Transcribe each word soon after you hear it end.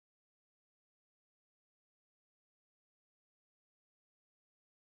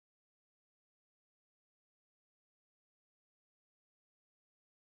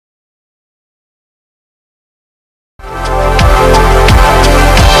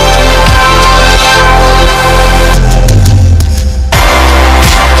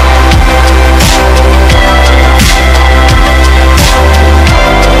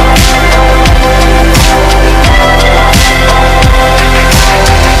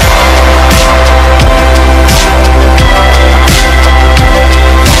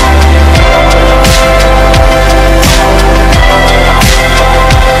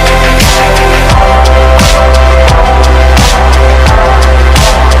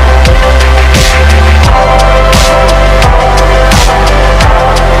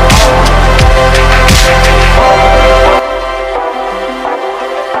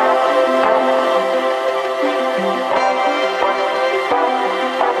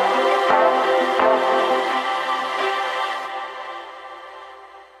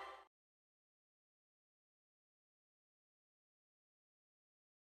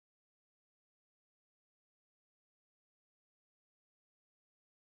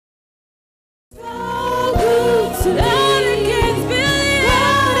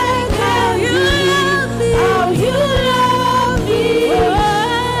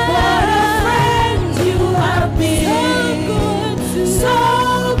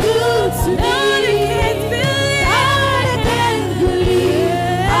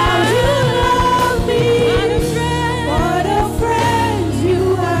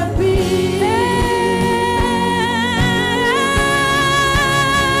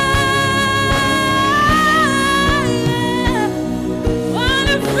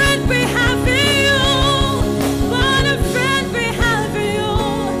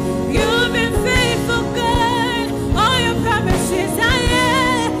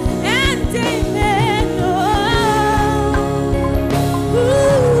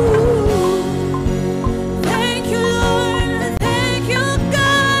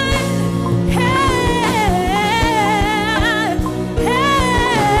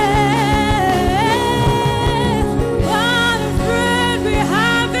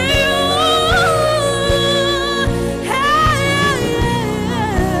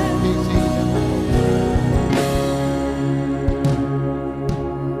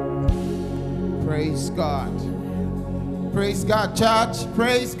Praise God. Praise God, church.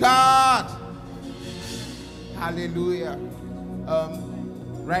 Praise God. Hallelujah.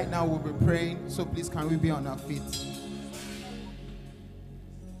 Right now we'll be praying, so please can we be on our feet?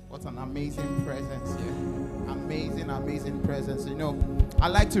 What an amazing presence here. Amazing, amazing presence. You know, I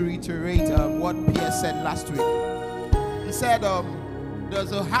like to reiterate what Pierre said last week. He said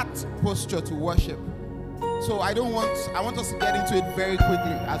there's a heart posture to worship. So I want us to get into it very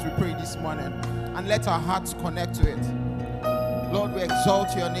quickly as we pray this morning and let our hearts connect to it. Lord, we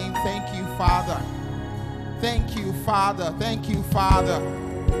exalt your name. Thank you, Father. Thank you, Father. Thank you, Father.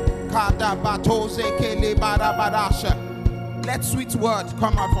 Let sweet words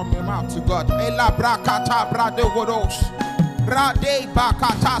come out from your mouth to God. Rade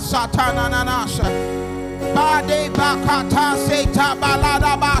bakata satana nanasha. Bade bakata seta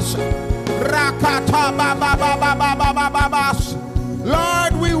balada basha. Rakata baba baba baba baba bash.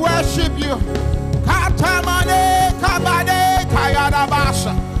 Lord, we worship you. Katamane kabade kayada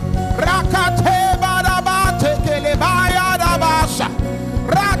basha. Rakate badabate kelebaya da basha.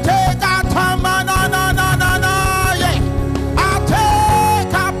 Rate katamana na na na na ye. Ate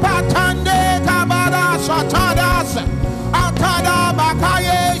kapatande kabada shatadas. Atada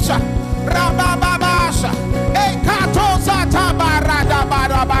bakayesha. Rabababasha. Ekato sata barada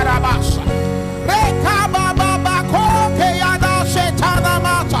barabarabasha. Reka baba bako keyada shetana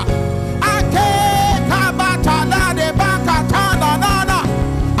mata. Ake kabata la de bakatana nana.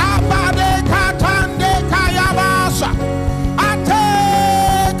 Abade katande kayabasha. Ate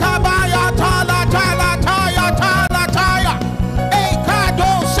kabaya tala tala taya tala taya.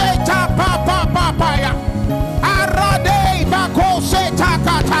 Ekado seta papa papaya. Arade bako seta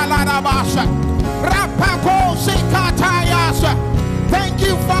katala rabasha. Rapako sekatayasha. Thank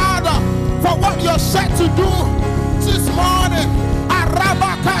you, Father, for what you're set to do this morning.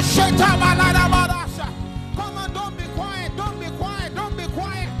 Arabaka sheta balada badasha. Come on, don't be quiet, don't be quiet, don't be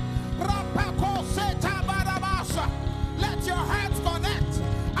quiet. Rapako seta badabasha. Let your hands connect.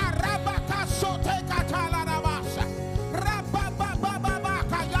 Arabaka sote katala rabasha.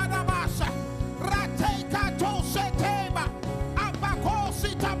 Rababababaka yadabasha. Rate kato seteba. Abako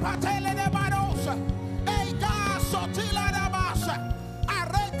sita patele de badosha. Ega sotila rabasha.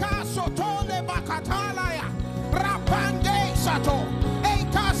 Areka sotole bakatalaya. Rapande sato.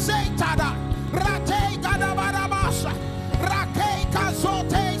 Eka setada. Rate gadabarabasha. Rake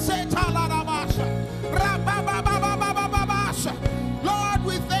kazote setala rabasha. Rababababababasha. Lord,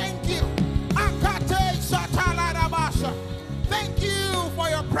 we thank you. Akate satala rabasha. Thank you for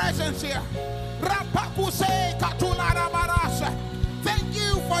your presence here. Rapakuse katula rabarasha. Thank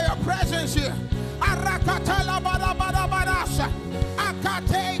you for your presence here. Arakatala badabadabarasha.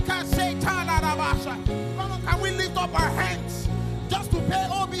 Akate kasetala rabasha. Come on, can we lift up our hands just to pay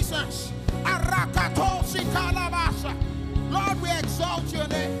obeisance? Arakato sikalabasha. Lord, we exalt your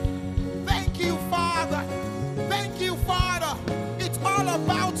name. Thank you, Father. Thank you, Father. It's all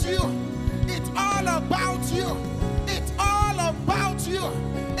about you. It's all about you. It's all about you.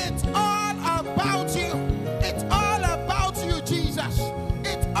 It's all about you. It's all about you, Jesus.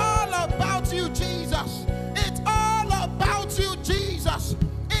 It's all about you, Jesus. It's all about you, Jesus.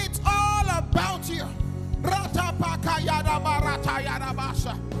 It's all about you. Ratapaka yada barata yada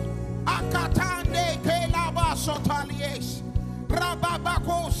basha. Akatande kelabasho talies.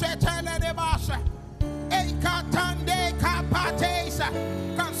 Rababako setele de basha. Ekatande kapatesa.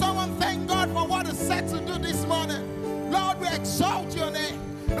 Can someone thank God for what is set to do this morning? Lord, we exalt your name.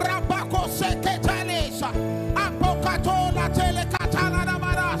 Rabako seketalesa. Apokato la telekatala da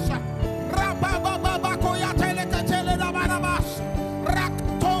barasha. Rabababako ya telekatele da barabas.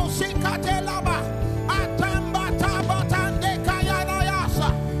 Rakto sikatelaba. Atamba tabatande kayana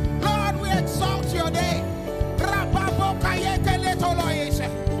yasa. Lord, we exalt your name. Rababoka yekele toloyese.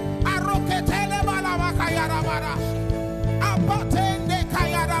 Aroketele balabaka yara barasha. Apatende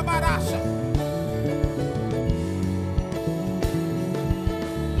kayara barasha.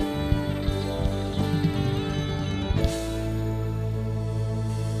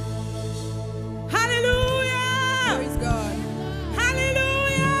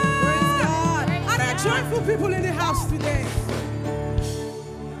 Joyful people in the house today.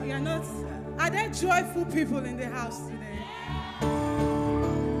 We are not. Are there joyful people in the house today?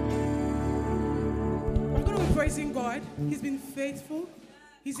 We're going to be praising God. He's been faithful.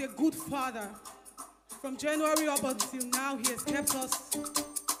 He's a good father. From January up until now, he has kept us.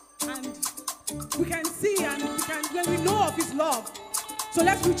 And we can see and when we know of his love. So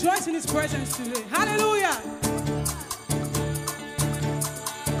let's rejoice in his presence today. Hallelujah.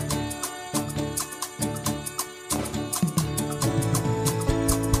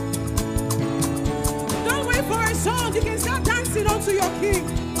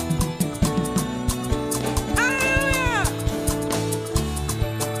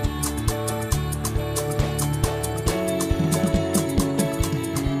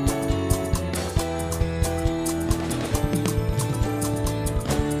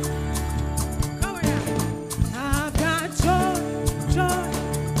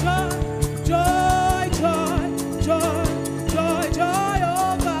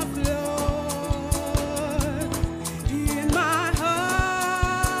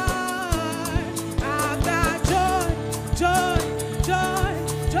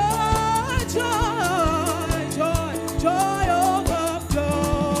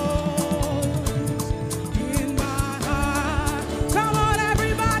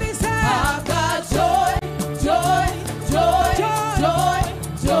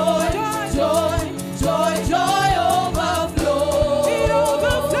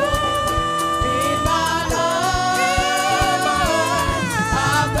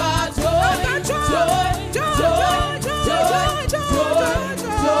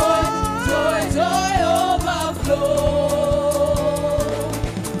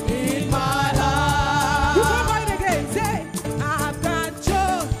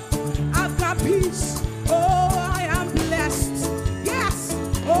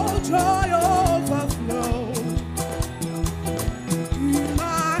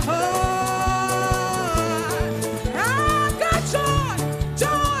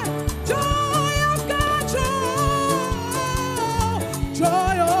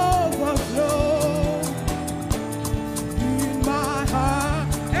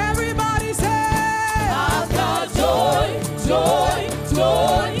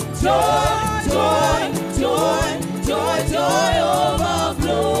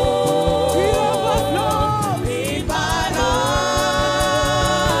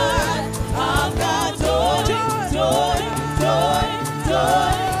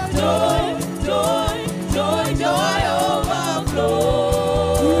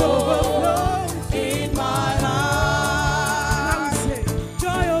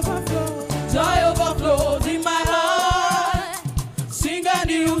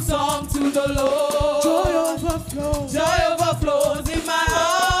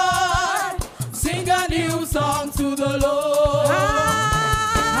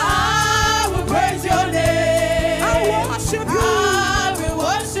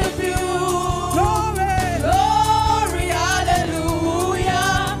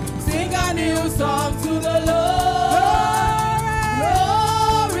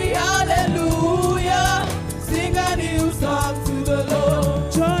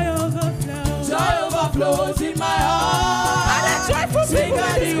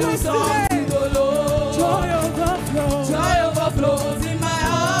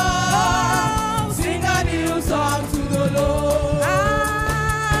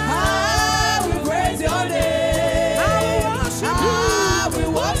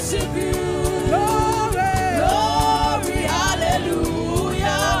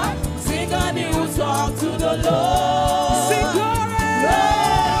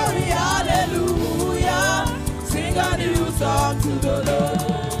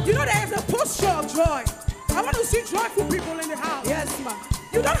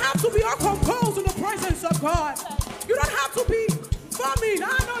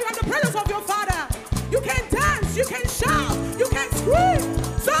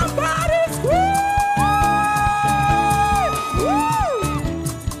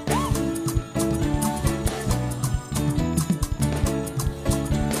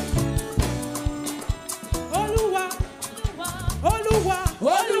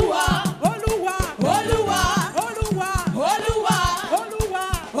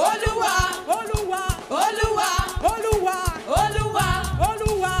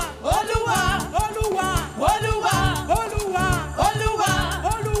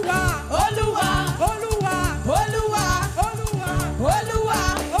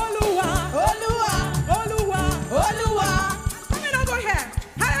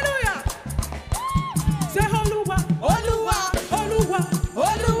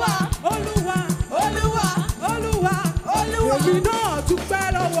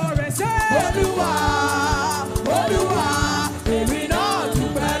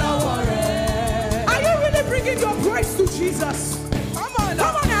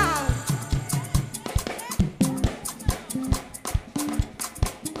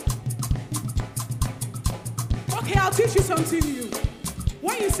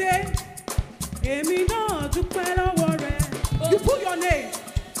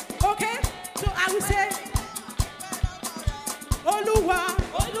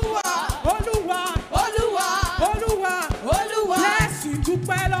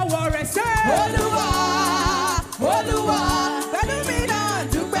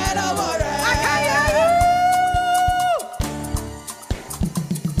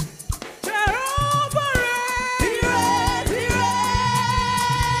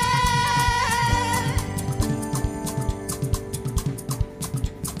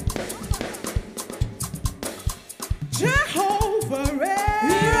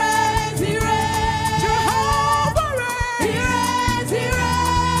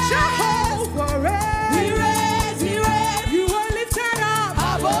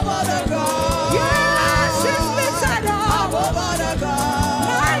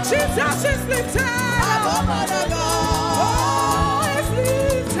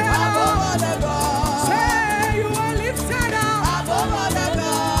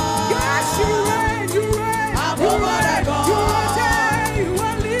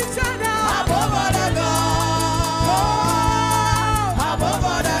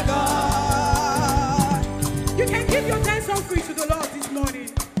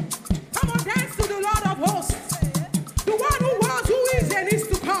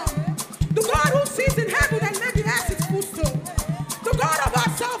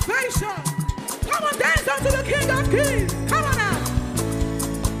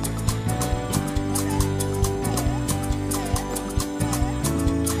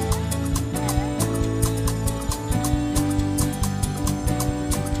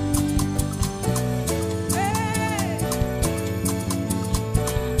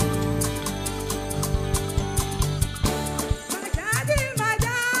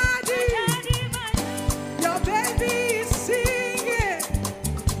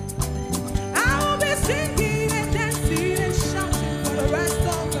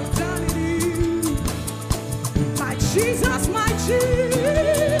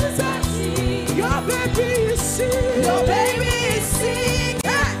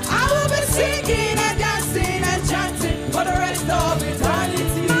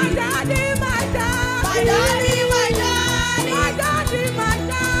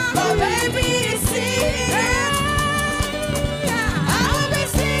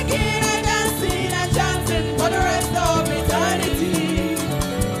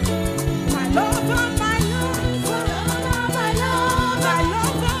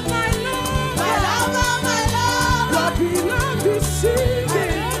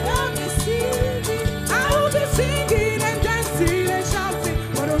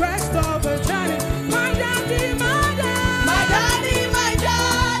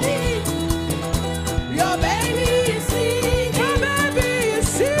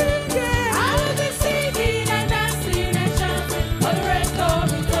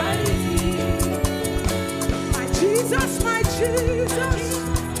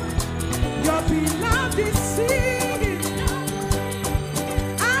 Your beloved is singing.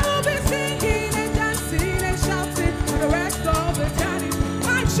 I will be singing and dancing and shouting for the rest of eternity.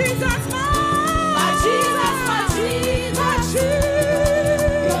 My Jesus, my Jesus, my Jesus, my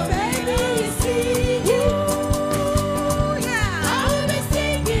Jesus. Your baby is singing. Yeah. I will be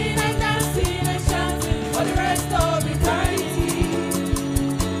singing and dancing and shouting for the rest of eternity.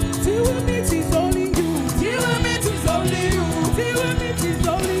 Till we meet is only you. Till we meet is only you. Till we meet is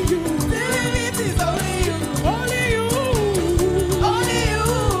only you. Till we meet is only you. Only you. Only you.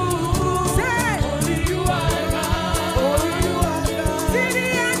 Say. Only you are God. Only you are God. Till the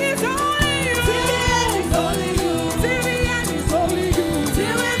end is only you. Till the end is only you. Till the end is only you.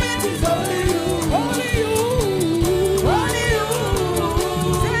 Till we meet is only you. Only you. Only you.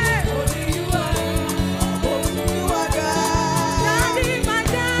 Say. Only you are God. Only you are God. Daddy, my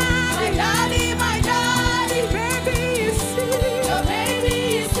daddy. My daddy, baby is singing. Your baby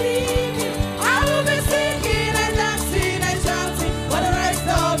is singing. I will be singing and dancing and shouting for the rest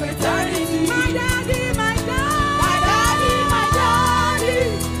of eternity. My daddy, my daddy. My daddy,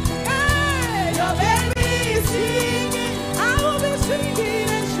 hey, your baby is singing. I will be singing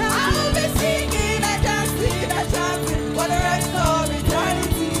and shouting. I will be singing and dancing and shouting for the rest of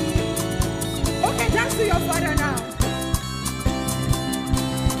eternity. Okay, dance to your father now.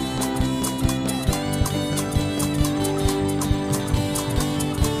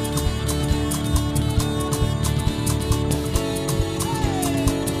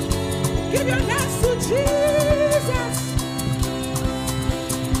 Give your dance to Jesus.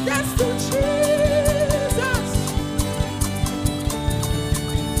 Dance to Jesus.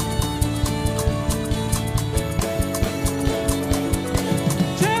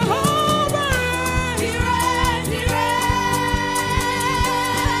 Jehovah, He reigns, He reigns.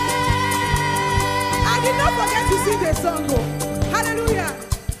 I did not forget to sing the song. Oh. Hallelujah.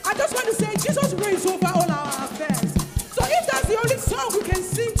 I just want to say Jesus reigns over all our affairs. So if that's the only song we can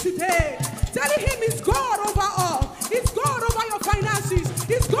sing today, telling him he's God over all. He's God over your finances.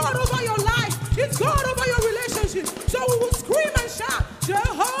 He's God over your life. He's God over your relationship. So we will scream and shout,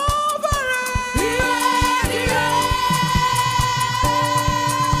 Jehovah reigns. He reigns, He reigns.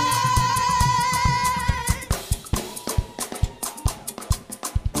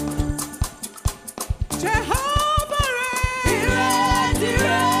 Jehovah reigns. He reigns, He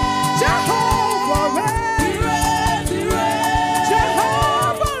reigns. Jehovah reigns. He reigns, He reigns.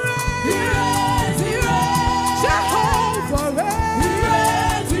 Jehovah reigns. He reigns, He reigns. Jehovah reigns. He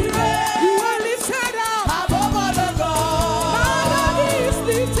reigns, He reigns. You are lifted up above all the gods. My body is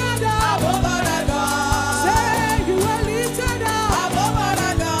lifted up above all the gods. Say you are lifted up above all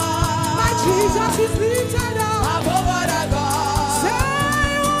the gods. My Jesus is lifted up above all the gods. Say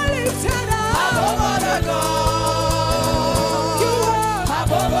you are lifted up above all the gods. You are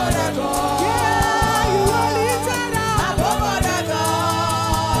above all the gods. Yeah, you are lifted up above all the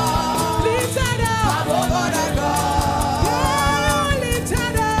gods. Lifted up above all the gods. Yeah, you are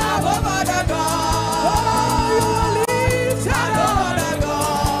lifted up above all the gods. Oh, you are lifted up above all the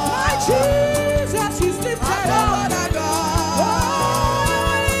gods. My Jesus is lifted up above all the gods. Oh, you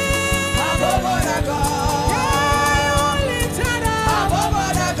are lifted above all the gods. Yeah, you are lifted up above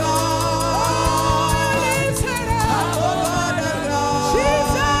all the gods. Oh, you are lifted up above all the gods.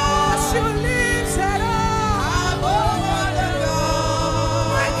 Jesus, you lifted up above all the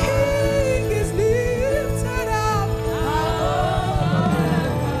gods. My King is lifted up above all the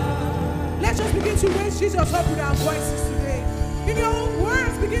gods. Let's just begin to raise Jesus up with our voices today. In your own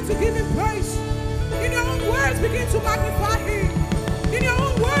words, begin to give him praise. In your own words, begin to magnify him. In your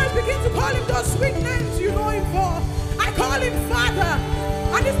own words, begin to call him those sweet names you know him for. I call him Father.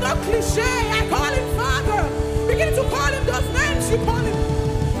 And it's not cliche. I call him Father. Begin to call him those names you call him.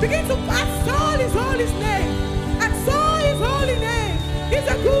 Begin to extol his holy name. Extol his holy name. He's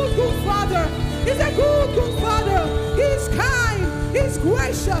a good, good Father. He's a good, good Father. He's kind. He's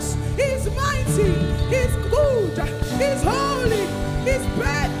gracious. He's mighty. He's good. He's holy. He's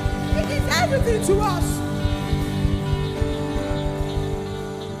bad. He is everything to us.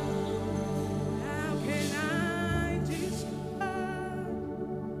 How can I describe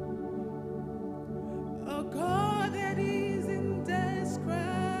a God that is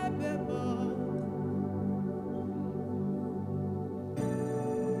indescribable?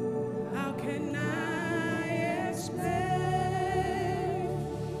 How can I explain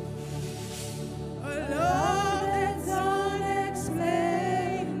a love that's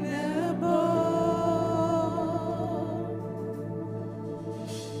unexplainable?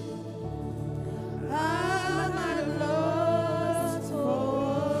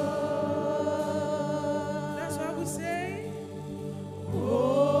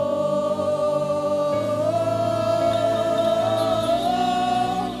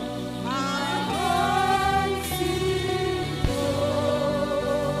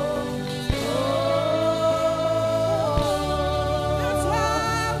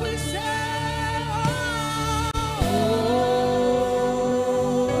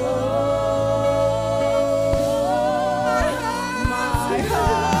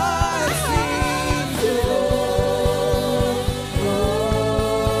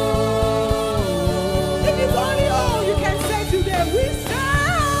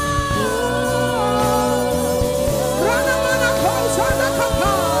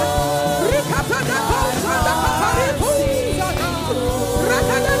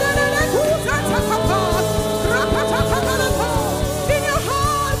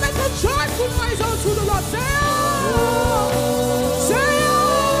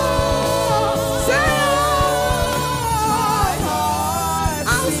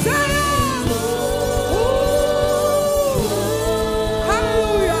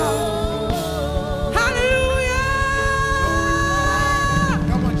 Hallelujah. Hallelujah.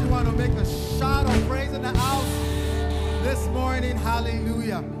 Come on, you want to make a shout of praise in the house this morning?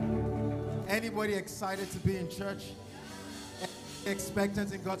 Hallelujah. Anybody excited to be in church?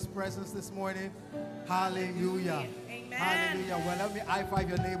 Expectant in God's presence this morning? Hallelujah. Amen. Hallelujah. Well, let me high five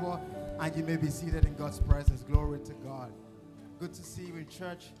your neighbor and you may be seated in God's presence. Glory to God. Good to see you in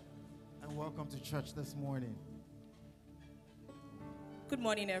church and welcome to church this morning. Good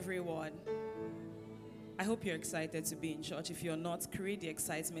morning, everyone. I hope you're excited to be in church. If you're not, create the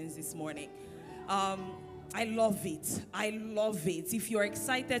excitement this morning. I love it. I love it. If you're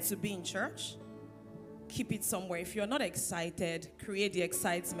excited to be in church, keep it somewhere. If you're not excited, create the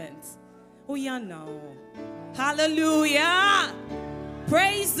excitement. Oh, yeah, now. Hallelujah.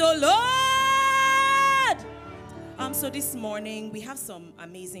 Praise the Lord. So this morning, we have some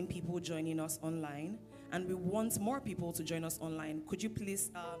amazing people joining us online, and we want more people to join us online. Could you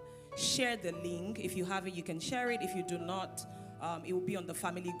please share the link? If you have it, you can share it. If you do not, it will be on the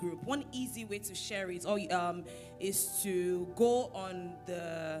family group. One easy way to share it is to go on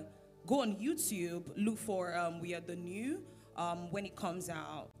YouTube, look for We Are the New. When it comes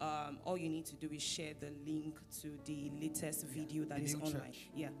out, all you need to do is share the link to the latest video that is online. Church.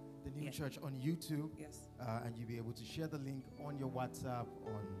 Yeah. The new church on YouTube. Yes. And you'll be able to share the link on your WhatsApp,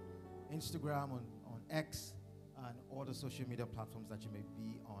 on Instagram, on X, and all the social media platforms that you may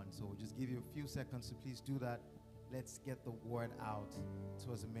be on. So we'll just give you a few seconds to please do that. Let's get the word out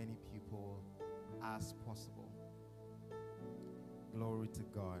to as many people as possible. Glory to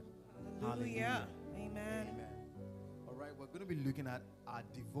God. Hallelujah. Amen. All right, we're going to be looking at our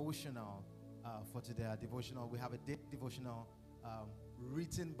devotional for today. Our devotional, we have a devotional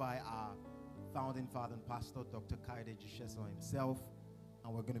written by our founding father and pastor, Dr. Kaide Jisheso himself,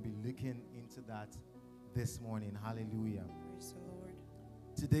 and we're going to be looking into that this morning. Hallelujah. Praise the Lord.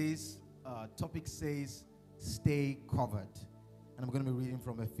 Today's topic says, stay covered. And I'm going to be reading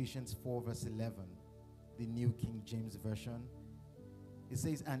from Ephesians 4 verse 11, the New King James Version. It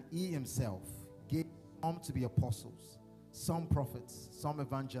says, and he himself gave some to be apostles, some prophets, some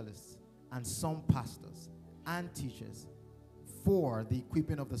evangelists, and some pastors and teachers, for the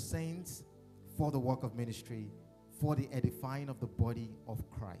equipping of the saints, for the work of ministry, for the edifying of the body of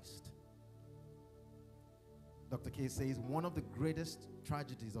Christ. Dr. K says, one of the greatest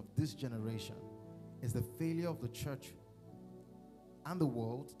tragedies of this generation is the failure of the church and the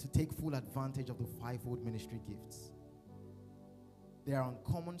world to take full advantage of the fivefold ministry gifts. There are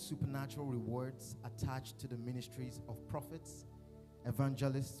uncommon supernatural rewards attached to the ministries of prophets,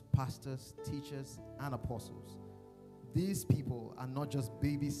 evangelists, pastors, teachers, and apostles. These people are not just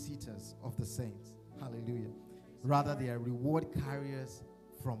babysitters of the saints. Hallelujah. Rather, they are reward carriers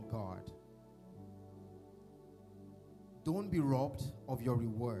from God. Don't be robbed of your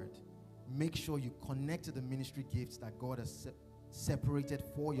reward. Make sure you connect to the ministry gifts that God has separated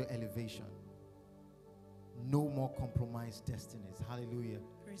for your elevation. No more compromised destinies. Hallelujah.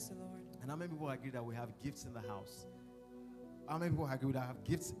 Praise the Lord. And how many people agree that we have gifts in the house? How many people agree that we have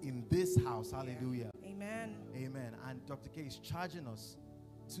gifts in this house? Hallelujah. Amen. Amen. And Dr. K is charging us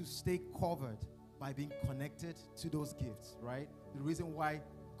to stay covered by being connected to those gifts, right? The reason why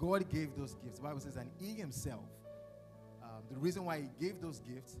God gave those gifts, the Bible says, and he himself, the reason why he gave those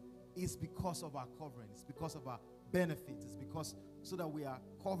gifts is because of our coverings, because of our benefits. It's because so that we are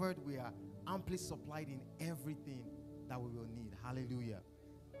covered, we are amply supplied in everything that we will need. Hallelujah.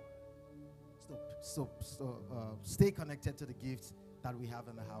 So stay connected to the gifts that we have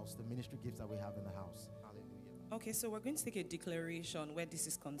in the house, the ministry gifts that we have in the house. Hallelujah. Okay, so we're going to take a declaration where this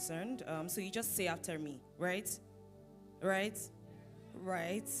is concerned. So you just say after me, right? Right?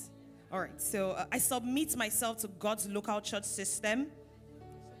 Right. All right. So I submit myself to God's local church system.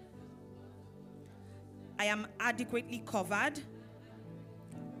 I am adequately covered,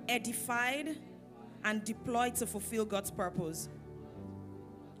 edified, and deployed to fulfill God's purpose.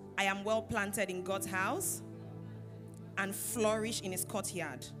 I am well planted in God's house and flourish in his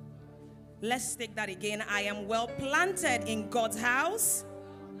courtyard. Let's take that again. I am well planted in God's house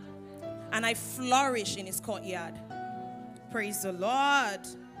and I flourish in his courtyard. Praise the Lord.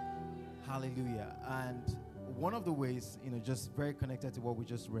 Hallelujah. And one of the ways, just very connected to what we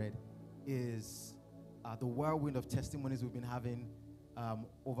just read, is the whirlwind of testimonies we've been having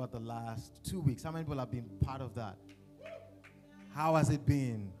over the last 2 weeks. How many people have been part of that? How has it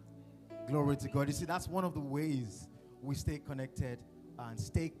been? Glory to God. You see, that's one of the ways we stay connected and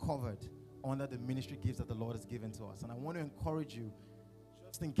stay covered under the ministry gifts that the Lord has given to us. And I want to encourage you,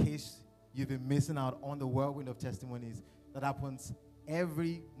 just in case you've been missing out on the whirlwind of testimonies that happens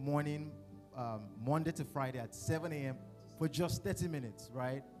every morning, Monday to Friday at 7 a.m. for just 30 minutes,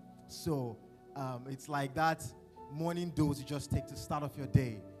 right? So it's like that morning dose you just take to start off your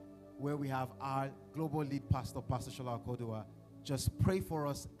day, where we have our global lead pastor, Pst Shola Okodugha, just pray for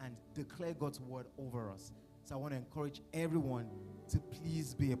us and declare God's word over us. So I want to encourage everyone to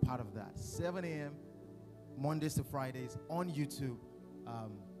please be a part of that. 7 a.m. Mondays to Fridays on YouTube.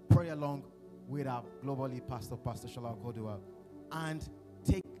 Pray along with our global lead pastor, Pst Shola Okodugha, and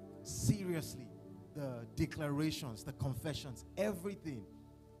take seriously the declarations, the confessions, everything,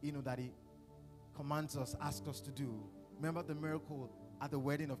 that he commands us, asks us to do. Remember the miracle at the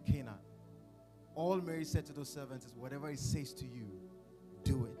wedding of Cana. All Mary said to those servants is, whatever he says to you,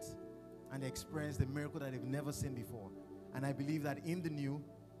 do it. And they experienced the miracle that they've never seen before. And I believe that in the new,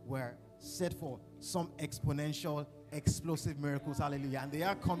 we're set for some exponential, explosive miracles. Hallelujah. And they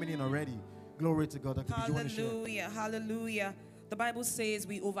are coming in already. Glory to God. Dr. Hallelujah. Hallelujah. The Bible says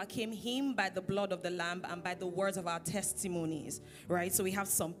we overcame him by the blood of the Lamb and by the words of our testimonies, right? So we have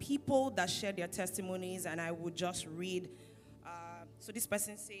some people that share their testimonies, and I would just read. So this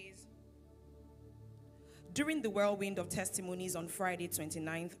person says, during the whirlwind of testimonies on Friday,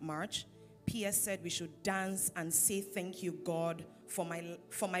 29th March, PS said we should dance and say thank you, God, for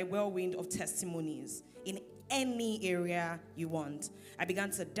my whirlwind of testimonies in any area you want. I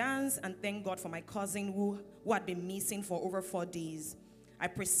began to dance and thank God for my cousin who had been missing for over 4 days. I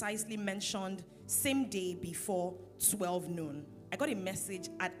precisely mentioned same day before 12 noon. I got a message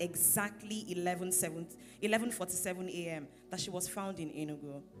at exactly 11:47 a.m. that she was found in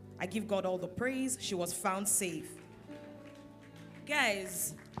Enugu. I give God all the praise. She was found safe.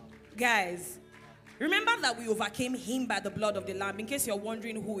 Guys, remember that we overcame him by the blood of the Lamb. In case you're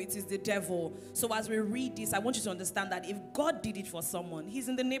wondering who it is, the devil. So as we read this, I want you to understand that if God did it for someone, he's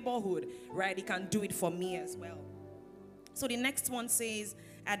in the neighborhood, right? He can do it for me as well. So the next one says,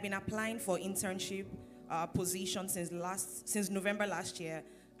 I'd been applying for internship position since November last year,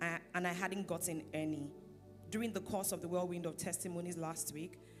 and I hadn't gotten any. During the course of the whirlwind of testimonies last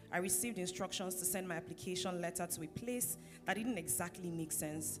week, I received instructions to send my application letter to a place that didn't exactly make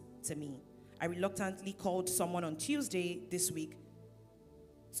sense to me. I reluctantly called someone on Tuesday this week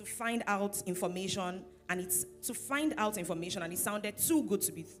to find out information, and it sounded too good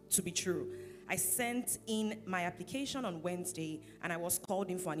to be true. I sent in my application on Wednesday, and I was called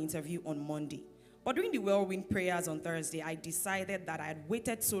in for an interview on Monday. But during the whirlwind prayers on Thursday, I decided that I had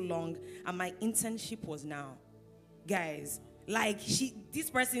waited so long, and my internship was now. Guys, this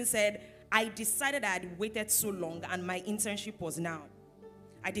person said, I decided I had waited so long, and my internship was now.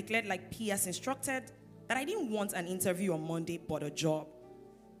 I declared, like PS instructed, that I didn't want an interview on Monday, but a job.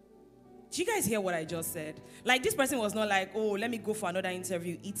 Do you guys hear what I just said? Like, this person was not like, oh, let me go for another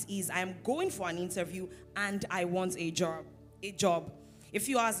interview. It is, I am going for an interview, and I want a job. A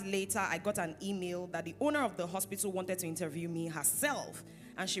few hours later, I got an email that the owner of the hospital wanted to interview me herself,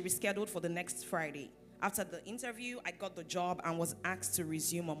 and she rescheduled for the next Friday. After the interview, I got the job and was asked to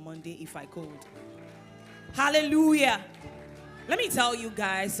resume on Monday if I could. Hallelujah. Let me tell you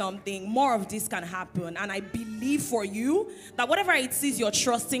guys something. More of this can happen. And I believe for you that whatever it is you're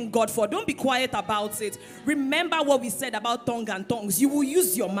trusting God for, don't be quiet about it. Remember what we said about tongue and tongues. You will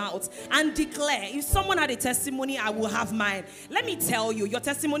use your mouth and declare. If someone had a testimony, I will have mine. Let me tell you, your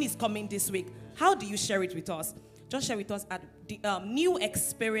testimony is coming this week. How do you share it with us? Just share with us at the new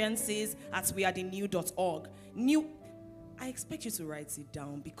experiences at wearethenew.org. I expect you to write it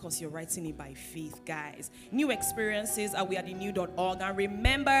down because you're writing it by faith, guys. New experiences at wearethenew.org. And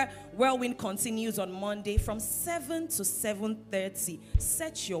remember, Whirlwind continues on Monday from 7 to 7:30.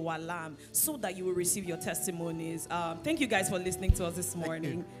 Set your alarm so that you will receive your testimonies. Thank you guys for listening to us this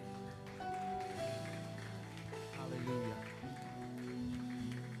morning.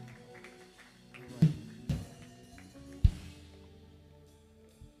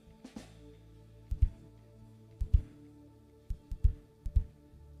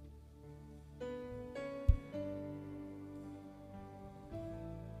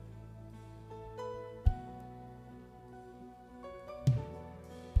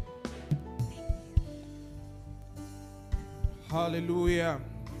 Hallelujah.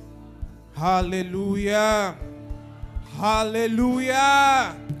 Hallelujah. Hallelujah.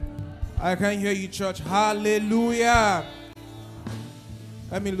 Hallelujah. I can hear you, church. Hallelujah.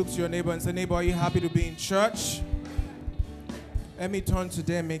 Let me look to your neighbor and say, neighbor, are you happy to be in church? Let me turn to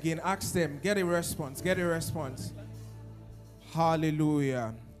them again. Ask them. Get a response. Get a response.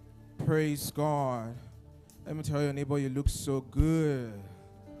 Hallelujah. Praise God. Let me tell your neighbor, you look so good.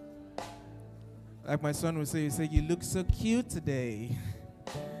 Like my son would say, you look so cute today.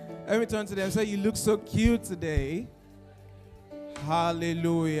 Let me turn to them and say, you look so cute today.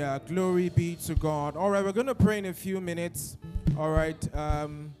 Hallelujah. Glory be to God. All right, we're going to pray in a few minutes. All right,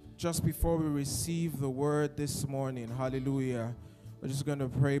 just before we receive the word this morning. Hallelujah. We're just going to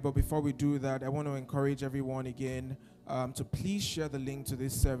pray. But before we do that, I want to encourage everyone again to please share the link to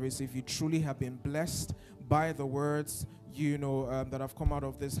this service if you truly have been blessed by the words, that have come out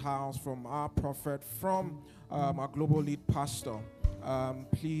of this house from our prophet, from our global lead pastor.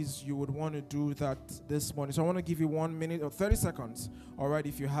 Please, you would want to do that this morning. So I want to give you 1 minute or 30 seconds, all right,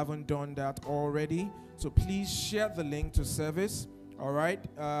 if you haven't done that already. So please share the link to service, all right.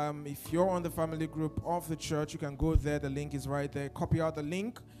 If you're on the family group of the church, you can go there. The link is right there. Copy out the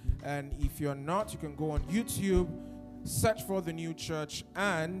link. And if you're not, you can go on YouTube, search for the new church,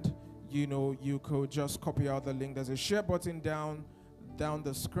 and you could just copy out the link. There's a share button down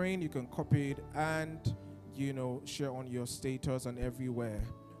the screen. You can copy it and share on your status and everywhere.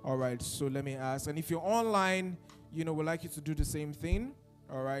 All right, so let me ask, and if you're online, we'd like you to do the same thing.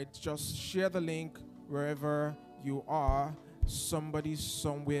 All right, just share the link wherever you are. Somebody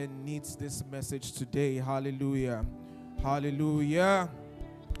somewhere needs this message today. Hallelujah. Hallelujah.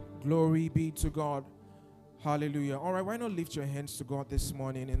 Glory be to God. Hallelujah. All right, why not lift your hands to God this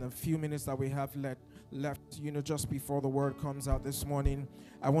morning in a few minutes that we have left, just before the word comes out this morning.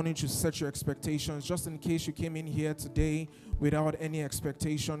 I want you to set your expectations, just in case you came in here today without any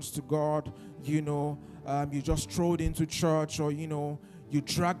expectations to God. You just strode into church, or you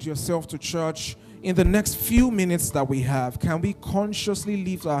dragged yourself to church. In the next few minutes that we have, can we consciously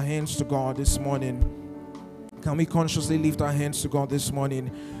lift our hands to God this morning? Can we consciously lift our hands to God this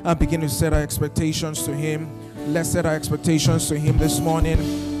morning and begin to set our expectations to Him? Let's set our expectations to Him this morning.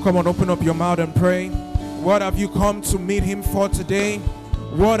 Come on, open up your mouth and pray. What have you come to meet Him for today?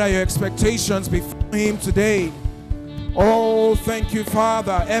 What are your expectations before Him today? Oh, thank you,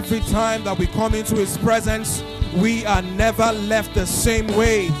 Father. Every time that we come into His presence, we are never left the same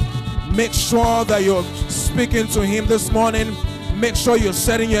way. Make sure that you're speaking to Him this morning. Make sure you're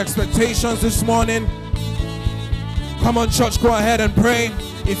setting your expectations this morning. Come on, church, go ahead and pray.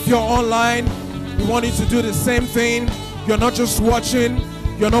 If you're online, we want you to do the same thing. You're not just watching.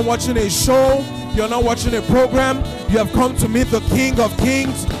 You're not watching a show. You're not watching a program. You have come to meet the King of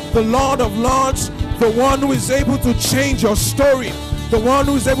Kings, the Lord of Lords, the one who is able to change your story, the one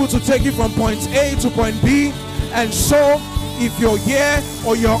who is able to take you from point A to point B. And so, if you're here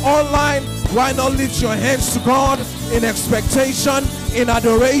or you're online, why not lift your hands to God in expectation, in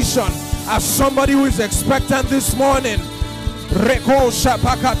adoration? As somebody who is expectant this morning,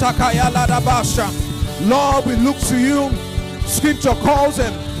 Lord, we look to you. Scripture calls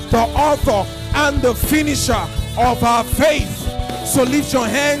Him the author and the finisher of our faith. So lift your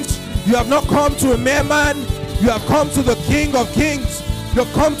hands. You have not come to a mere man. You have come to the King of Kings. You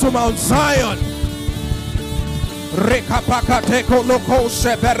have come to Mount Zion.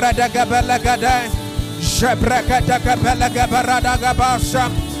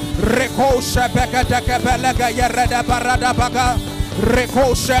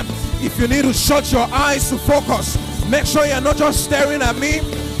 If you need to shut your eyes to focus, make sure you're not just staring at me.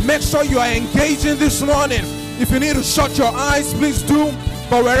 Make sure you are engaging this morning. If you need to shut your eyes, please do.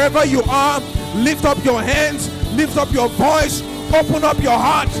 But wherever you are, lift up your hands, lift up your voice, open up your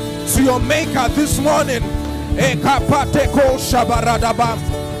heart to your Maker this morning.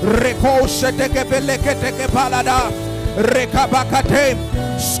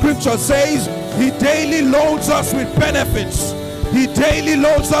 Scripture says He daily loads us with benefits. He daily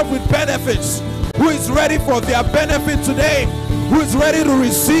loads up with benefits. Who is ready for their benefit today? Who is ready to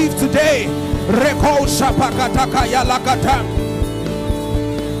receive today?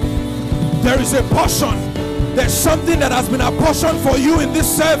 There is a portion. There's something that has been a portion for you in this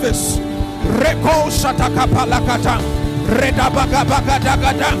service. I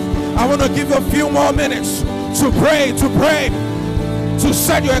want to give you a few more minutes to pray, to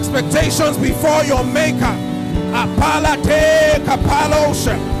set your expectations before your Maker. Apalate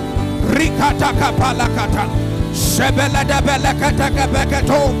kapaloshe, rikata kapalakata, shebele debelekata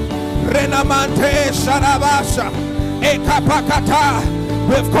kebeketo, renamante sharabasha, ekapakata.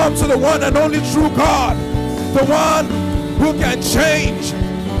 We've come to the one and only true God, the one who can change.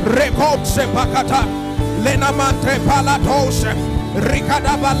 Rekotse pakata, lenamante palatoshe,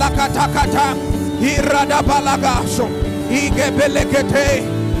 rikada balakata kata, irada balagasho, igebelekete,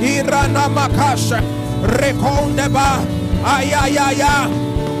 irana makashe. Rekondeba ayayaya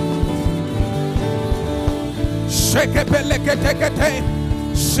shekepeleketekete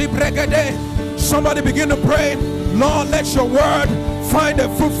sibregede. Somebody begin to pray. Lord, let your word find a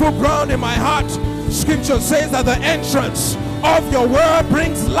fruitful ground in my heart. Scripture says that the entrance of your word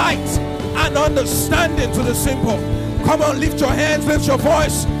brings light and understanding to the simple. Come on, lift your hands, lift your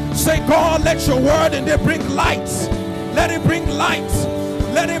voice. Say, God, let your word and they bring light. Let it bring light.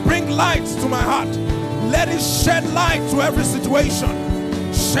 Let it bring light to my heart. Let it shed light to every situation.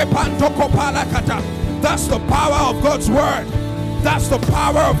 That's the power of God's word. That's the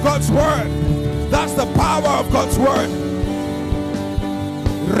power of God's word. That's the power of God's word.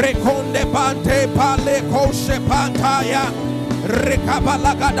 Rekonde bante pale koshe pantaya.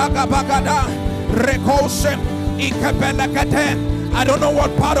 Rekabalagada rekoshe ikabelakate. I don't know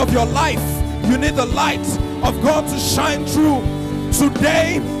what part of your life you need the light of God to shine through.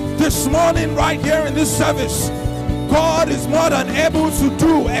 Today, this morning, right here in this service, God is more than able to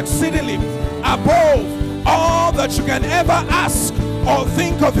do exceedingly above all that you can ever ask or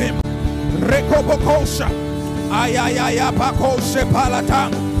think of him. Rekobokosha ayaya bakoshe palata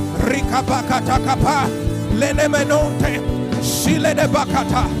rikabakata kapa lenemenonte shile de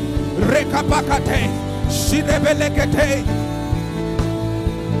bakata rekabakate shidebelekete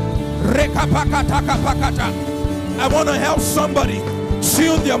rekabakata kapakata. I want to help somebody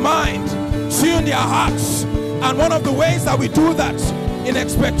tune their mind, tune their hearts. And one of the ways that we do that in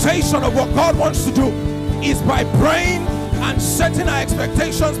expectation of what God wants to do is by praying and setting our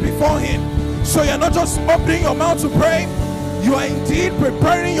expectations before him. So you're not just opening your mouth to pray, you are indeed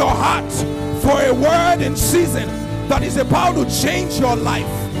preparing your heart for a word in season that is about to change your life.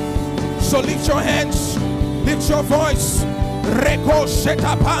 So lift your hands, lift your voice. Reko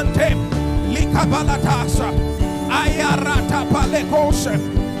shetapante likabalatasa ayarata palekoshe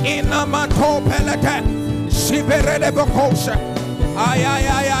inamato pelete shiberede bokoshe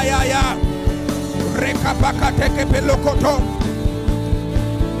ayayayaya rekapakateke pelokoto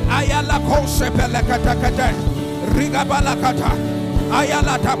ayala koshe pelekatakate rigabalakata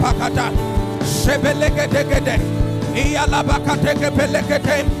ayala tapakata shebelekete iyala bakateke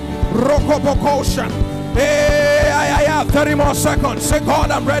pelekete rokobokosha. Hey, 30 more seconds. Say,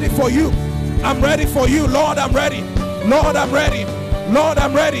 God, I'm ready for you. I'm ready for you. Lord, I'm ready. Lord, I'm ready. Lord,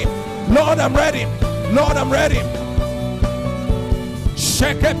 I'm ready. Lord, I'm ready. Lord, I'm ready.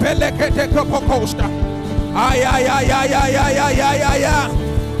 Sheke pelekete kopokosha. Ay ay ay ay ay ay ay ay ay ay.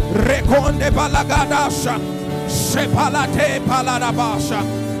 Rekonde balagadasha. Sepalate paladabasha.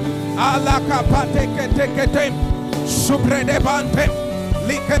 Alakapate kete kete. Subrede bante.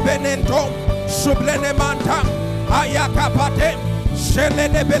 Like benento. Sublene manta. Ayakapate.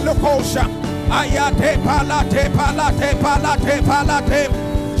 Shelene belokosha. Ayate palate palate palate palate.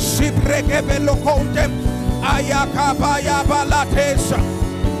 Sibrege belokonte. Ayakabaya balatesa.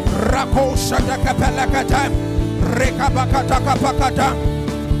 Rakosha takapelakata. Rekabakata kapakata.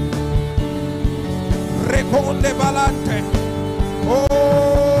 Rekonde balante.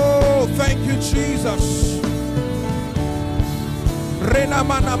 Oh, thank you, Jesus. Rena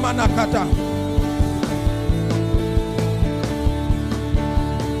mana manakata.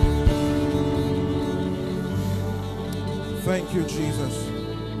 Thank you, Jesus.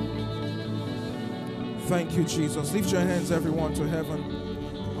 Thank you, Jesus. Lift your hands, everyone, to heaven.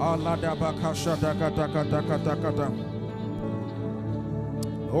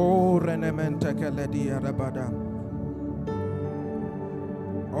 Oh, renemente keledia rabada.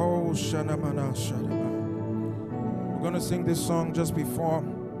 Oh, shanamana shadaba. We're going to sing this song just before.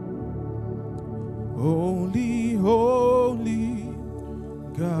 Holy, holy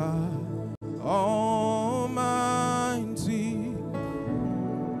God Almighty,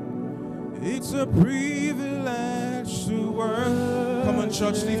 it's a privilege to work. Come on,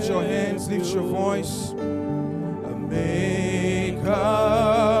 church, lift your hands, lift your voice. A maker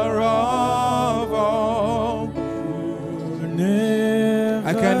of all.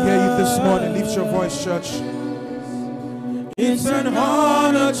 I can't hear you this morning. Lift your voice, church. It's an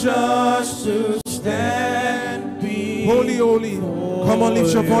honor just to stand before. Holy, holy. Come on,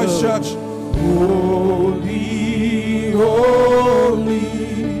 lift your voice, church. Holy, holy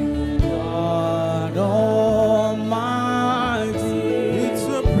God Almighty. It's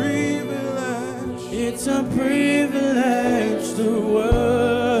a privilege. It's a privilege to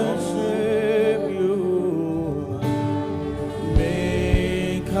worship you,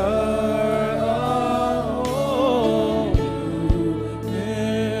 Maker.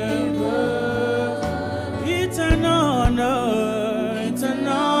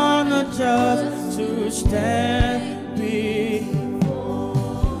 Just to stand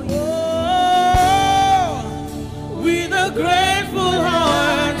before you. With a grateful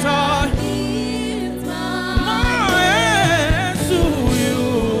heart, I lift my hands to you,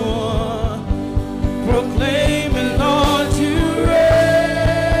 proclaiming, Lord, you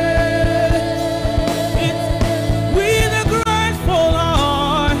reign. With a grateful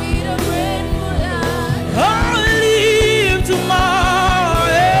heart, I lift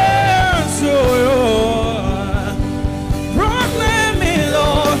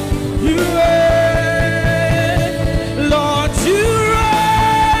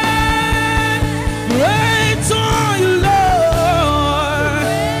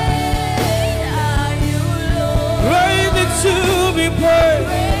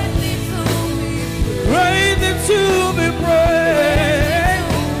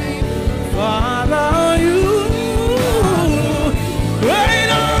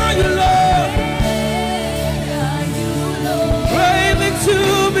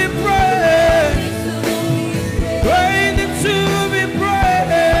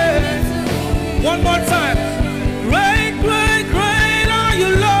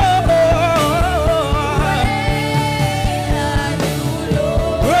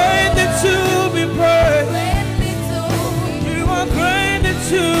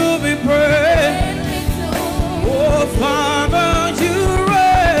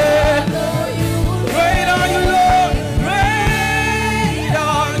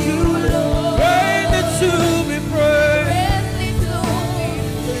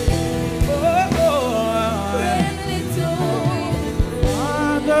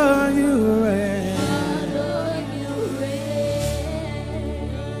Father, you reign.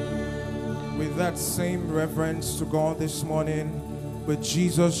 With that same reverence to God this morning, with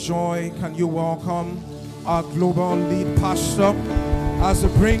Jesus' joy, can you welcome our global lead pastor as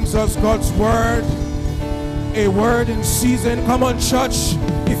it brings us God's word, a word in season. Come on, church.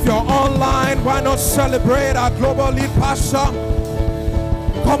 If you're online, why not celebrate our global lead pastor?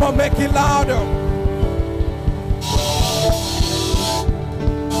 Come on, make it louder.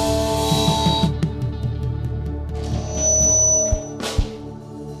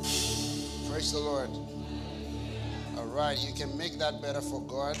 Praise the Lord. All right, you can make that better for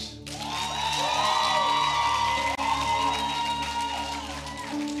God.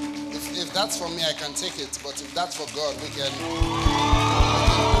 If that's for me, I can take it. But if that's for God, we can do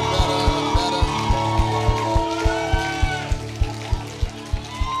better and better.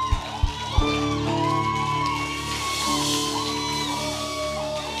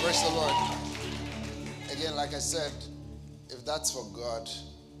 Praise the Lord. Again, like I said, if that's for God,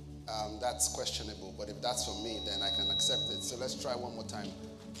 that's questionable. But if that's for me, then I can accept it. So let's try one more time.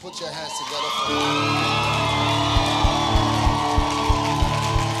 Put your hands together for me.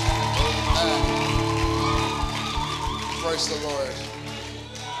 Praise the Lord.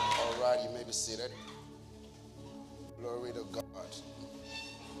 All right, you may be seated. Glory to God.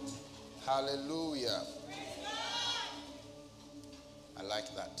 Hallelujah. I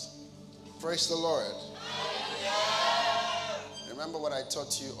like that. Praise the Lord. Remember what I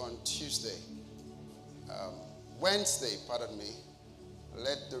taught you on Wednesday, pardon me.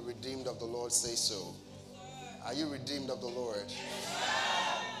 Let the redeemed of the Lord say so. Are you redeemed of the Lord?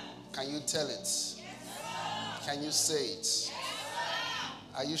 Can you tell it? Can you say it?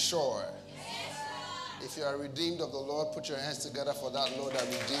 Are you sure? If you are redeemed of the Lord, put your hands together for that Lord that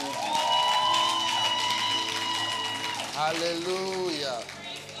redeemed you. Hallelujah.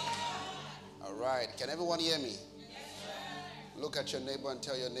 All right. Can everyone hear me? Look at your neighbor and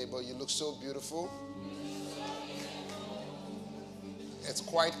tell your neighbor, you look so beautiful. It's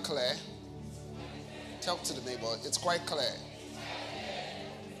quite clear. Talk to the neighbor. It's quite clear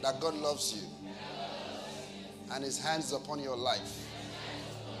that God loves you and his hands is upon your life.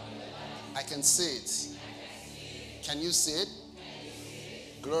 I can see it. Can you see it?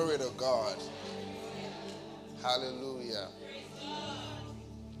 Glory to God. Hallelujah.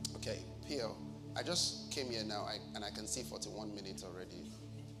 Okay, Pio, I just came here now and I can see 41 minutes already.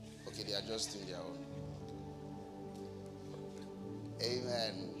 Okay, they are just doing their own.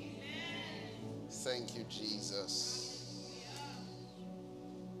 Amen. Thank you, Jesus.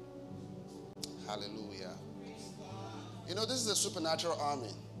 Hallelujah. You know, this is a supernatural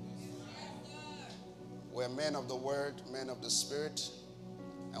army. We're men of the word, men of the spirit,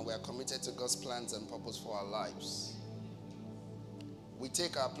 and we are committed to God's plans and purpose for our lives. We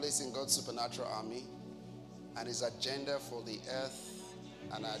take our place in God's supernatural army and his agenda for the earth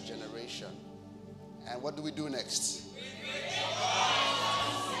and our generation. And what do we do next? We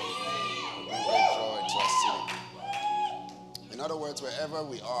rejoice to our city. In other words, wherever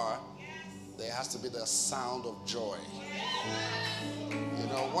we are, there has to be the sound of joy. You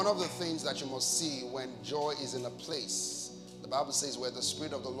know, one of the things that you must see when joy is in a place, the Bible says where the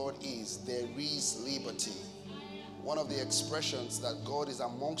Spirit of the Lord is, there is liberty. One of the expressions that God is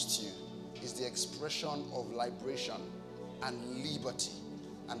amongst you is the expression of liberation and liberty.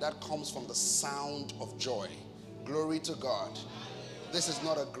 And that comes from the sound of joy. Glory to God. This is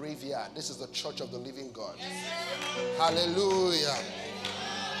not a graveyard. This is the church of the living God. Hallelujah.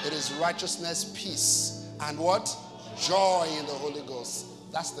 It is righteousness, peace, and what? Joy in the Holy Ghost.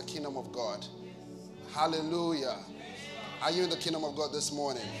 That's the kingdom of God. Hallelujah. Are you in the kingdom of God this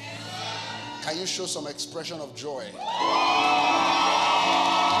morning? Can you show some expression of joy?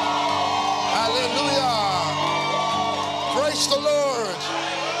 Hallelujah. Praise the Lord.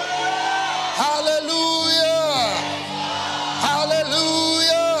 Hallelujah.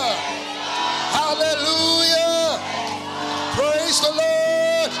 Hallelujah. Hallelujah. Praise the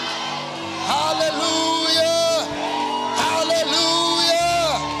Lord. Hallelujah.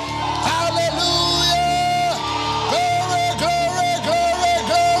 Hallelujah. Hallelujah. Glory, glory, glory,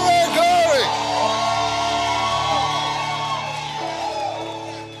 glory, glory.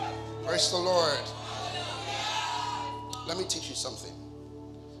 Praise the Lord. Let me teach you something.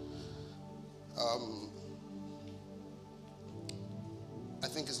 I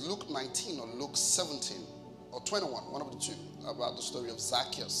think it's Luke 19 or Luke 17 or 21, one of the two, about the story of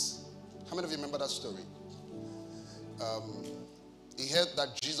Zacchaeus. How many of you remember that story? He heard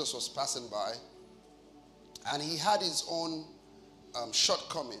that Jesus was passing by, and he had his own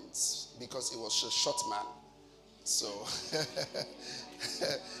shortcomings because he was a short man. So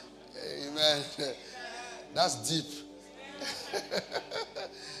Amen. That's deep.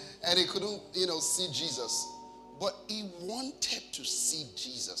 And he couldn't, see Jesus. But he wanted to see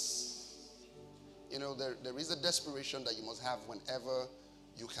Jesus. There is a desperation that you must have whenever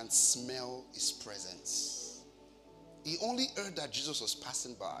you can smell his presence. He only heard that Jesus was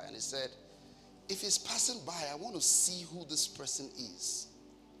passing by, and he said, if he's passing by, I want to see who this person is.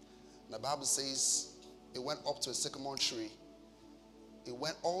 And the Bible says he went up to a sycamore tree. He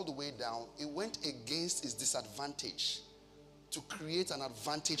went all the way down. He went against his disadvantage to create an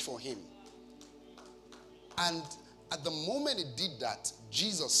advantage for him. And at the moment he did that,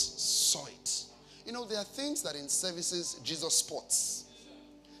 Jesus saw it. There are things that in services Jesus spots.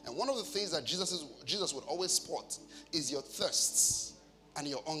 And one of the things that Jesus would always spot is your thirsts and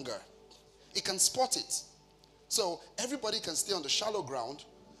your hunger. He can spot it. So everybody can stay on the shallow ground,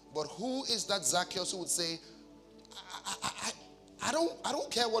 but who is that Zacchaeus who would say, I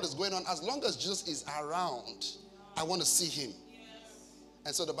don't care what is going on, as long as Jesus is around, I want to see him.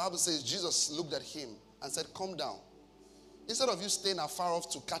 And so the Bible says Jesus looked at him and said, come down. Instead of you staying afar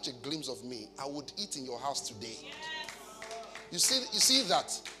off to catch a glimpse of me, I would eat in your house today. You see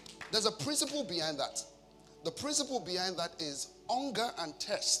that? There's a principle behind that. The principle behind that is hunger and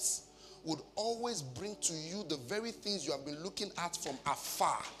thirsts would always bring to you the very things you have been looking at from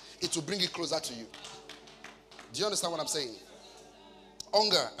afar. It will bring it closer to you. Do you understand what I'm saying?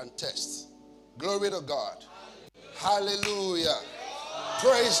 Hunger and thirst. Glory to God. Hallelujah.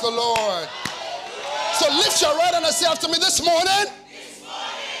 Praise the Lord. So lift your right hand and say after me, this morning.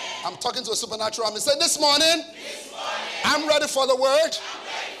 I'm talking to a supernatural. I'm saying this morning. I'm ready for the word.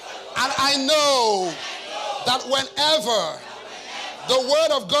 And I know that whenever the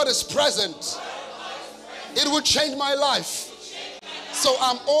word of God is present, it will change my life. So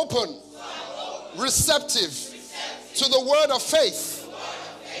I'm open, receptive to the word of faith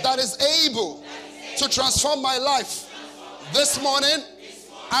that is able to transform my life. This morning,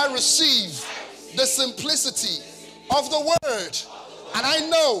 I receive the simplicity of the word. And I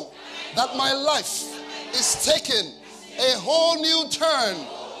know that my life is taking a whole new turn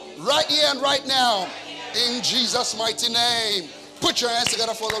right here and right now in Jesus' mighty name. Put your hands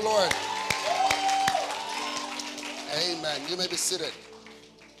together for the Lord. Amen. You may be seated.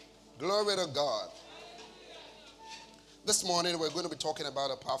 Glory to God. This morning we're going to be talking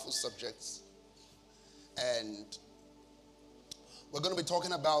about a powerful subject. And we're going to be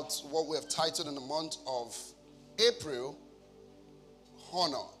talking about what we have titled in the month of April,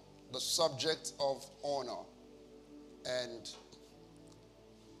 honor. The subject of honor. And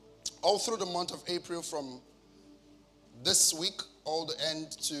all through the month of April, from this week all the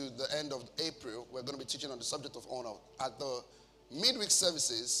end to the end of April, we're going to be teaching on the subject of honor. At the midweek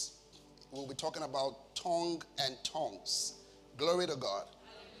services, we'll be talking about tongue and tongues. Glory to God.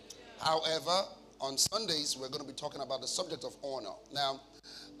 However, on Sundays, we're going to be talking about the subject of honor. Now,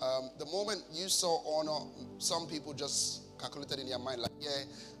 the moment you saw honor, some people just calculated in their mind like,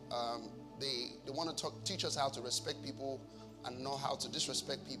 they want to teach us how to respect people and know how to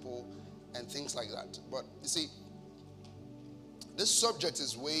disrespect people and things like that. But you see, this subject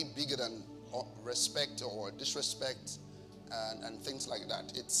is way bigger than respect or disrespect and things like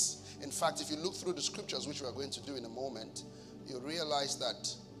that. In fact, if you look through the scriptures, which we are going to do in a moment, you'll realize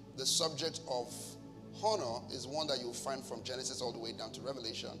that the subject of honor is one that you'll find from Genesis all the way down to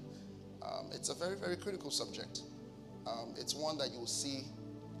Revelation. It's a very, very critical subject. It's one that you'll see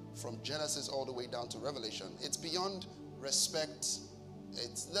from Genesis all the way down to Revelation. It's beyond respect.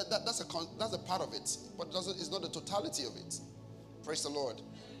 That's a part of it, but it's not the totality of it. Praise the Lord.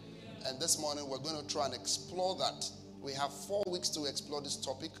 And this morning we're going to try and explore that. We have 4 weeks to explore this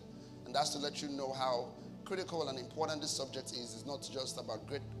topic, and that's to let you know how critical and important this subject is. It's not just about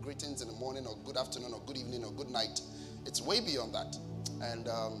greetings in the morning or good afternoon or good evening or good night. It's way beyond that. And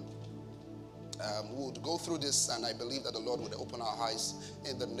we'll go through this, and I believe that the Lord would open our eyes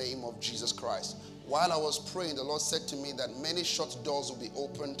in the name of Jesus Christ. While I was praying, the Lord said to me that many shut doors will be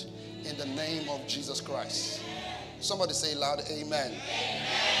opened in the name of Jesus Christ. Somebody say loud, amen.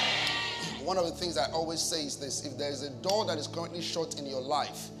 Amen. One of the things I always say is this: if there is a door that is currently shut in your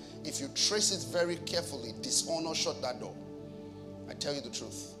life, if you trace it very carefully, dishonor shut that door. I tell you the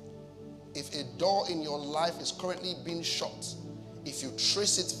truth. If a door in your life is currently being shut, if you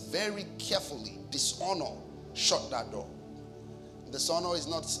trace it very carefully, dishonor shut that door. Dishonor is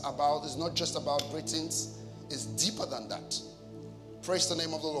not just about greetings, it's deeper than that. Praise the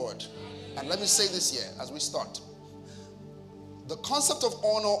name of the Lord. And let me say this here as we start. The concept of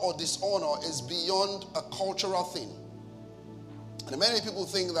honor or dishonor is beyond a cultural thing. And many people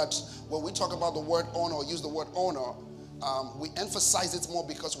think that when we talk about the word honor, or use the word honor, we emphasize it more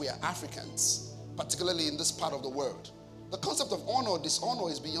because we are Africans, particularly in this part of the world. The concept of honor or dishonor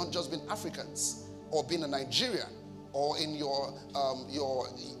is beyond just being Africans or being a Nigerian or in your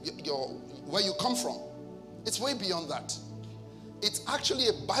where you come from. It's way beyond that. It's actually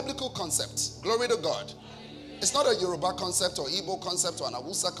a biblical concept. Glory to God. It's not a Yoruba concept or Igbo concept or an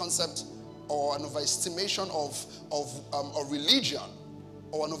Hausa concept or an overestimation of a religion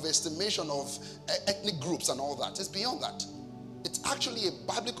or an overestimation of ethnic groups and all that. It's beyond that. It's actually a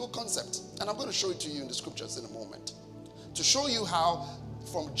biblical concept. And I'm going to show it to you in the scriptures in a moment. To show you how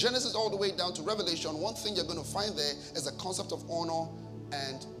from Genesis all the way down to Revelation, one thing you're going to find there is the concept of honor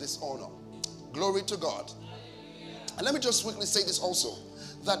and dishonor. Glory to God. And let me just quickly say this also,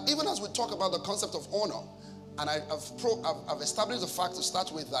 that even as we talk about the concept of honor, and I've established the fact to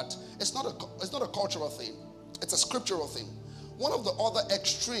start with that it's not a cultural thing, it's a scriptural thing. One of the other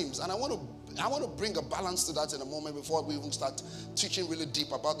extremes, and I want to bring a balance to that in a moment before we even start teaching really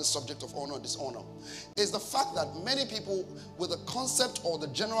deep about the subject of honor and dishonor, is the fact that many people with the concept or the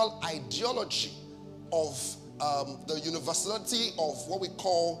general ideology of the universality of what we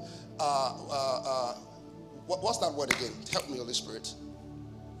call what's that word again? Help me, Holy Spirit.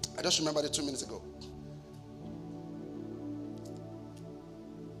 I just remembered it 2 minutes ago.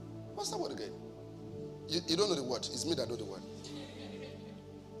 What's that word again? You don't know the word. It's me that know the word.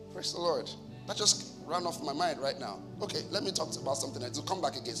 Praise the Lord. That just ran off my mind right now. Okay, let me talk about something else. It'll come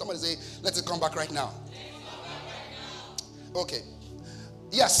back again. Somebody say, let it come back right now. Okay.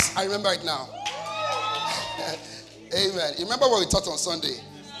 Yes, I remember it now. Amen. You remember what we taught on Sunday?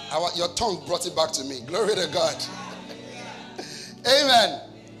 Your tongue brought it back to me. Glory to God. Amen.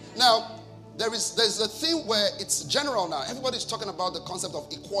 Now, there's a thing where it's general now. Everybody's talking about the concept of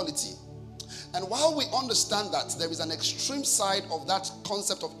equality. And while we understand that there is an extreme side of that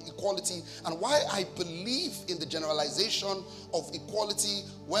concept of equality, and why I believe in the generalization of equality,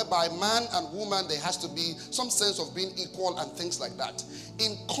 whereby man and woman, there has to be some sense of being equal and things like that.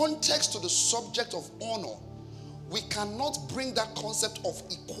 In context to the subject of honor, we cannot bring that concept of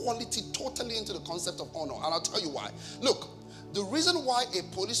equality totally into the concept of honor. And I'll tell you why. Look, the reason why a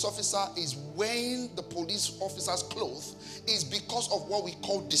police officer is wearing the police officer's clothes is because of what we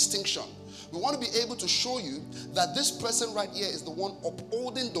call distinction. We want to be able to show you that this person right here is the one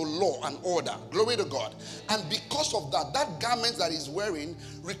upholding the law and order. Glory to God. And because of that, that garment that he's wearing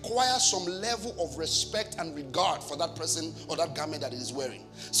requires some level of respect and regard for that person or that garment that he's wearing.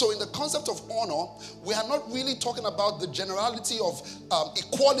 So in the concept of honor, we are not really talking about the generality of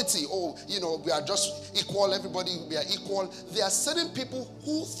equality. Oh, we are just equal, everybody, we are equal. There are certain people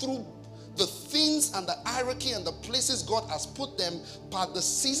who through the things and the hierarchy and the places God has put them per the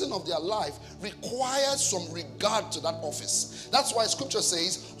season of their life requires some regard to that office. That's why scripture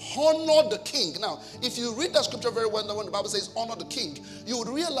says, honor the king. Now, if you read that scripture very well, when the Bible says honor the king, you would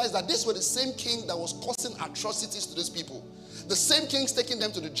realize that this was the same king that was causing atrocities to these people. The same king's taking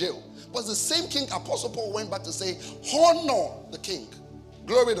them to the jail. But the same king, Apostle Paul went back to say, honor the king.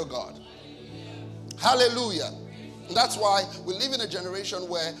 Glory to God. Hallelujah. That's why we live in a generation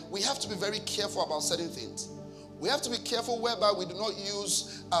where we have to be very careful about certain things. We have to be careful whereby we do not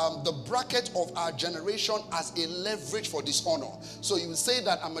use the bracket of our generation as a leverage for dishonor. So you will say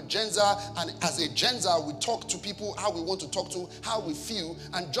that I'm a Gen Z, and as a Gen Z, we talk to people how we want to talk to, how we feel,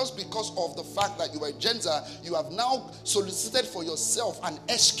 and just because of the fact that you are a Gen Z, you have now solicited for yourself an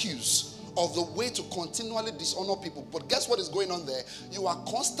excuse of the way to continually dishonor people. But guess what is going on there? You are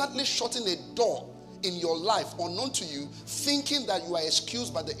constantly shutting a door in your life, unknown to you, thinking that you are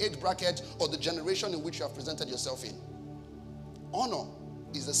excused by the age bracket or the generation in which you have presented yourself in. Honor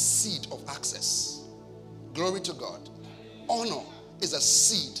is a seed of access. Glory to God. Honor is a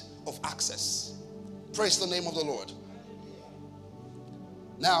seed of access. Praise the name of the Lord.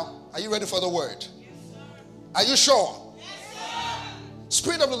 Now, are you ready for the word? Yes, sir. Are you sure? Yes, sir.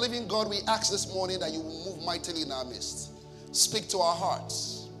 Spirit of the living God, we ask this morning that you will move mightily in our midst. Speak to our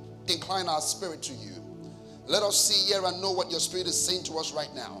hearts. Incline our spirit to you. Let us see, hear, and know what your spirit is saying to us right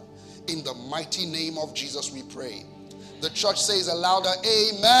now. In the mighty name of Jesus we pray. The church says a louder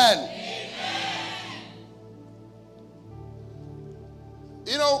amen. Amen.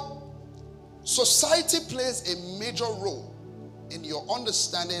 You know, society plays a major role in your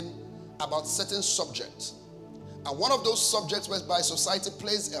understanding about certain subjects. And one of those subjects whereby society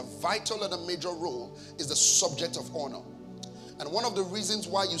plays a vital and a major role is the subject of honor. And one of the reasons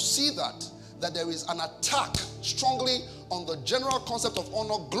why you see that there is an attack strongly on the general concept of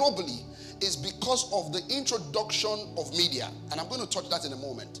honor globally is because of the introduction of media. And I'm going to touch that in a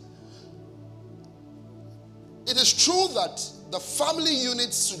moment. It is true that the family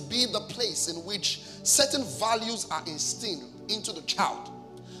unit should be the place in which certain values are instilled into the child.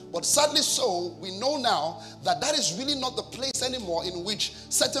 But sadly so, we know now that that is really not the place anymore in which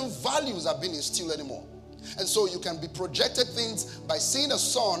certain values are being instilled anymore. And so you can be projected things by seeing a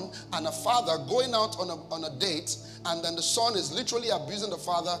son and a father going out on a date, and then the son is literally abusing the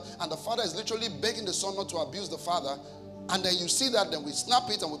father, and the father is literally begging the son not to abuse the father. And then you see that, then we snap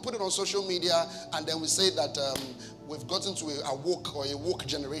it and we put it on social media, and then we say that we've gotten to a woke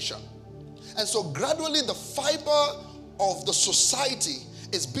generation. And so gradually the fiber of the society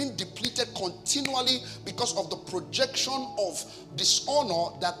is being depleted continually because of the projection of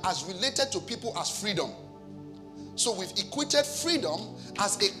dishonor that has related to people as freedom. So we've equated freedom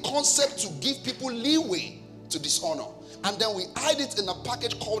as a concept to give people leeway to dishonor. And then we hide it in a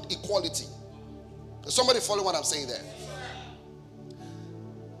package called equality. Does somebody follow what I'm saying there?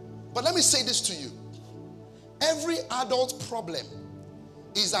 But let me say this to you. Every adult problem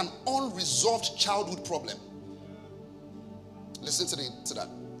is an unresolved childhood problem. Listen to that.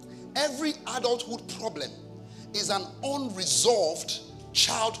 Every adulthood problem is an unresolved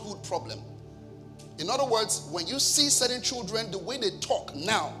childhood problem. In other words, when you see certain children, the way they talk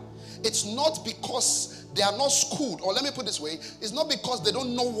now, it's not because they are not schooled, or let me put it this way, it's not because they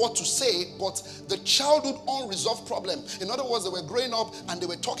don't know what to say, but the childhood unresolved problem. In other words, they were growing up and they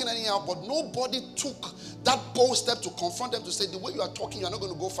were talking anyhow, but nobody took that bold step to confront them to say, the way you are talking, you're not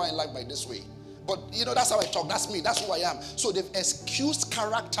going to go far in life by this way. But you know, that's how I talk, that's me, that's who I am. So they've excused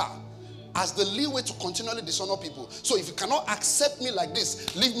character as the leeway to continually dishonor people. So if you cannot accept me like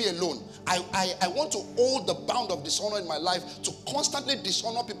this, leave me alone. I want to hold the bound of dishonor in my life to constantly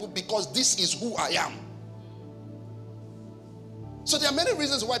dishonor people because this is who I am. So there are many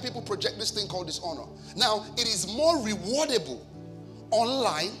reasons why people project this thing called dishonor. Now, it is more rewardable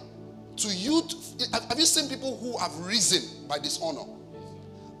online to you. Have you seen people who have risen by dishonor?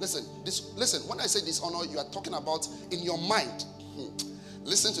 Listen, when I say dishonor, you are talking about in your mind.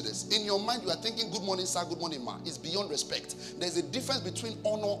 Listen to this. In your mind, you are thinking, good morning, sir, good morning, ma. It's beyond respect. There's a difference between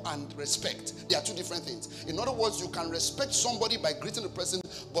honor and respect. They are two different things. In other words, you can respect somebody by greeting the person,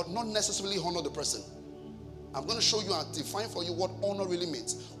 but not necessarily honor the person. I'm going to show you and define for you what honor really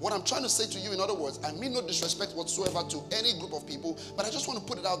means. What I'm trying to say to you, in other words, I mean no disrespect whatsoever to any group of people, but I just want to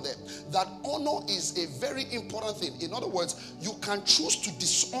put it out there that honor is a very important thing. In other words, you can choose to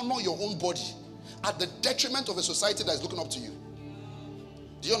dishonor your own body at the detriment of a society that is looking up to you.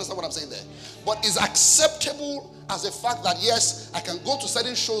 Do you understand what I'm saying there? But it's acceptable as a fact that yes, I can go to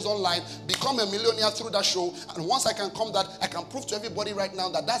certain shows online, become a millionaire through that show, and once I can come that, I can prove to everybody right now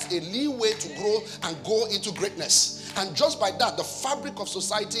that that's a leeway to grow and go into greatness. And just by that, the fabric of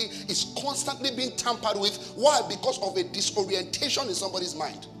society is constantly being tampered with. Why? Because of a disorientation in somebody's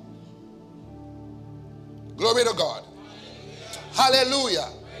mind. Glory to God. Hallelujah.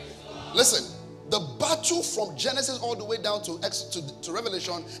 Listen. The battle from Genesis all the way down to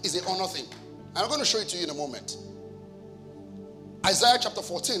Revelation is an honor thing. And I'm going to show it to you in a moment. Isaiah chapter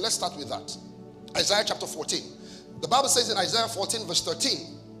 14. Let's start with that. Isaiah chapter 14. The Bible says in Isaiah 14 verse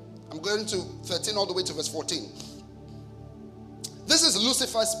 13. I'm going to 13 all the way to verse 14. This is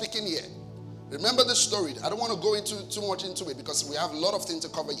Lucifer speaking here. Remember this story. I don't want to go into too much into it because we have a lot of things to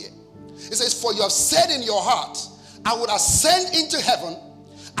cover here. It says, for you have said in your heart, I would ascend into heaven.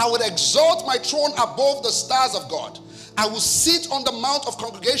 I would exalt my throne above the stars of God. I will sit on the mount of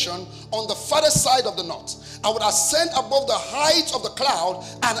congregation on the farther side of the north. I would ascend above the heights of the cloud,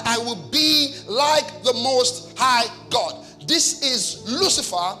 and I will be like the Most High God. This is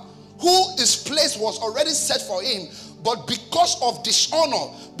Lucifer, whose place was already set for him, but because of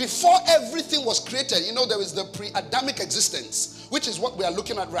dishonor, before everything was created, you know, there is the pre-Adamic existence, which is what we are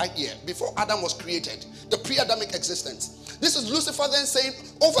looking at right here. Before Adam was created, the pre-Adamic existence. This is Lucifer then saying,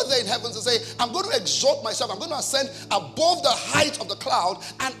 over there in heaven, to say, I'm going to exalt myself. I'm going to ascend above the height of the cloud,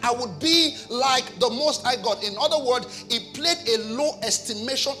 and I would be like the Most High God. In other words, he played a low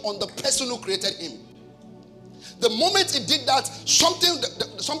estimation on the person who created him. The moment he did that,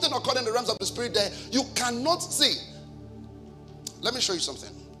 something occurred in the realms of the spirit there. You cannot see. Let me show you something.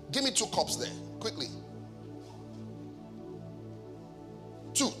 Give me 2 cups there, quickly.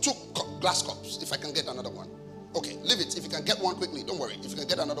 Two glass cups, if I can get another one. Okay, leave it. If you can get one quickly, don't worry. If you can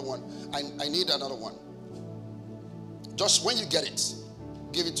get another one, I need another one. Just when you get it,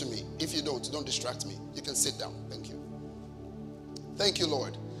 give it to me. If you don't distract me. You can sit down. Thank you. Thank you,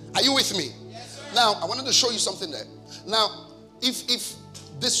 Lord. Are you with me? Yes, sir. Now, I wanted to show you something there. Now, if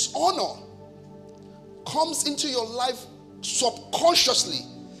dishonor comes into your life subconsciously,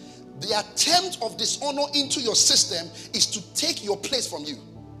 the attempt of dishonor into your system is to take your place from you.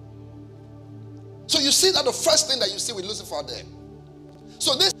 So you see that the first thing that you see with Lucifer there.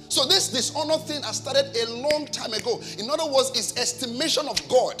 So this dishonor thing has started a long time ago. In other words, his estimation of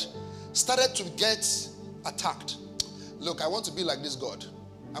God started to get attacked. Look, I want to be like this God.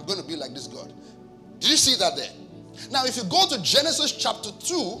 I'm going to be like this God. Did you see that there? Now, if you go to Genesis chapter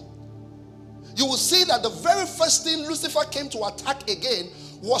 2, you will see that the very first thing Lucifer came to attack again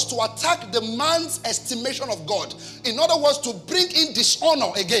was to attack the man's estimation of God. In other words, to bring in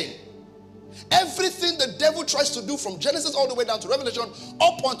dishonor again. Everything the devil tries to do from Genesis all the way down to Revelation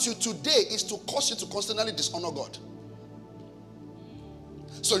up until today is to cause you to constantly dishonor God.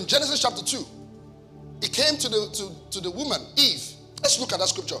 So in Genesis chapter 2, he came to the woman, Eve. Let's look at that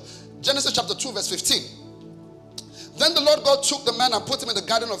scripture. Genesis chapter 2 verse 15. Then the Lord God took the man and put him in the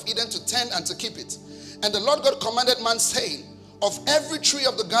Garden of Eden to tend and to keep it. And the Lord God commanded man, saying, of every tree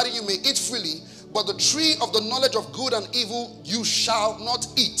of the garden you may eat freely, but the tree of the knowledge of good and evil you shall not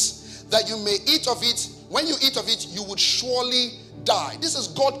eat. That you may eat of it. When you eat of it, you would surely die. This is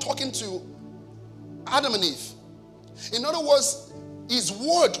God talking to Adam and Eve. In other words, his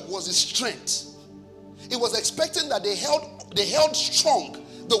word was his strength. He was expecting that they held strong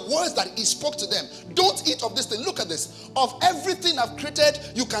the words that he spoke to them. Don't eat of this thing. Look at this. Of everything I've created,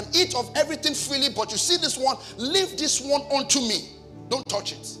 you can eat of everything freely, but you see this one, leave this one unto me. Don't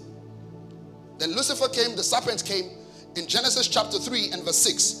touch it. Then Lucifer came, the serpent came in Genesis chapter 3 and verse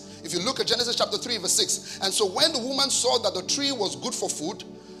 6. If you look at Genesis chapter 3 verse 6. And so when the woman saw that the tree was good for food,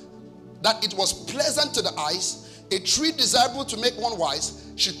 that it was pleasant to the eyes, a tree desirable to make one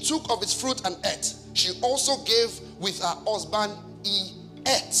wise, she took of its fruit and ate. She also gave with her husband, he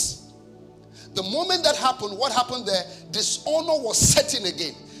ate. The moment that happened, what happened there? Dishonor was setting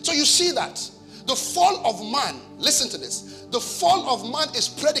again. So you see that the fall of man, listen to this, the fall of man is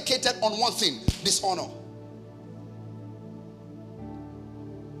predicated on one thing: dishonor.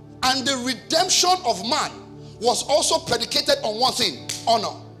 And the redemption of man was also predicated on one thing: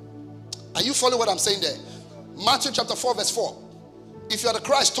 honor. Are you following what I'm saying there? Matthew chapter 4 verse 4. If you are the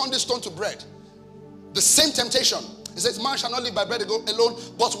Christ, turn this stone to bread. The same temptation. It says, man shall not live by bread alone,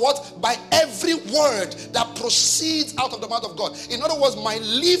 but what? By every word that proceeds out of the mouth of God. In other words, my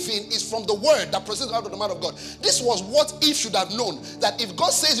living is from the word that proceeds out of the mouth of God. This was what Eve should have known. That if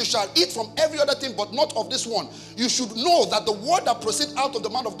God says you shall eat from every other thing, but not of this one, you should know that the word that proceeds out of the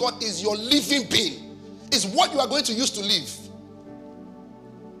mouth of God is your living being. Is what you are going to use to live.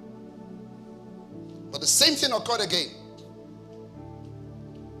 But the same thing occurred again.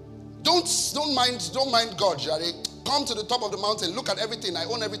 Don't mind God, Jerry. Come to the top of the mountain, look at everything, I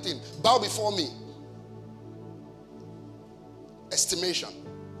own everything, bow before me. Estimation.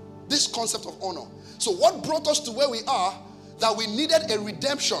 This concept of honor. So what brought us to where we are, that we needed a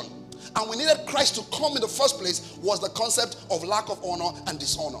redemption and we needed Christ to come in the first place, was the concept of lack of honor and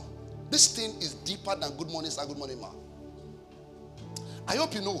dishonor. This thing is deeper than good morning sir, good morning ma. I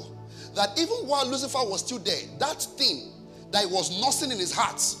hope you know that even while Lucifer was still there, that thing that was nursing in his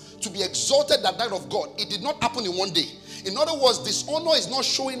heart to be exalted that night of God, it did not happen in one day. In other words, dishonor is not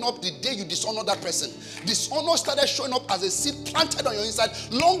showing up the day you dishonor that person. Dishonor started showing up as a seed planted on your inside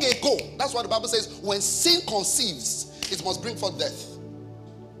long ago. That's what the Bible says. When sin conceives, it must bring forth death.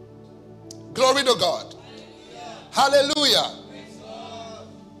 Glory to God. Hallelujah.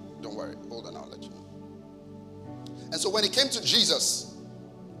 Don't worry. Hold on, I'll let you know. And so when it came to Jesus,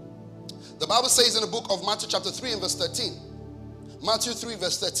 the Bible says in the book of Matthew chapter 3 and verse 13, Matthew 3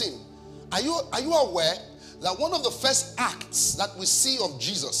 verse 13. Are you aware that one of the first acts that we see of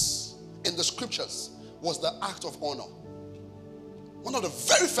Jesus in the scriptures was the act of honor? One of the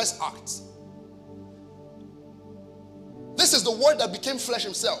very first acts. This is the word that became flesh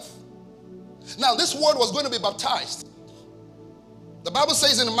himself. Now this word was going to be baptized. The Bible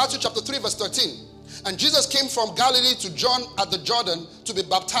says in Matthew chapter 3 verse 13, and Jesus came from Galilee to John at the Jordan to be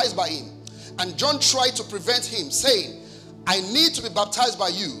baptized by him. And John tried to prevent him, saying, I need to be baptized by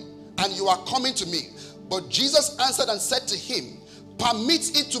you, and you are coming to me. But Jesus answered and said to him,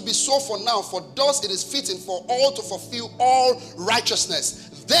 permit it to be so for now, for thus it is fitting for all to fulfill all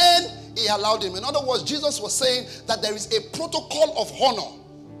righteousness. Then he allowed him. In other words, Jesus was saying that there is a protocol of honor.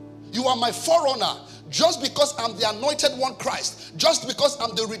 You are my forerunner. Just because I'm the anointed one Christ, just because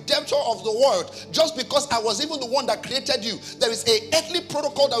I'm the redemptor of the world, just because I was even the one that created you, there is an earthly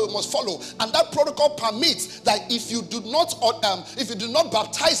protocol that we must follow, and that protocol permits that if you do not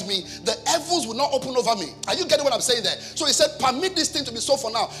baptize me, the heavens will not open over me. Are you getting what I'm saying there? So he said, permit this thing to be so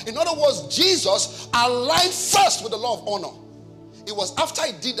for now. In other words, Jesus aligned first with the law of honor. It was after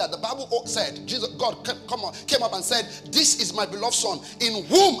he did that, the Bible said, God came up and said, this is my beloved son, in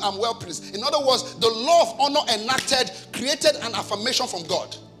whom I'm well pleased. In other words, the law of honor enacted, created an affirmation from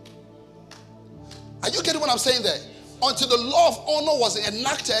God. Are you getting what I'm saying there? Until the law of honor was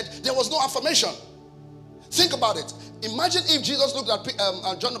enacted, there was no affirmation. Think about it. Imagine if Jesus looked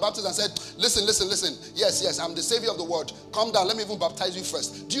at John the Baptist and said, listen. Yes, I'm the savior of the world. Come down, let me even baptize you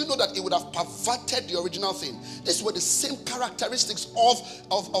first. Do you know that it would have perverted the original thing? These were the same characteristics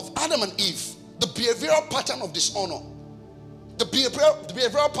of Adam and Eve. The behavioral pattern of dishonor. The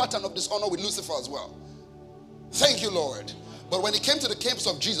behavioral pattern of dishonor with Lucifer as well. Thank you, Lord. But when it came to the case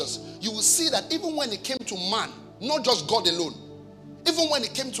of Jesus, you will see that even when it came to man, not just God alone, even when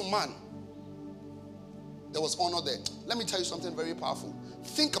it came to man, there was honor there. Let me tell you something very powerful.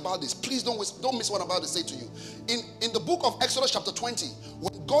 Think about this. Please don't miss what I'm about to say to you. In the book of Exodus chapter 20,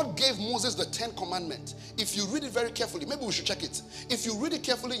 when God gave Moses the 10 commandments, if you read it very carefully, maybe we should check it. If you read it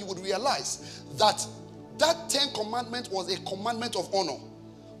carefully, you would realize that 10 commandments was a commandment of honor.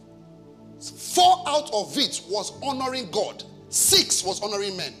 4 out of it was honoring God. 6 was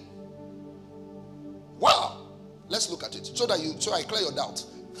honoring men. Wow. Let's look at it so I clear your doubt.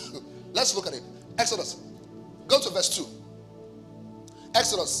 Let's look at it. Exodus. Go to verse 2.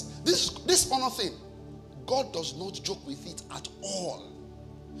 Exodus. This honor thing, God does not joke with it at all.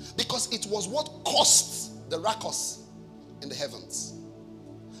 Because it was what caused the ruckus in the heavens.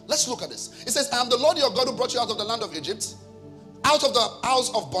 Let's look at this. It says, I am the Lord your God who brought you out of the land of Egypt, out of the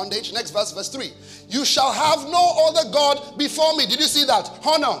house of bondage. Next verse, verse 3. You shall have no other God before me. Did you see that?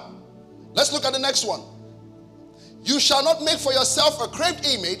 Honor. Let's look at the next one. You shall not make for yourself a carved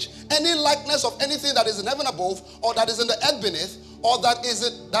image, any likeness of anything that is in heaven above, or that is in the earth beneath, or that is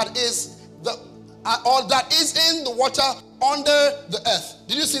in the water under the earth.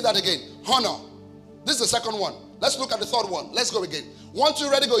 Did you see that again? Honor. This is the second one. Let's look at the third one. Let's go again. 1, 2,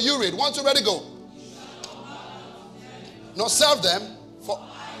 ready, go. You read. 1, 2, ready, go. Nor serve them, for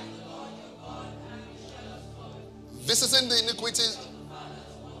visiting the iniquities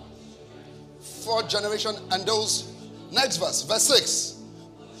for generation and those. Next verse, verse 6.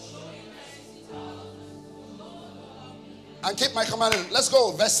 And keep my commandment. Let's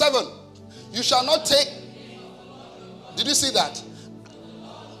go. Verse 7. You shall not take. Did you see that?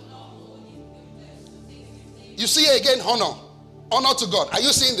 You see again, honor. Honor to God. Are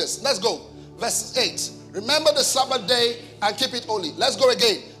you seeing this? Let's go. Verse 8. Remember the Sabbath day and keep it holy. Let's go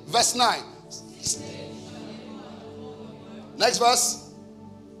again. Verse 9. Next verse.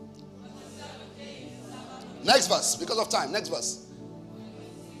 Next verse. Because of time. Next verse.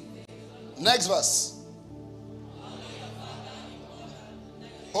 Next verse.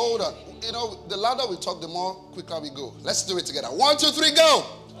 Hold on. You know, the louder we talk, the more quicker we go. Let's do it together. 1, 2, 3, go.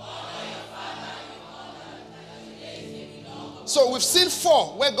 So we've seen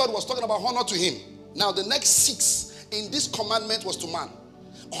 4 where God was talking about honor to him. Now the next 6 in this commandment was to man.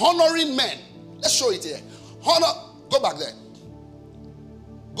 Honoring men. Let's show it here. Honor. Go back there.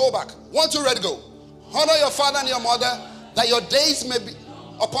 Go back. 1, 2, ready, go. Honor your father and your mother, that your days may be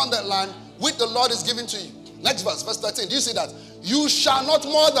upon that land which the Lord is giving to you. Next verse, verse 13. Do you see that? You shall not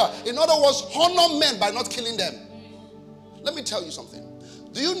murder. In other words, honor men by not killing them. Let me tell you something.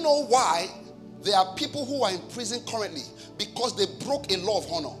 Do you know why there are people who are in prison currently? Because they broke a law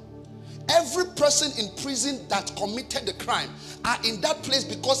of honor. Every person in prison that committed the crime are in that place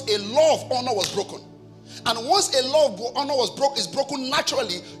because a law of honor was broken. And once a law of honor is broken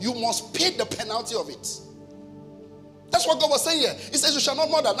naturally, you must pay the penalty of it. That's what God was saying here. He says you shall not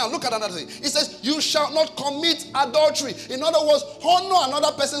murder. Now look at another thing. He says you shall not commit adultery. In other words, honor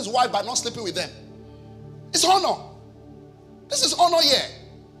another person's wife by not sleeping with them. It's honor. This is honor here.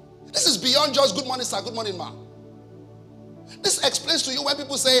 This is beyond just good morning, sir, good morning, ma. This explains to you when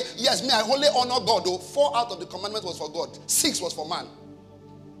people say, yes, me, I only honor God. Though 4 out of the commandment was for God. 6 was for man.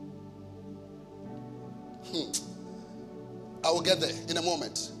 I will get there in a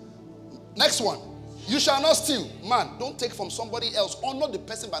moment. Next one. You shall not steal. Man, don't take from somebody else. Honor the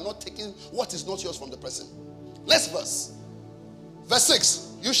person by not taking what is not yours from the person. Next verse. Verse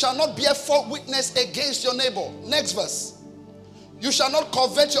 6. You shall not bear false witness against your neighbor. Next verse. You shall not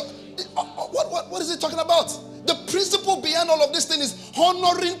covet your... What is it talking about? The principle behind all of this thing is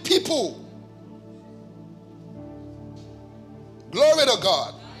honoring people. Glory to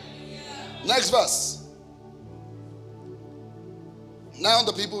God. Next verse. Now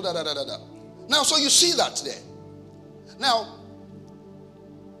the people, Now, so you see that there. Now,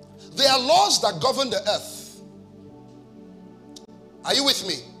 there are laws that govern the earth. Are you with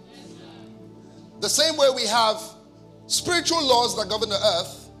me? The same way we have spiritual laws that govern the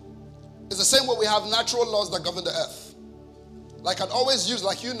earth is the same way we have natural laws that govern the earth. Like I'd always use,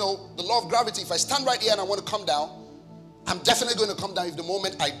 like you know, the law of gravity. If I stand right here and I want to come down, I'm definitely going to come down if the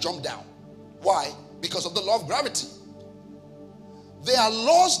moment I jump down. Why? Because of the law of gravity. There are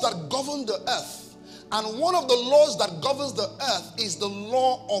laws that govern the earth And one of the laws that governs the earth is the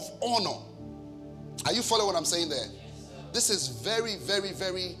law of honor. Are you following what I'm saying there? This is very, very,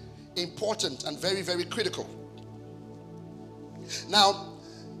 very important and very, very critical. Now,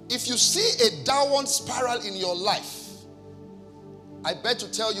 if you see a downward spiral in your life, I bet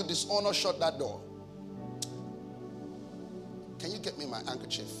to tell you dishonor shut that door. Can you get me my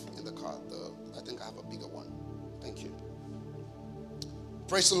handkerchief in the car? I think I have a bigger one. Thank you.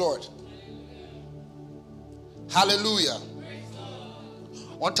 Praise the Lord. Hallelujah.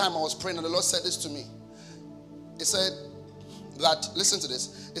 One time I was praying and the Lord said this to me. He said that, listen to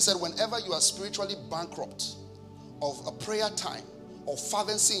this. He said, whenever you are spiritually bankrupt of a prayer time or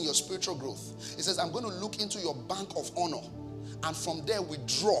fervency in your spiritual growth, he says, I'm going to look into your bank of honor and from there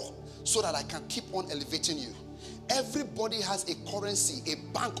withdraw so that I can keep on elevating you. Everybody has a currency, a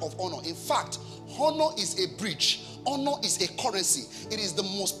bank of honor. In fact, honor is a bridge. Honor is a currency. It is the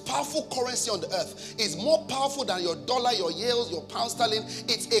most powerful currency on the earth. It's more powerful than your dollar, your euros, your pound sterling.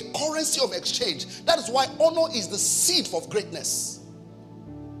 It's a currency of exchange. That is why honor is the seed of greatness.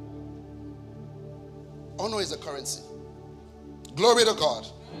 Honor is a currency. Glory to God.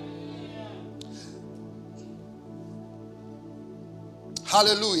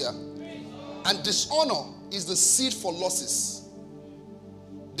 Hallelujah. And dishonor is the seed for losses.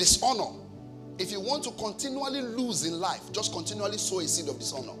 Dishonor. If you want to continually lose in life, just continually sow a seed of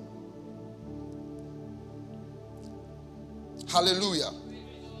dishonor. Hallelujah.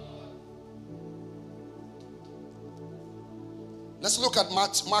 Let's look at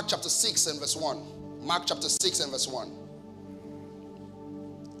Mark chapter 6 and verse 1. Mark chapter 6 and verse 1.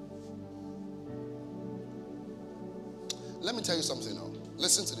 Let me tell you something now.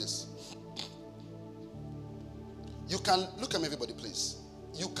 Listen to this. You can, look at me everybody please.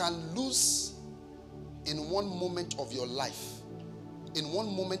 You can lose in one moment of your life, in one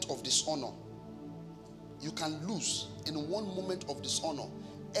moment of dishonor. You can lose in one moment of dishonor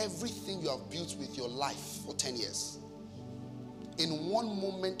everything you have built with your life for 10 years. In one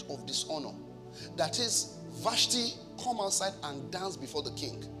moment of dishonor. That is, Vashti come outside and dance before the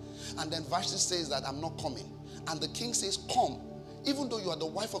king. And then Vashti says that I'm not coming. And the king says, come. Even though you are the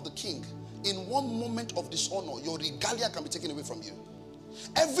wife of the king, in one moment of dishonor, your regalia can be taken away from you.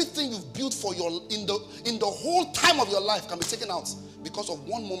 Everything you've built for your in the whole time of your life can be taken out because of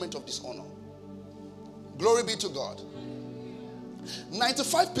one moment of dishonor. Glory be to God.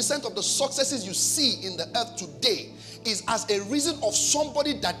 95% of the successes you see in the earth today is as a reason of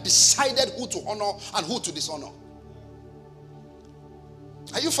somebody that decided who to honor and who to dishonor.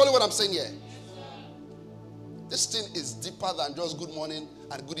 Are you following what I'm saying here? This thing is deeper than just good morning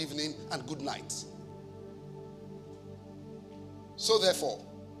and good evening and good night. So therefore,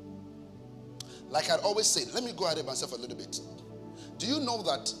 like I'd always say, let me go ahead of myself a little bit. Do you know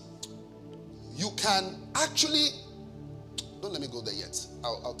that you can actually, don't let me go there yet.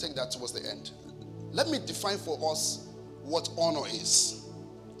 I'll take that towards the end. Let me define for us what honor is.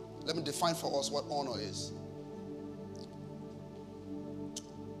 Let me define for us what honor is.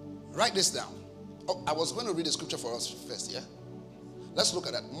 Write this down. Oh, I was going to read the scripture for us first, yeah? Let's look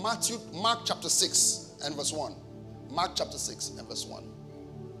at that. Mark chapter 6 and verse 1. Mark chapter 6 and verse 1.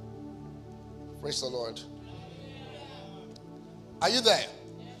 Praise the Lord. Are you there?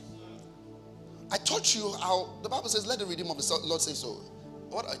 I taught you how the Bible says, let the redeemer of the Lord say so.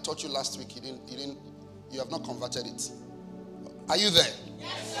 What I taught you last week, you have not converted it. Are you there?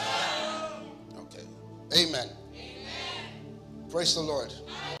 Yes, sir. Okay. Amen. Amen. Praise the Lord.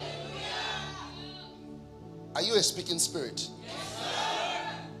 Are you a speaking spirit? Yes, sir.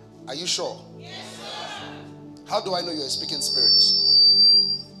 Are you sure? Yes, sir. How do I know you're a speaking spirit?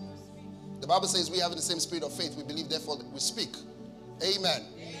 The Bible says we have the same spirit of faith. We believe, therefore we speak. Amen.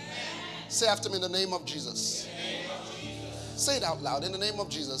 Amen. Say after me, in the name of Jesus. In the name of Jesus. Say it out loud. In the name of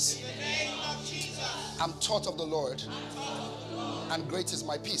Jesus. In the name of Jesus. I'm taught of the Lord. And great is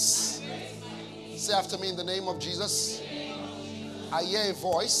my peace. Say after me, in the name of Jesus. I hear a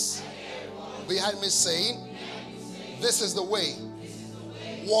voice behind me saying, this is the way.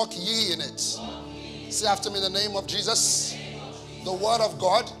 Walk ye in it. Say after me, in the name of Jesus. The word of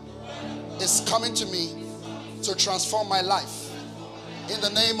God is coming to me to transform my life. In the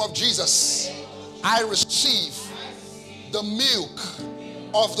name of Jesus, I receive the milk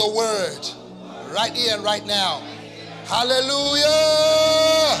of the word right here and right now. Hallelujah.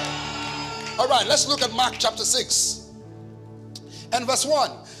 All right, let's look at Mark chapter 6 and verse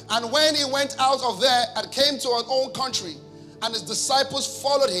 1. And when he went out of there and came to an own country, and his disciples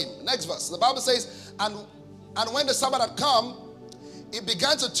followed him. Next verse. The Bible says, and when the Sabbath had come, he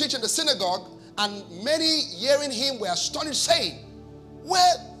began to teach in the synagogue, and many hearing him were astonished, saying,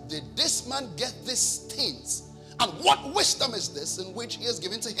 where did this man get these things? And what wisdom is this in which he has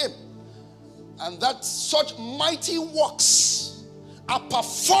given to him? And that such mighty works are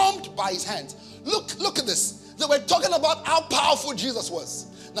performed by his hands. Look at this. They were talking about how powerful Jesus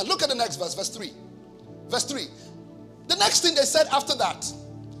was. Now look at the next verse, verse 3. Verse 3. The next thing they said after that,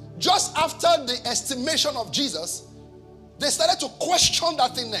 just after the estimation of Jesus, they started to question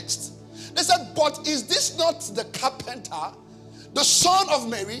that thing next. They said, but is this not the carpenter, the son of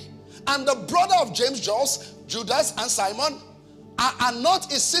Mary, and the brother of James, Judas, and Simon? Are not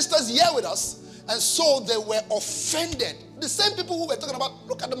his sisters here with us? And so they were offended. The same people who were talking about,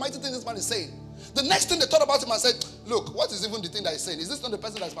 look at the mighty thing this man is saying. The next thing they thought about him and said, look, what is even the thing that he's saying? Is this not the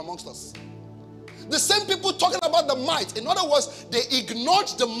person that is amongst us? The same people talking about the might. In other words, they ignored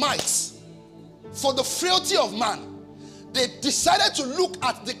the might for the frailty of man. They decided to look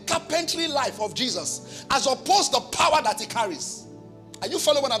at the carpentry life of Jesus as opposed to the power that he carries. Are you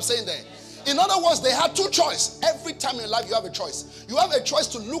following what I'm saying there? In other words, they had two choices. Every time in life you have a choice. You have a choice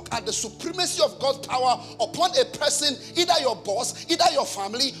to look at the supremacy of God's power upon a person, either your boss, either your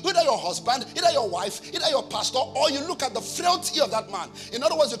family, either your husband, either your wife, either your pastor, or you look at the frailty of that man. In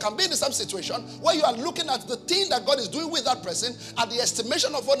other words, you can be in the same situation where you are looking at the thing that God is doing with that person at the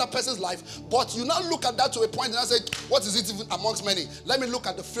estimation of another person's life, but you now look at that to a point and I say, what is it even amongst many? Let me look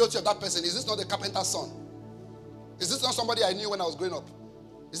at the frailty of that person. Is this not the carpenter's son? Is this not somebody I knew when I was growing up?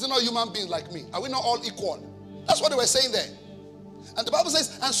 Is it not human beings like me? Are we not all equal? That's what they were saying there. And the Bible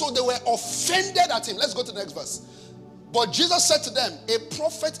says, and so they were offended at him. Let's go to the next verse. But Jesus said to them, a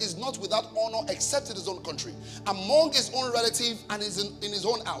prophet is not without honor except in his own country, among his own relative, and in his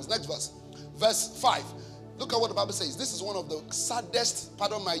own house. Next verse. Verse 5. Look at what the Bible says. This is one of the saddest,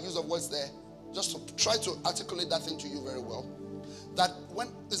 pardon my use of words there, just to try to articulate that thing to you very well. That when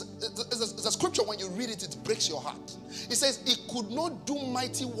it's a scripture, when you read it, it breaks your heart. It says he could not do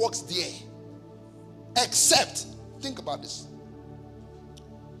mighty works there except, think about this,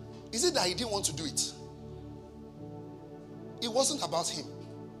 is it that he didn't want to do it? It wasn't about him.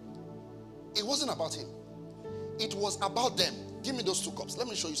 It wasn't about him. It was about them. Give me those 2 cups. Let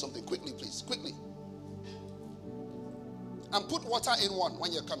me show you something quickly, please. Quickly. And put water in one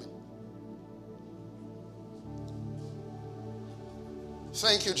when you're coming.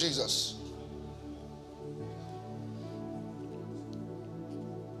 Thank you, Jesus.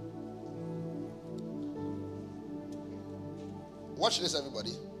 Watch this,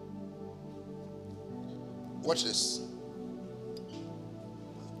 everybody. Watch this.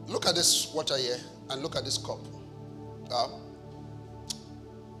 Look at this water here and look at this cup.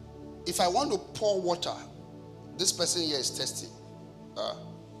 If I want to pour water, this person here is thirsty.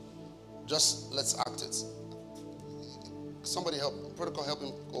 Just let's act it. Somebody help, protocol, help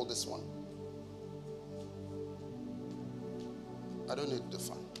him hold this one. I don't need the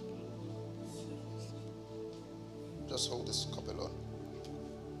fan. Just hold this cup alone.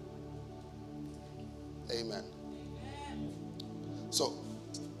 Amen. So,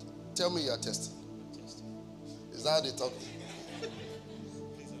 tell me you are testing. Is that how they talk?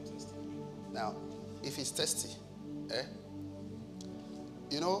 Now, if he's thirsty,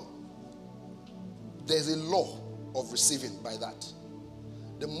 you know, there's a law of receiving by that.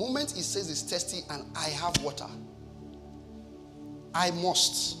 The moment he says he's thirsty and I have water, I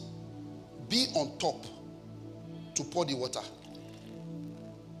must be on top to pour the water.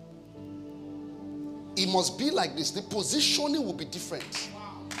 It must be like this. The positioning will be different.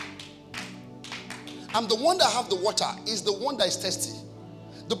 I'm the one that have the water, is the one that is thirsty.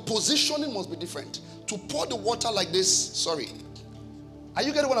 The positioning must be different. To pour the water like this, sorry. Are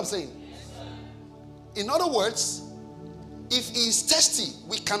you getting what I'm saying? In other words, if he is thirsty,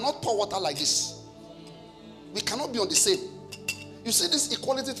 we cannot pour water like this. We cannot be on the same. You see this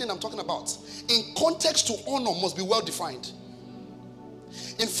equality thing I'm talking about? In context to honor must be well defined.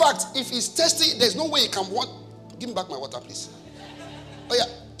 In fact, if he's thirsty, there's no way he can want. Give me back my water, please. Oh yeah,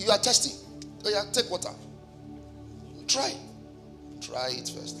 you are thirsty. Oh yeah, take water. Try. Try it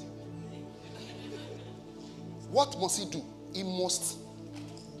first. What must he do? He must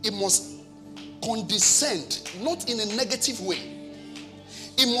condescend, not in a negative way.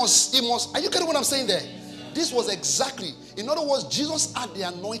 He must, are you getting what I'm saying there? This was exactly, in other words, Jesus had the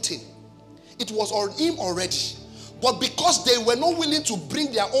anointing. It was on him already. But because they were not willing to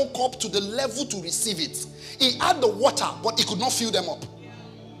bring their own cup to the level to receive it, he had the water, but he could not fill them up.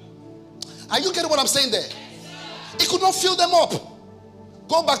 Are you getting what I'm saying there? He could not fill them up.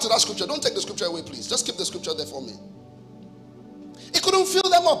 Go back to that scripture. Don't take the scripture away, please. Just keep the scripture there for me. He couldn't fill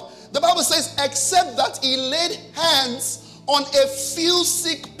them up. The Bible says, except that he laid hands on a few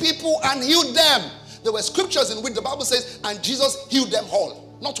sick people and healed them. There were scriptures in which the Bible says, and Jesus healed them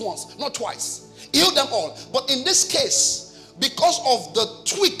all. Not once, not twice. Healed them all. But in this case, because of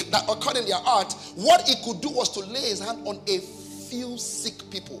the tweak that occurred in their heart, what he could do was to lay his hand on a few sick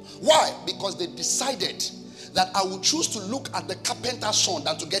people. Why? Because they decided that I will choose to look at the carpenter's son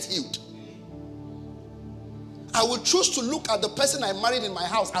than to get healed. I will choose to look at the person I married in my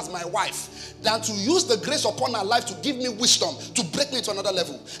house as my wife than to use the grace upon her life to give me wisdom to break me to another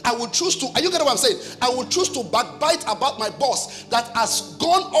level. I will choose to, are you getting what I'm saying? I will choose to backbite about my boss that has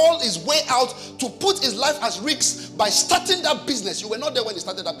gone all his way out to put his life at risk by starting that business. You were not there when he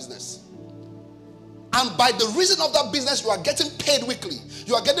started that business. And by the reason of that business, you are getting paid weekly.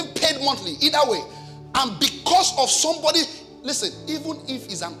 You are getting paid monthly. Either way. And because of somebody, listen, even if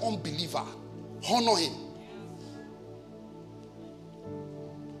he's an unbeliever, honor him.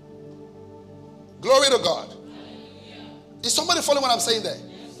 Glory to God. Is somebody following what I'm saying there?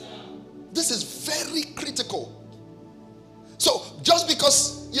 This is very critical. So just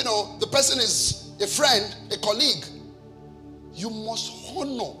because, you know, the person is a friend, a colleague, you must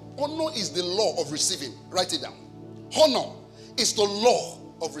honor. Honor is the law of receiving. Write it down. Honor is the law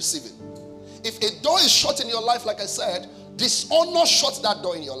of receiving. If a door is shut in your life, like I said, dishonor shuts that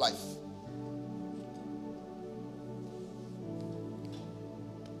door in your life.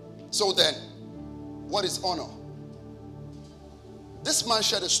 So then, what is honor? This man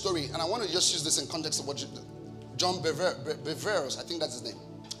shared a story, and I want to just use this in context of what John Bevere, I think that's his name.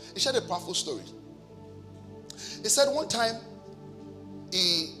 He shared a powerful story. He said one time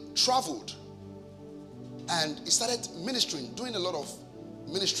he traveled and he started ministering, doing a lot of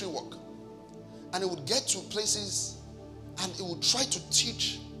ministry work. And he would get to places and he would try to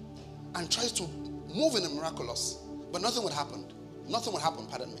teach and try to move in the miraculous. But nothing would happen. Nothing would happen,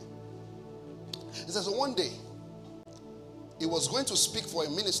 pardon me. He says, so one day, he was going to speak for a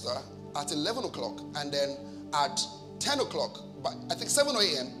minister at 11 o'clock, and then at 10 o'clock, I think 7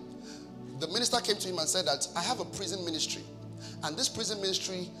 a.m., the minister came to him and said that I have a prison ministry. And this prison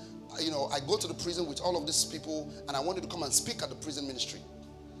ministry, you know, I go to the prison with all of these people, and I wanted to come and speak at the prison ministry.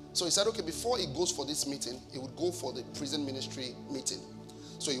 So he said, okay, before he goes for this meeting, he would go for the prison ministry meeting.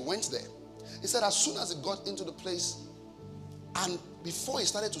 So he went there. He said as soon as he got into the place, and before he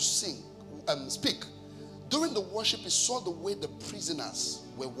started to speak, during the worship, he saw the way the prisoners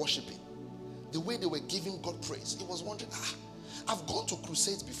were worshiping, the way they were giving God praise. He was wondering, I've gone to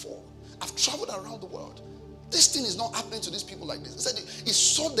crusades before. I've traveled around the world. This thing is not happening to these people like this. He said he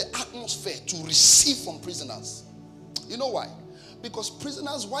saw the atmosphere to receive from prisoners. You know why? Because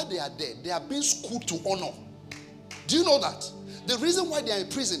prisoners, while they are there, they are being schooled to honor. Do you know that? The reason why they are in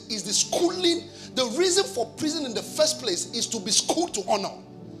prison is the schooling. The reason for prison in the first place is to be schooled to honor.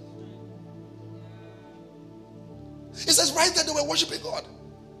 He says right there they were worshiping God.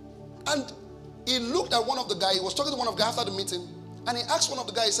 And he looked at one of the guys. He was talking to one of the guys after the meeting. And he asked one of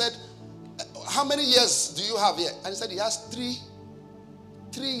the guys, he said, how many years do you have here? And he said he has three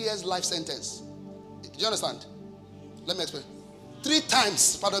years life sentence. Do you understand? Let me explain. 3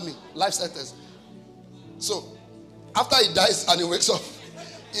 times, pardon me, life sentence. So, after he dies and he wakes up,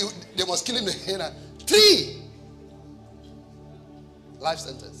 they must kill him again. 3 life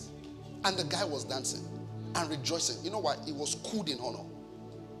sentence. And the guy was dancing and rejoicing. You know why? He was cooled in honor.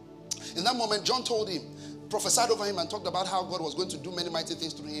 In that moment, John told him, prophesied over him and talked about how God was going to do many mighty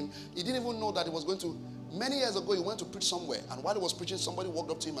things through him. He didn't even know that he was going to. Many years ago, he went to preach somewhere. And while he was preaching, somebody walked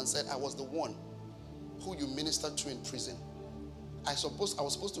up to him and said, I was the one who you ministered to in prison. I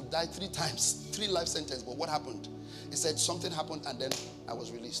was supposed to die 3 times, 3 life sentences. But what happened? He said something happened and then I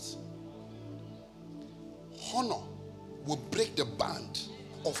was released. Honor will break the band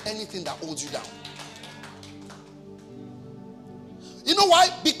of anything that holds you down. You know why?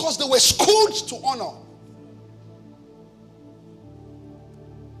 Because they were schooled to honor.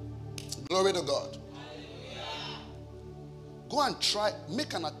 Glory to God. Go and try,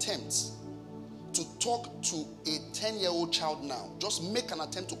 make an attempt to talk to a 10-year-old child now. Just make an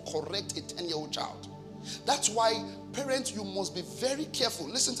attempt to correct a 10-year-old child. That's why, parents, you must be very careful.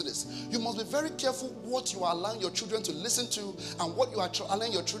 Listen to this. You must be very careful what you are allowing your children to listen to and what you are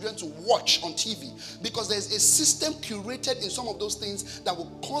allowing your children to watch on TV. Because there's a system curated in some of those things that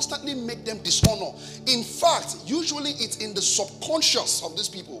will constantly make them dishonor. In fact, usually it's in the subconscious of these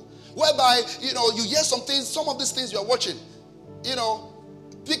people. Whereby, you know, you hear some things, some of these things you are watching, you know,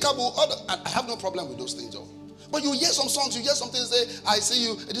 pickable, I have no problem with those things, though. But you hear some songs, you hear some things, say, I see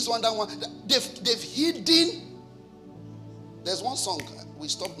you, this one, that one. They've hidden. There's one song we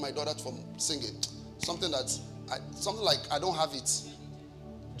stopped my daughter from singing. Something like, I don't have it.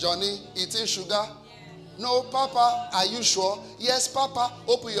 Johnny, eating sugar? No, Papa, are you sure? Yes, Papa,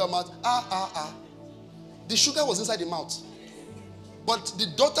 open your mouth. The sugar was inside the mouth. But the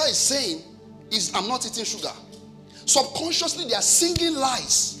daughter is saying, I'm not eating sugar. Subconsciously, they are singing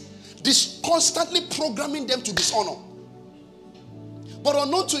lies. This constantly programming them to dishonor. But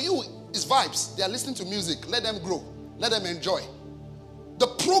unknown to you is vibes. They are listening to music. Let them grow. Let them enjoy. The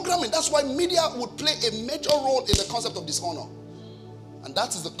programming, that's why media would play a major role in the concept of dishonor. And that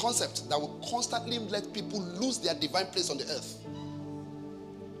is the concept that will constantly let people lose their divine place on the earth.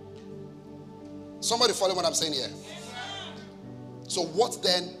 Somebody follow what I'm saying here? So what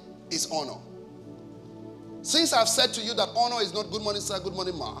then is honor? Since I've said to you that honor is not good morning sir, good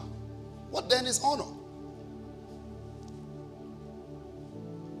morning ma, what then is honor?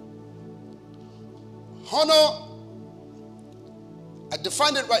 Honor, I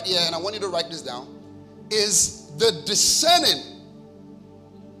defined it right here and I want you to write this down, is the discerning,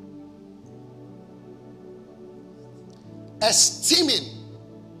 esteeming,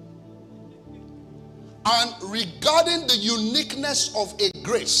 and regarding the uniqueness of a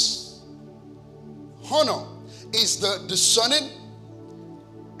grace. Honor is the discerning,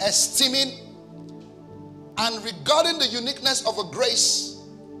 esteeming, and regarding the uniqueness of a grace,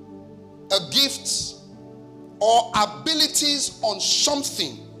 a gift, or abilities on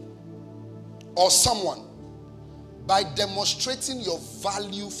something or someone by demonstrating your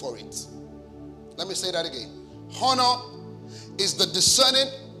value for it. Let me say that again. Honor is the discerning,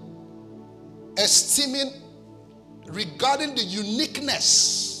 esteeming, regarding the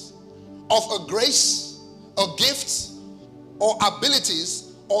uniqueness of a grace, a gift, or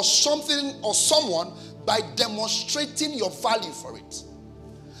abilities, or something or someone by demonstrating your value for it.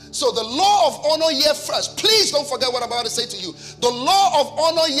 So the law of honor here first, please don't forget what I'm about to say to you. The law of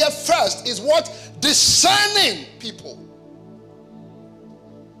honor here first is what? Discerning people.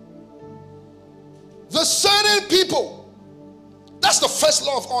 Discerning people. That's the first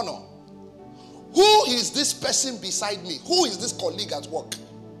law of honor. Who is this person beside me? Who is this colleague at work?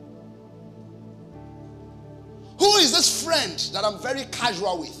 Who is this friend that I'm very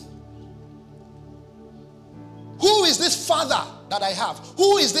casual with? Who is this father that I have?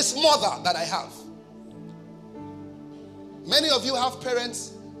 Who is this mother that I have? Many of you have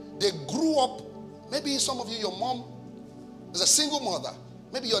parents, they grew up, maybe some of you, your mom is a single mother.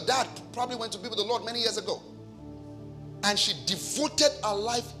 Maybe your dad probably went to be with the Lord many years ago. And she devoted her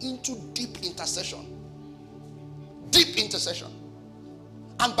life into deep intercession. Deep intercession.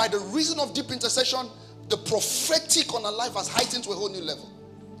 And by the reason of deep intercession, the prophetic on her life has heightened to a whole new level.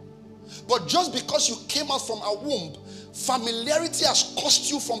 But just because you came out from a womb, familiarity has cost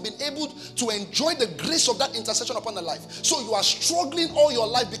you from being able to enjoy the grace of that intercession upon the life. So you are struggling all your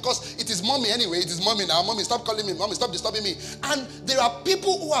life because it is mommy anyway. It is mommy now. Mommy, stop calling me. Mommy, stop disturbing me. And there are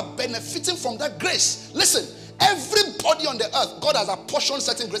people who are benefiting from that grace. Listen, everybody on the earth, God has apportioned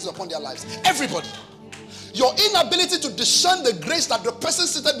certain graces upon their lives. Everybody. Your inability to discern the grace that the person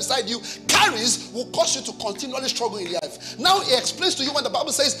seated beside you carries will cause you to continually struggle in life. Now he explains to you when the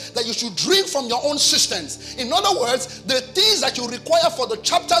Bible says that you should drink from your own cisterns. In other words, the things that you require for the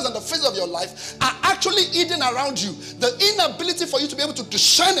chapters and the phases of your life are actually hidden around you. The inability for you to be able to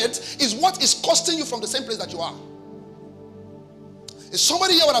discern it is what is costing you from the same place that you are. Is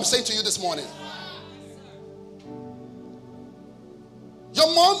somebody hear what I'm saying to you this morning?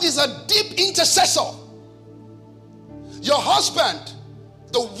 Your mom is a deep intercessor. Your husband,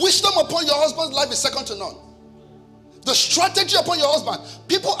 the wisdom upon your husband's life is second to none. The strategy upon your husband,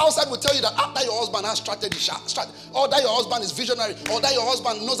 people outside will tell you that that your husband has strategy, or that your husband is visionary, or that your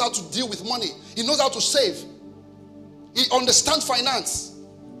husband knows how to deal with money. He knows how to save. He understands finance.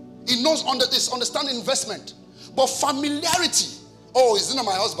 He knows understand investment. But familiarity, oh, is it not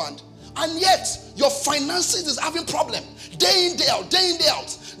my husband? And yet, your finances is having problem. Day in, day out, day in, day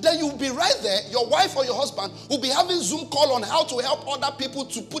out. Then you'll be right there, your wife or your husband will be having Zoom call on how to help other people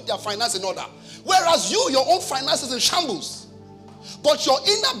to put their finance in order. Whereas your own finances in shambles. But your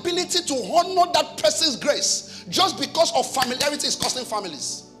inability to honor that person's grace just because of familiarity is costing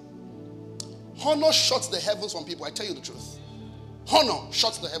families. Honor shuts the heavens from people. I tell you the truth. Honor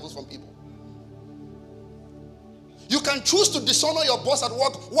shuts the heavens from people. You can choose to dishonor your boss at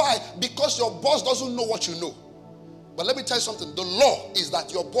work. Why? Because your boss doesn't know what you know. But let me tell you something. The law is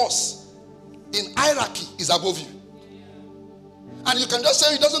that your boss in hierarchy is above you. And you can just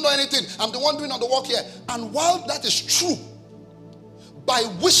say he doesn't know anything. I'm the one doing all the work here. And while that is true, by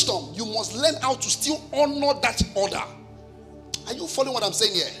wisdom, you must learn how to still honor that order. Are you following what I'm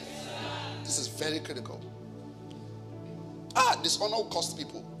saying here? This is very critical. Dishonor will cost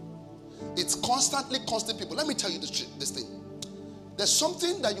people. It's constantly costing people. Let me tell you this thing. There's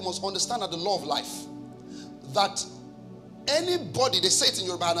something that you must understand at the law of life. That anybody, they say it in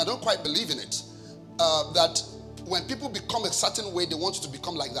Yoruba and I don't quite believe in it, that when people become a certain way, they want you to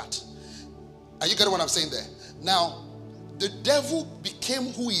become like that. Are you getting what I'm saying there? Now, the devil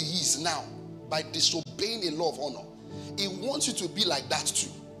became who he is now by disobeying a law of honor. He wants you to be like that too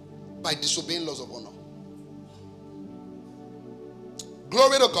by disobeying laws of honor.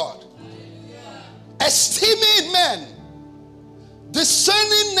 Glory to God. Esteeming men,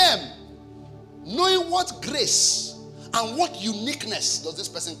 discerning them, knowing what grace and what uniqueness does this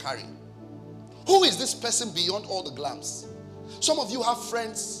person carry. Who is this person beyond all the glams? Some of you have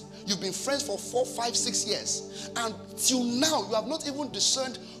friends, you've been friends for 4, 5, 6 years, and till now you have not even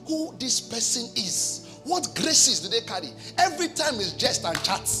discerned who this person is. What graces do they carry? Every time it's jest and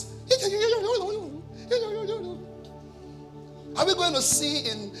chats. Are we going to see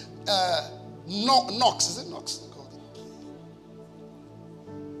in Knox? Is it Knox?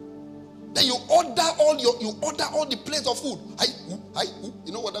 Then you order all the plates of food.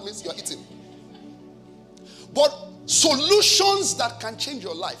 You know what that means? You are eating. But solutions that can change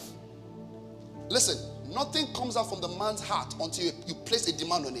your life. Listen, nothing comes out from the man's heart until you place a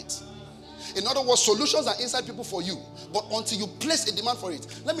demand on it. In other words, solutions are inside people for you, but until you place a demand for it.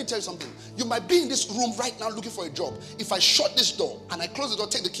 Let me tell you something. You might be in this room right now looking for a job. If I shut this door and I close the door,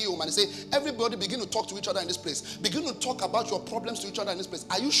 take the key home and say, everybody begin to talk to each other in this place. Begin to talk about your problems to each other in this place.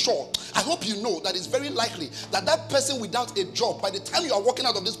 Are you sure? I hope you know that it's very likely that that person without a job, by the time you are walking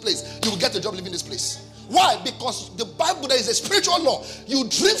out of this place, you will get a job leaving this place. Why? Because the Bible, there is a spiritual law. You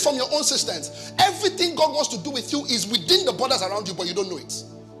drink from your own cisterns. Everything God wants to do with you is within the borders around you, but you don't know it.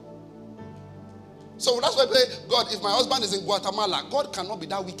 So that's why I say, God, if my husband is in Guatemala, God cannot be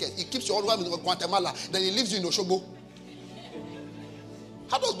that wicked. He keeps your husband in Guatemala, then he leaves you in Oshobo.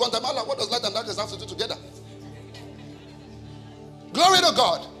 How does Guatemala, what does light and darkness have to do together? Glory to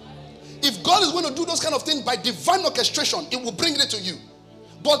God. If God is going to do those kind of things by divine orchestration, it will bring it to you.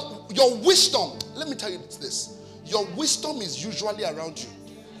 But your wisdom, let me tell you this. Your wisdom is usually around you.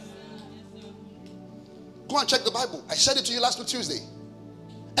 Go and check the Bible. I said it to you last week Tuesday.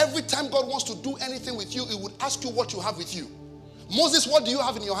 Every time God wants to do anything with you, he would ask you what you have with you. Moses, what do you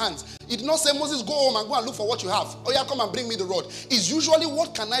have in your hands? He did not say, Moses, go home and go and look for what you have. Oh yeah, come and bring me the rod. It's usually,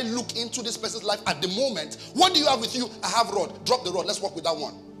 what can I look into this person's life at the moment? What do you have with you? I have rod. Drop the rod. Let's work with that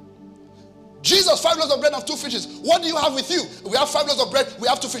one. Jesus, 5 loaves of bread and 2 fishes. What do you have with you? We have 5 loaves of bread. We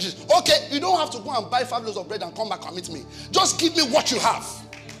have 2 fishes. Okay, you don't have to go and buy 5 loaves of bread and come back and meet me. Just give me what you have.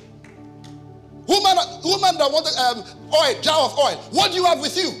 Woman that wanted oil, jar of oil. What do you have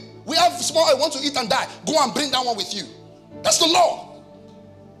with you? We have small oil, want to eat and die. Go and bring that one with you. That's the law.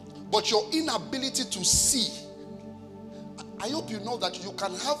 But your inability to see. I hope you know that you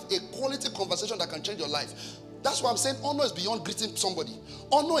can have a quality conversation that can change your life. That's why I'm saying honor is beyond greeting somebody.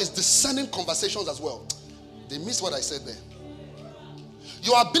 Honor is discerning conversations as well. They missed what I said there.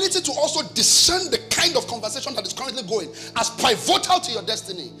 Your ability to also discern the kind of conversation that is currently going as pivotal to your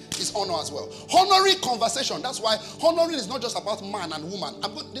destiny is honor as well. Honoring conversation. That's why honoring is not just about man and woman.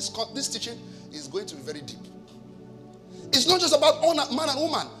 This teaching is going to be very deep. It's not just about honor, man and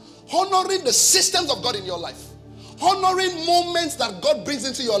woman. Honoring the systems of God in your life. Honoring moments that God brings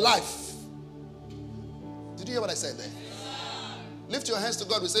into your life. Did you hear what I said there? Lift your hands to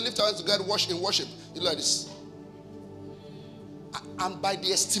God. We say lift our hands to God in worship. You like this. And by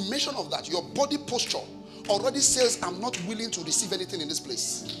the estimation of that, your body posture already says, I'm not willing to receive anything in this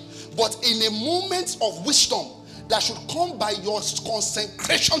place. But in a moment of wisdom that should come by your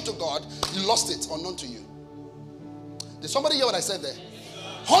consecration to God, you lost it unknown to you. Did somebody hear what I said there?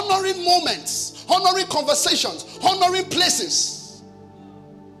 Honoring moments, honoring conversations, honoring places.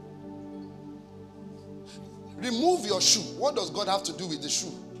 Remove your shoe. What does God have to do with the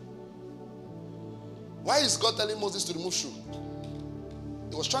shoe? Why is God telling Moses to remove shoe?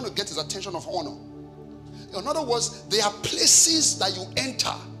 He was trying to get his attention of honor. In other words, there are places that you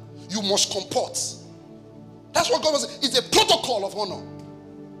enter, you must comport. That's what God was saying. It's a protocol of honor.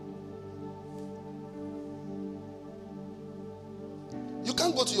 You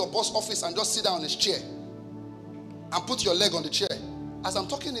can't go to your boss office and just sit down on his chair and put your leg on the chair. As I'm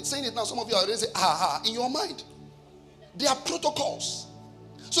saying it now, some of you are already saying, in your mind. There are protocols.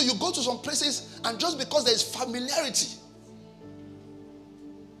 So you go to some places and just because there is familiarity,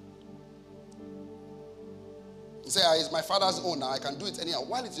 you say, it's my father's own now, I can do it anyhow.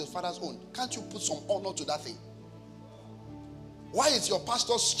 While it's your father's own, can't you put some honor to that thing? Why it's your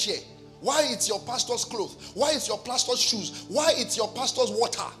pastor's chair? Why it's your pastor's clothes? Why it's your pastor's shoes? Why it's your pastor's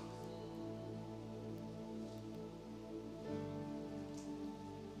water?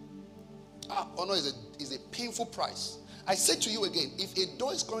 Honor is a painful price. I say to you again, if a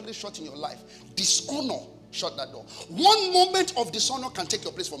door is currently shut in your life, dishonor shut that door. One moment of dishonor can take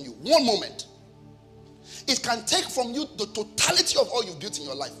your place from you. One moment. It can take from you the totality of all you've built in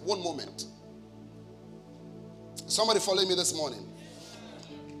your life. One moment. Somebody following me this morning.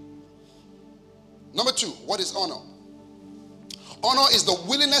 Number 2, what is honor? Honor is the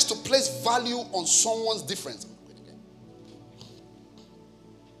willingness to place value on someone's difference.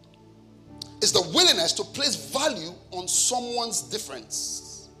 It's the willingness to place value on someone's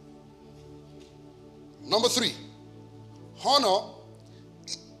difference. Number 3, honor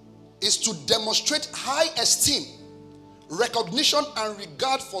is to demonstrate high esteem, recognition, and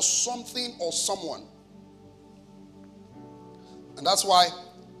regard for something or someone. And that's why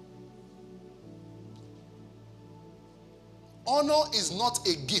honor is not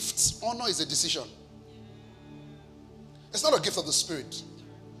a gift. Honor is a decision. It's not a gift of the Spirit.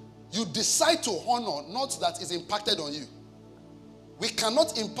 You decide to honor, not that is impacted on you. We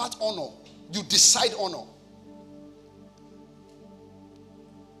cannot impart honor. You decide honor.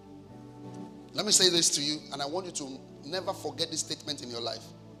 Let me say this to you, and I want you to never forget this statement in your life.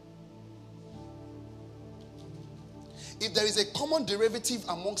 If there is a common derivative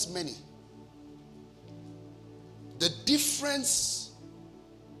amongst many, the difference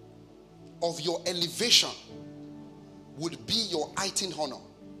of your elevation would be your heightened honor.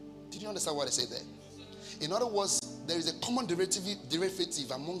 Did you understand what I said there? In other words, there is a common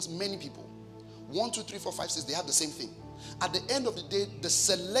derivative amongst many people. 1, 2, 3, 4, 5, 6, they have the same thing. At the end of the day, the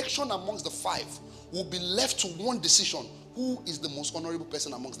selection amongst the 5 will be left to one decision. Who is the most honorable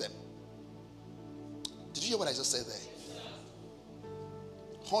person amongst them? Did you hear what I just said there?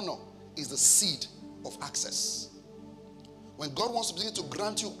 Honor is the seed of access. When God wants to begin to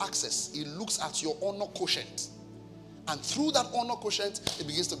grant you access, He looks at your honor quotient. And through that honor quotient, He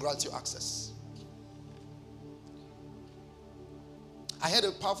begins to grant you access. I heard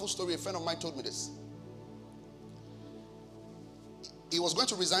a powerful story. A friend of mine told me this. He was going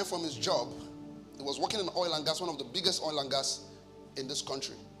to resign from his job. He was working in oil and gas, one of the biggest oil and gas in this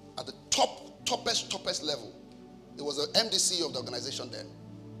country. At the toppest level. He was the MDC of the organization then.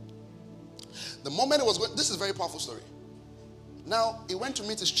 The moment he was going, this is a very powerful story. Now, he went to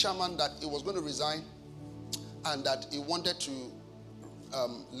meet his chairman that he was going to resign and that he wanted to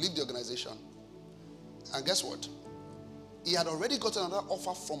leave the organization. And guess what? He had already gotten another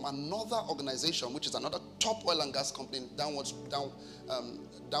offer from another organization, which is another top oil and gas company, downstream.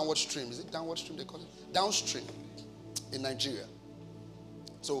 Is it downstream they call it? Downstream in Nigeria.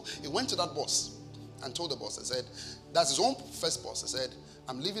 So he went to that boss and told the boss, I said, that's his own first boss. I said,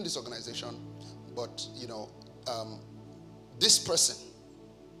 I'm leaving this organization, but, this person,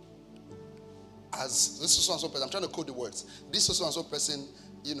 as this so-and-so person, I'm trying to code the words. This so-and-so person,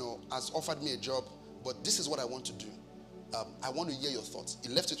 has offered me a job, but this is what I want to do. I want to hear your thoughts. He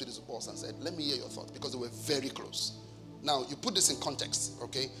left it with his boss and said, let me hear your thoughts, because they were very close. Now, you put this in context,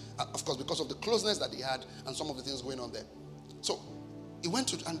 okay? Of course, because of the closeness that he had and some of the things going on there. So, he went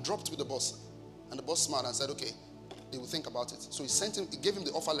to and dropped with the boss. And the boss smiled and said, okay, they will think about it. So he gave him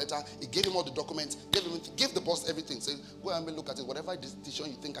the offer letter, he gave him all the documents, gave the boss everything. Said, go and look at it, whatever decision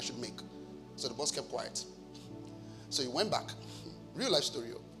you think I should make. So the boss kept quiet. So he went back. Real life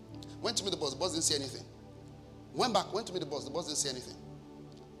story. Went to meet the boss didn't say anything. Went back, went to meet the boss didn't say anything.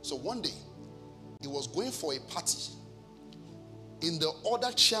 So one day, he was going for a party in the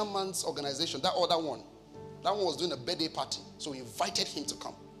other chairman's organization, that other one. That one was doing a birthday party. So he invited him to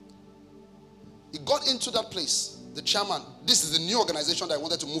come. He got into that place. The chairman, this is the new organization that I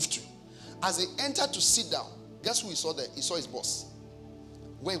wanted to move to. As he entered to sit down, guess who he saw there? He saw his boss.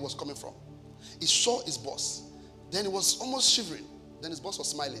 Where he was coming from. He saw his boss. Then he was almost shivering. Then his boss was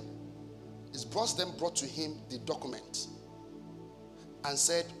smiling. His boss then brought to him the document and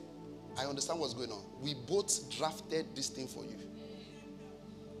said, I understand what's going on. We both drafted this thing for you.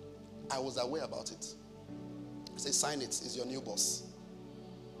 I was aware about it. He said, sign it. It's your new boss.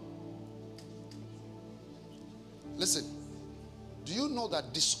 Listen, do you know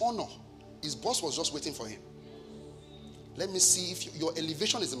that dishonor, his boss was just waiting for him? Let me see if your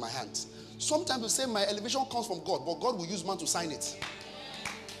elevation is in my hands. Sometimes we say my elevation comes from God, but God will use man to sign it.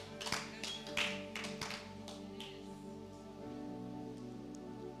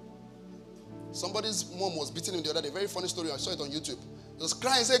 Somebody's mom was beating him the other day. Very funny story. I saw it on YouTube. He was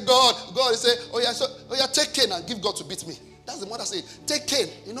crying. He said, God. He said, oh yeah, take Cain and give God to beat me. That's the mother saying, take Cain.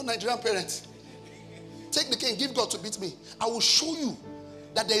 Nigerian parents. Take the Cain, give God to beat me. I will show you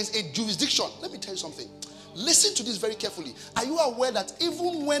that there is a jurisdiction. Let me tell you something. Listen to this very carefully. Are you aware that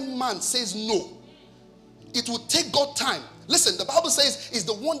even when man says no, it will take God time? Listen, the Bible says is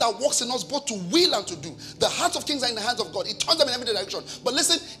the one that works in us both to will and to do. The hearts of kings are in the hands of God. It turns them in every direction. But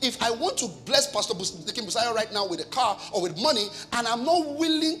listen, if I want to bless Pastor King Busayo right now with a car or with money, and I'm not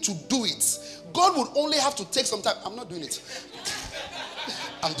willing to do it, God would only have to take some time. I'm not doing it.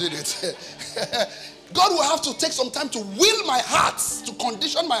 I'm doing it. God will have to take some time to will my heart, to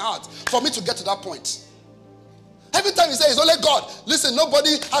condition my heart for me to get to that point. Every time you say it's only God, listen,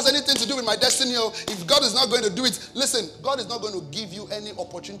 nobody has anything to do with my destiny. If God is not going to do it, listen, God is not going to give you any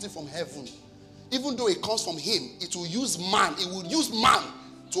opportunity from heaven. Even though it comes from him, it will use man. It will use man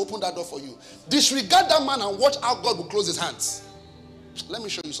to open that door for you. Disregard that man and watch how God will close his hands. Let me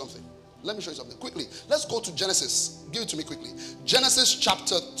show you something. Let me show you something quickly. Let's go to Genesis. Give it to me quickly. Genesis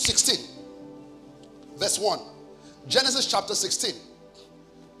chapter 16. Verse 1. Genesis chapter 16.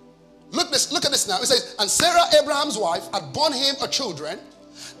 Look at this now. It says, and Sarah, Abraham's wife, had borne him a children.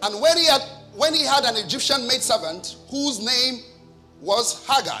 And when he had an Egyptian maidservant whose name was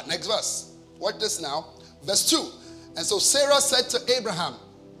Hagar. Next verse. Watch this now. Verse 2. And so Sarah said to Abraham,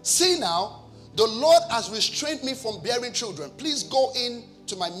 see now, the Lord has restrained me from bearing children. Please go in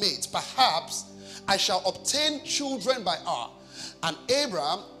to my maids. Perhaps I shall obtain children by her. And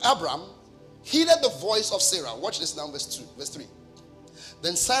Abram heeded the voice of Sarah. Watch this now, verse 3.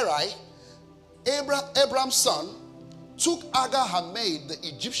 Then Sarai, Abram's son, took Hagar, her maid, the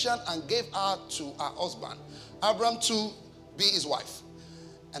Egyptian, and gave her to her husband, Abram, to be his wife.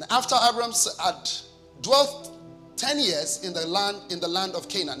 And after Abram had dwelt 10 years in the land of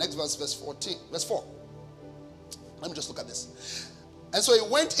Canaan. Next verse, verse 4. Let me just look at this. And so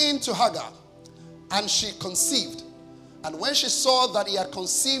he went in to Hagar, and she conceived. And when she saw that he had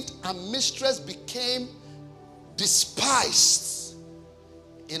conceived, her mistress became despised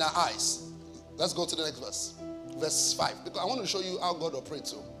in her eyes. Let's go to the next verse. Verse 5. Because I want to show you how God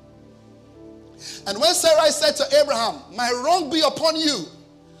operates. And when Sarai said to Abraham, my wrong be upon you.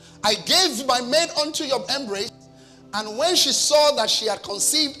 I gave my maid unto your embrace. And when she saw that she had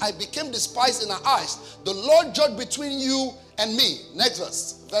conceived, I became despised in her eyes. The Lord judged between you and me. Next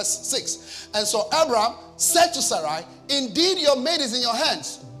verse. Verse 6. And so Abraham said to Sarai, indeed your maid is in your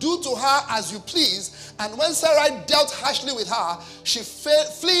hands. Do to her as you please. And when Sarai dealt harshly with her, she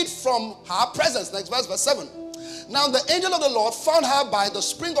fled from her presence. Next verse, verse 7. Now the angel of the Lord found her by the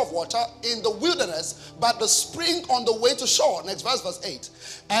spring of water in the wilderness, but the spring on the way to shore. Next verse, verse 8.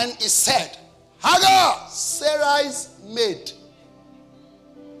 And he said, Hagar, Sarai's maid.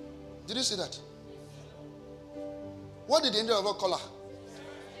 Did you see that? What did the angel of God call her?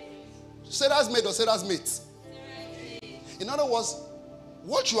 Sarah's maid or Sarah's mate? In other words,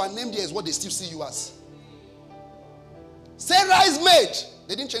 what you are named here is what they still see you as. Sarah's maid.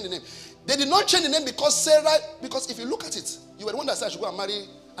 They didn't change the name. They did not change the name because if you look at it, you were the one that said I should go and marry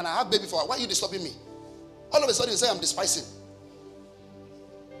and I have baby for her. Why are you disturbing me? All of a sudden you say I'm despising.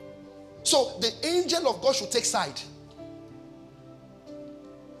 So the angel of God should take side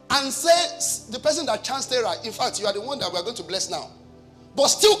and say the person that chanced Sarah, in fact, you are the one that we are going to bless now, but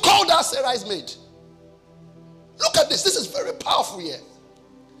still called her Sarah's maid. Look at this. This is very powerful here.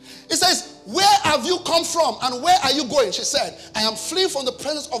 It says, where have you come from and where are you going? She said, I am fleeing from the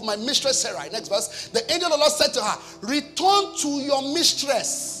presence of my mistress Sarai. Next verse. The angel of the Lord said to her, return to your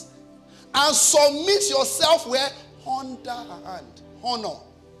mistress and submit yourself where? Under her hand. Honor.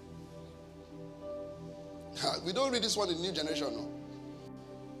 We don't read this one in the new generation, no.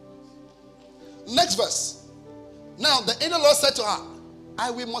 Next verse. Now the angel of the Lord said to her,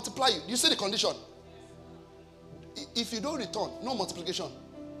 I will multiply you. You see the condition? If you don't return, no multiplication.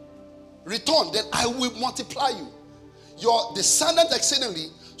 Return, then I will multiply you, your descendants exceedingly,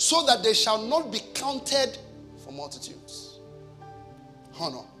 so that they shall not be counted for multitudes.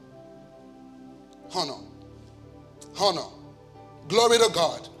 Honor. Honor. Honor. Glory to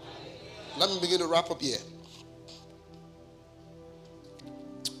God. Let me begin to wrap up here.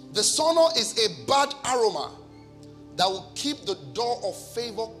 Dishonor is a bad aroma that will keep the door of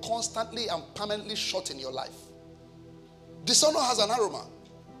favor constantly and permanently shut in your life. Dishonor has an aroma.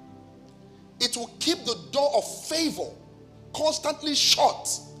 It will keep the door of favor constantly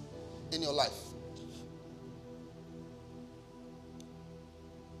shut in your life.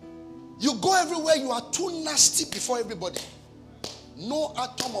 You go everywhere, you are too nasty before everybody. No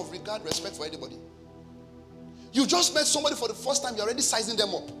atom of regard, respect for anybody. You just met somebody for the first time, you're already sizing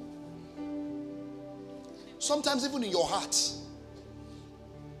them up. Sometimes even in your heart.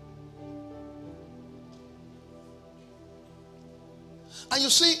 And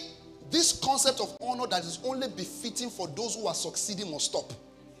you see, this concept of honor that is only befitting for those who are succeeding must stop.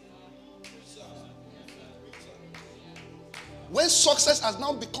 When success has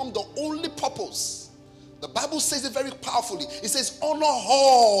now become the only purpose, the Bible says it very powerfully. It says, honor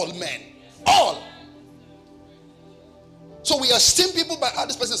all men. All. So we esteem people by how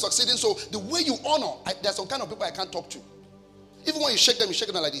this person is succeeding. So the way you honor, there's some kind of people I can't talk to. Even when you shake them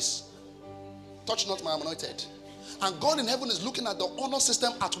like this. touch not my anointed. And God in heaven is looking at the honor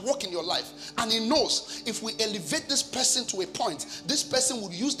system at work in your life. And he knows if we elevate this person to a point, this person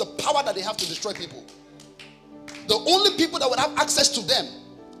would use the power that they have to destroy people. The only people that would have access to them,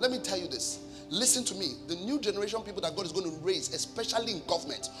 let me tell you this. Listen to me. The new generation people that God is going to raise, especially in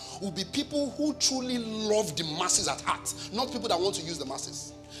government, will be people who truly love the masses at heart. Not people that want to use the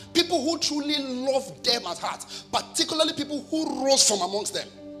masses. People who truly love them at heart. Particularly people who rose from amongst them.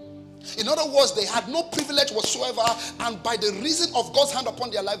 In other words, they had no privilege whatsoever, and by the reason of God's hand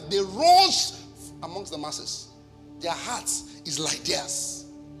upon their life, they rose amongst the masses. Their hearts is like theirs.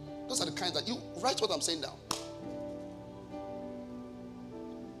 Those are the kinds that you write what I'm saying down.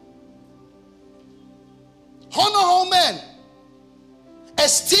 Honor all men.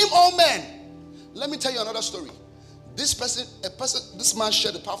 Esteem all men. Let me tell you another story. This man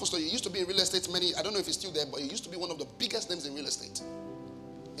shared a powerful story. He used to be in real estate. I don't know if he's still there, but he used to be one of the biggest names in real estate.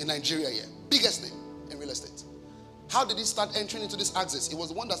 In Nigeria, yeah. Biggest name in real estate. How did he start entering into this axis? He was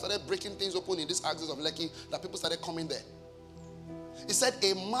the one that started breaking things open in this axis of Lekki, that people started coming there. He said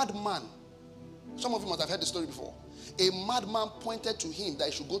a madman, some of you must have heard the story before. A madman pointed to him that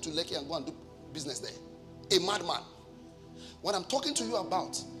he should go to Lekki and go and do business there. A madman. What I'm talking to you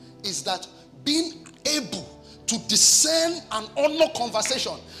about is that being able to discern and honor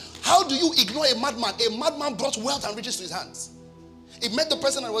conversation. How do you ignore a madman? A madman brought wealth and riches to his hands. He met the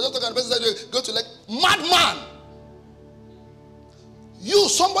person and was just talking, and the person said, go to like, madman. You,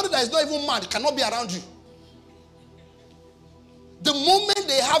 somebody that is not even mad, cannot be around you. The moment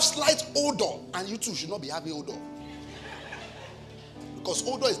they have slight odor, and you too should not be having odor. Because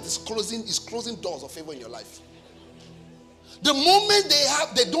odor is closing doors of favor in your life. The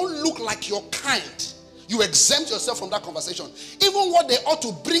moment they don't look like your kind, you exempt yourself from that conversation. Even what they ought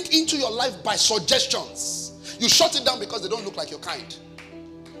to bring into your life by suggestions, you shut it down because they don't look like your kind.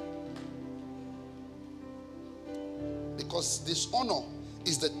 Because dishonor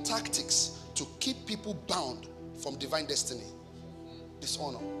is the tactics to keep people bound from divine destiny.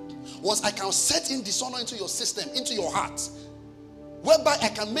 Dishonor. Once I can set in dishonor into your system, into your heart, whereby I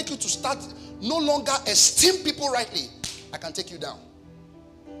can make you to start no longer esteem people rightly, I can take you down.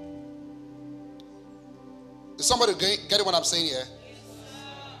 Is somebody getting what I'm saying here?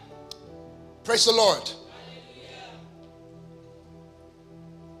 Praise the Lord.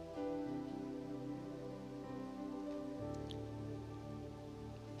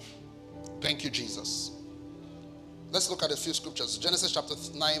 Thank you, Jesus. Let's look at a few scriptures. Genesis chapter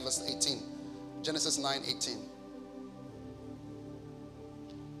 9 verse 18. Genesis 9:18.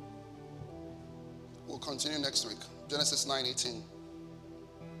 We'll continue next week. Genesis 9:18.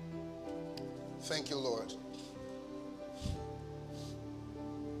 Thank you, Lord.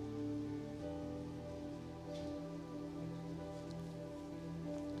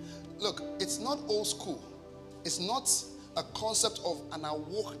 Look, it's not old school. It's not a concept of an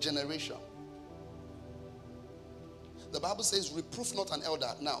awoke generation. The Bible says, reproof not an elder.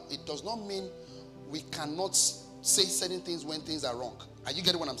 Now, it does not mean we cannot say certain things when things are wrong. Are you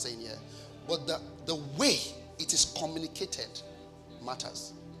getting what I'm saying here? But the way it is communicated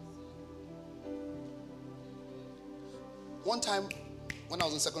matters. One time, when I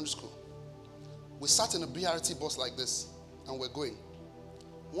was in secondary school, we sat in a BRT bus like this, and we're going.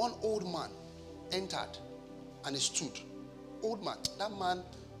 One old man entered, and he stood. Old man. That man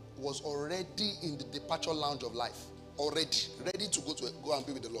was already in the departure lounge of life. Already. Ready to go and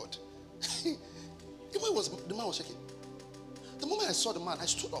be with the Lord. The man was shaking. The moment I saw the man, I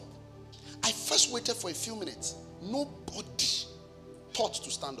stood up. I first waited for a few minutes. Nobody thought to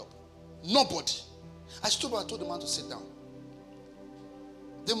stand up. Nobody. I stood up and told the man to sit down.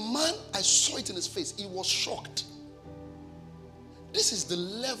 The man, I saw it in his face. He was shocked. This is the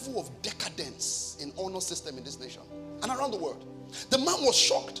level of decadence in honor system in this nation and around the world. The man was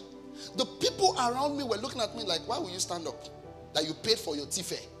shocked. The people around me were looking at me like, why will you stand up? That you paid for your tea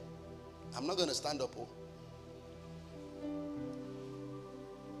fare. I'm not going to stand up. Oh.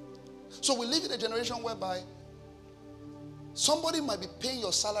 So we live in a generation whereby somebody might be paying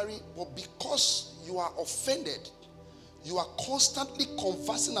your salary, but because you are offended, you are constantly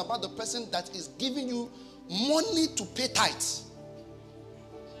conversing about the person that is giving you money to pay tithes.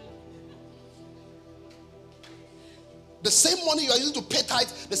 The same money you are using to pay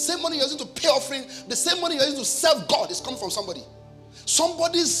tithes, the same money you are using to pay offering, the same money you are using to serve God is coming from somebody.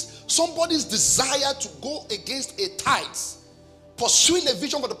 Somebody's desire to go against a tithes, pursuing a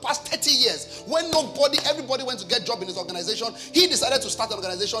vision for the past 30 years. When everybody went to get a job in his organization, he decided to start an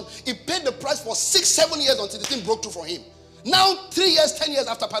organization. He paid the price for 6-7 years until the thing broke through for him. Now, 3 years, 10 years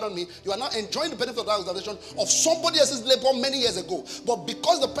after, pardon me, you are now enjoying the benefit of that organization of somebody else's labor many years ago. But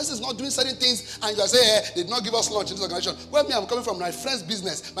because the person is not doing certain things, and you are saying, hey, they did not give us lunch in this organization. Well, me, I'm coming from my friend's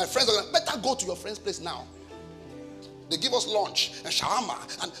business. My friend's organization. Better go to your friend's place now. They give us lunch and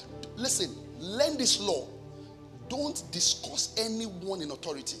shawarma. And listen, learn this law. Don't discuss anyone in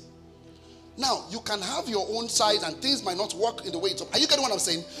authority. Now, you can have your own side and things might not work in the way it's up. Are you getting what I'm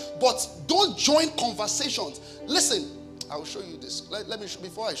saying? But don't join conversations. Listen, I will show you this. Let me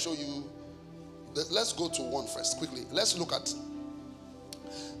before I show you, let's go to one first quickly. Let's look at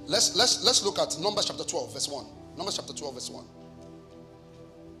Numbers chapter 12 verse 1. Numbers chapter 12 verse 1.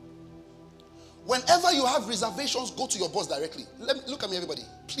 Whenever you have reservations, go to your boss directly. Look at me, everybody,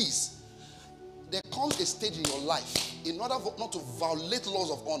 please. There comes a stage in your life, in order not to violate laws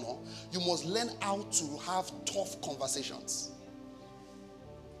of honor, you must learn how to have tough conversations.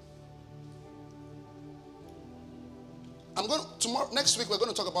 Next week we're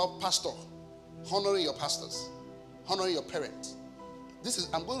going to talk about pastor, honoring your pastors, honoring your parents.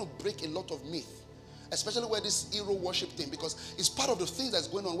 I'm going to break a lot of myth, especially where this hero worship thing, because it's part of the things that's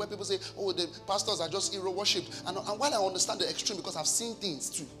going on where people say, oh, the pastors are just hero worship. And while I understand the extreme, because I've seen things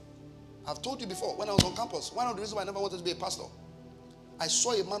too. I've told you before, when I was on campus, one of the reasons why I never wanted to be a pastor, I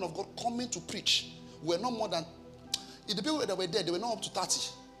saw a man of God coming to preach. We were not more than, the people that were there, they were not up to 30.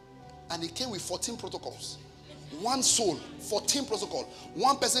 And he came with 14 protocols. One soul, 14 protocol.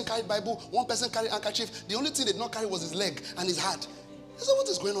 One person carried Bible, one person carried handkerchief. The only thing they did not carry was his leg and his hat. I said, what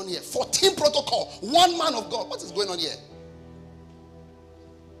is going on here? 14 protocol, one man of God. What is going on here?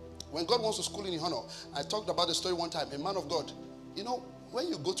 When God wants to school in honor, I talked about the story one time. A man of God, you know, when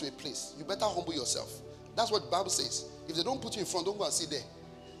you go to a place, you better humble yourself. That's what the Bible says. If they don't put you in front, don't go and sit there.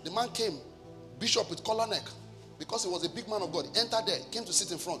 The man came, bishop with collar neck, because he was a big man of God. He entered there, came to sit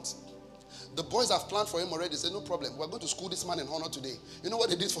in front. The boys have planned for him already. They said, no problem. We're going to school this man in honor today. You know what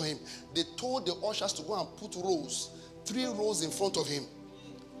they did for him? They told the ushers to go and put rows, 3 rows in front of him.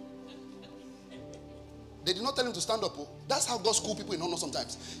 They did not tell him to stand up. That's how God school people in honor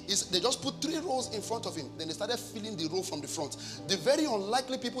sometimes. They just put 3 rows in front of him. Then they started filling the row from the front. The very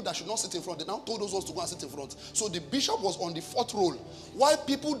unlikely people that should not sit in front, they now told those ones to go and sit in front. So the bishop was on the 4th row. While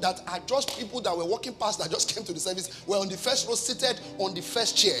people that are just people that were walking past that just came to the service were on the 1st row, seated on the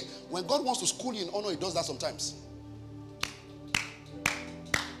 1st chair. When God wants to school you in honor, he does that sometimes.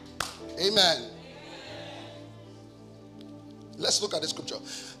 Amen. Let's look at the scripture.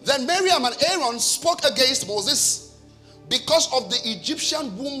 Then Miriam and Aaron spoke against Moses because of the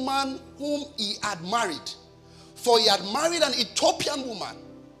Egyptian woman whom he had married. For he had married an Ethiopian woman.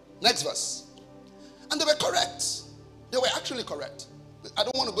 Next verse. And they were correct. They were actually correct. I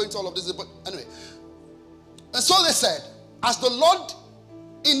don't want to go into all of this, but anyway. And so they said, has the Lord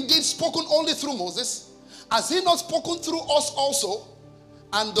indeed spoken only through Moses? Has he not spoken through us also?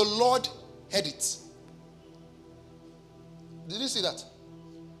 And the Lord heard it. Did you see that?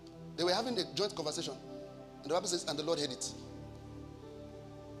 They were having a joint conversation. And the Bible says, and the Lord heard it.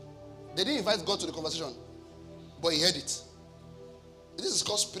 They didn't invite God to the conversation, but he heard it. This is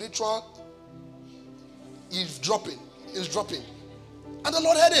called spiritual eavesdropping. Eavesdropping. And the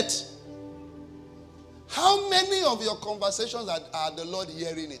Lord heard it. How many of your conversations are the Lord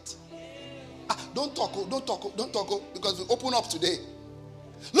hearing it? Don't talk, because we open up today.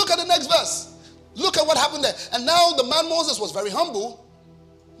 Look at the next verse. Look at what happened there. And now the man Moses was very humble,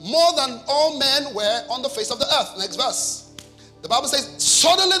 more than all men were on the face of the earth. Next verse. The Bible says,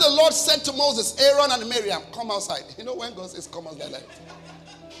 suddenly the Lord said to Moses, Aaron and Miriam, come outside. You know when God says come outside, like,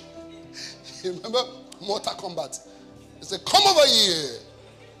 you remember Mortal Kombat? He said, come over here.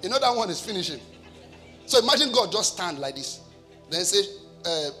 You know that one is finishing. So imagine God just stand like this. Then say,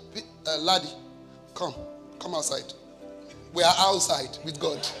 laddie, come outside. We are outside with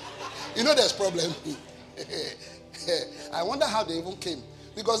God. You know there's problem. I wonder how they even came.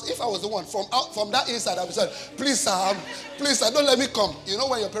 Because if I was the one from that inside, I would say, please sir, don't let me come. You know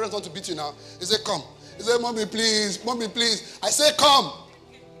when your parents want to beat you now? They say, come. They say, mommy, please. I say, come.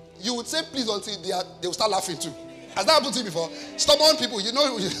 You would say please until they will start laughing too. Has that happened to you before? Stubborn people, you know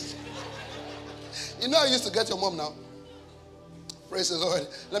how you used to get your mom now? Praise the Lord.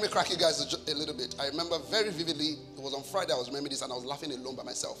 Let me crack you guys a little bit. I remember very vividly, it was on Friday I was remembering this and I was laughing alone by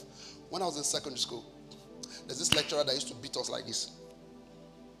myself. When I was in secondary school, there's this lecturer that used to beat us like this.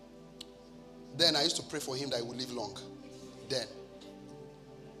 Then I used to pray for him that he would live long. Then.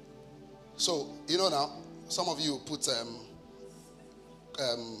 So, you know now, some of you put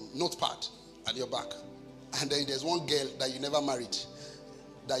notepad at your back. And then there's one girl that you never married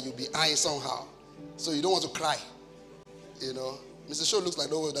that you'll be eyeing somehow. So you don't want to cry. You know. Mr. Show looks like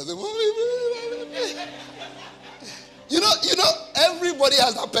no one does it. You know, everybody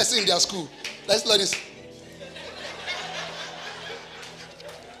has that person in their school. Let's learn this.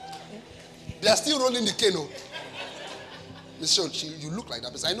 They are still rolling the cane. Miss Sean, you look like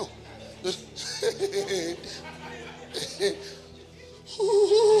that person. I know.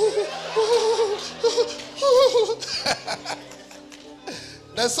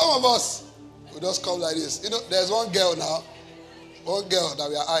 There's some of us who just come like this. You know, there's one girl now. One girl that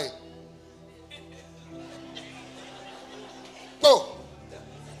we are eyeing. Go.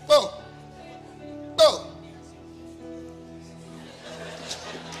 Go. Go.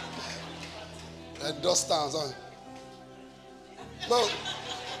 And dust stands on. Go.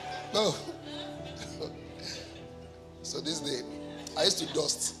 Go. So this day, I used to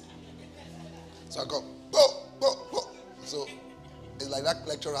dust. So I go, go, go, go. So it's like that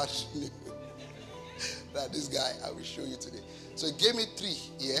lecturer knew that this guy, I will show you today. So he gave me 3,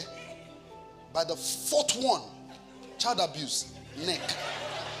 yeah. By the 4th one, child abuse, neck.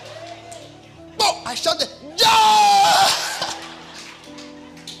 Oh, I shouted, yeah!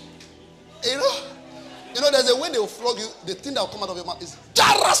 You know, there's a way they will flog you. The thing that will come out of your mouth is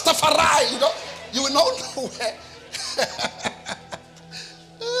Rastafari. You will not know where.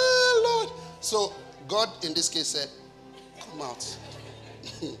 Oh, Lord. So God in this case said, come out.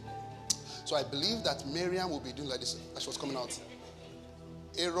 So I believe that Miriam will be doing like this as she was coming out.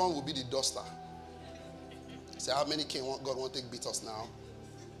 Aaron will be the duster. Say, how many king God won't take beat us now?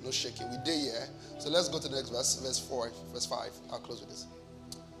 No shaking. We did here. So let's go to the next verse, verse 5. I'll close with this.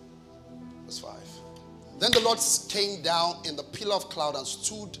 Verse 5. Then the Lord came down in the pillar of cloud and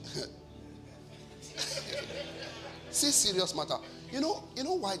stood. See, serious matter. You know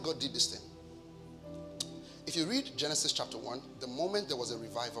why God did this thing? If you read Genesis chapter 1, the moment there was a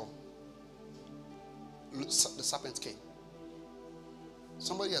revival, the serpent came.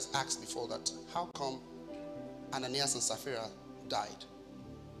 Somebody has asked before that, how come Ananias and Sapphira died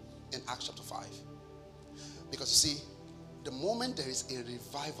in Acts chapter 5? Because you see, the moment there is a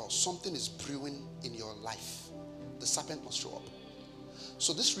revival, something is brewing in your life. The serpent must show up.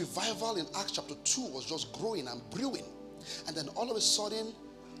 So this revival in Acts chapter 2 was just growing and brewing. And then all of a sudden,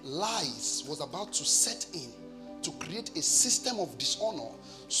 lies was about to set in to create a system of dishonor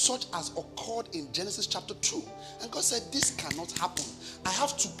such as occurred in Genesis chapter 2. And God said, this cannot happen. I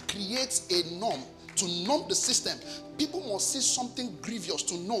have to create a norm to numb the system. People must see something grievous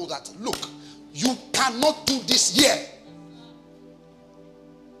to know that, look, you cannot do this here.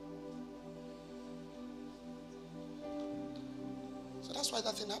 So that's why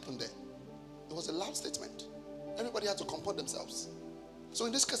that thing happened there. It was a loud statement. Everybody had to comport themselves. So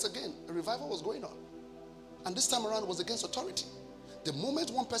in this case again, a revival was going on. And this time around it was against authority. The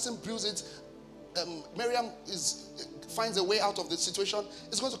moment one person brews it, Miriam finds a way out of the situation,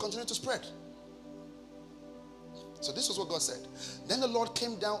 it's going to continue to spread. So this was what God said. Then the Lord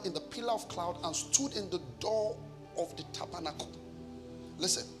came down in the pillar of cloud and stood in the door of the tabernacle.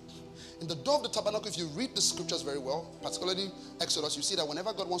 Listen, in the door of the tabernacle, if you read the scriptures very well, particularly Exodus, you see that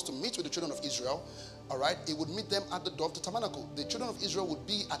whenever God wants to meet with the children of Israel, all right, he would meet them at the door of the tabernacle. The children of Israel would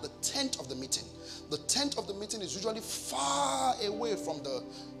be at the tent of the meeting. The tent of the meeting is usually far away from the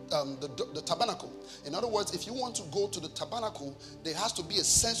tabernacle. In other words, if you want to go to the tabernacle, there has to be a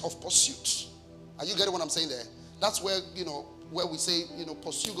sense of pursuit. Are you getting what I'm saying there? That's where, where we say,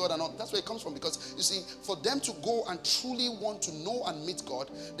 pursue God and all. That's where it comes from. Because, you see, for them to go and truly want to know and meet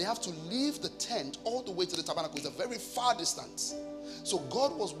God, they have to leave the tent all the way to the tabernacle. It's a very far distance. So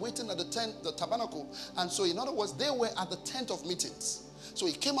God was waiting at the tabernacle. And so, in other words, they were at the tent of meetings. So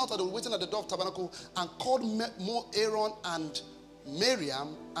he came out and they were waiting at the door of the tabernacle and called Aaron and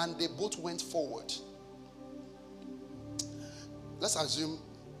Miriam, and they both went forward. Let's assume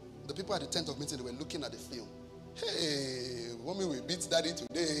the people at the tent of meeting, they were looking at the film. Hey, mommy will beat daddy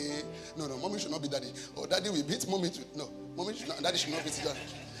today. No, mommy should not beat daddy. Or daddy will beat mommy today. No, daddy should not beat daddy.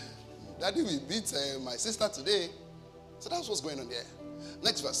 Daddy will beat my sister today. So that's what's going on there.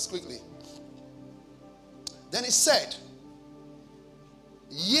 Next verse, quickly. Then he said,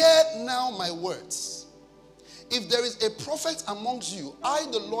 hear now my words. If there is a prophet amongst you, I,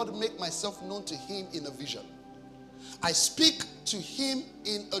 the Lord, make myself known to him in a vision. I speak to him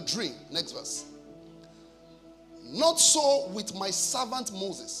in a dream. Next verse. Not so with my servant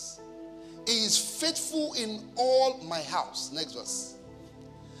Moses. He is faithful in all my house. Next verse.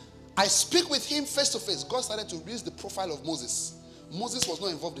 I speak with him face to face. God started to raise the profile of Moses. Moses was not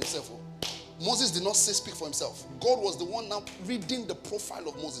involved himself. Moses did not say speak for himself. God was the one now reading the profile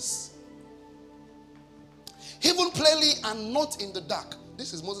of Moses. Even plainly and not in the dark.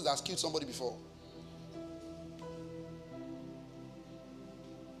 This is Moses that has killed somebody before.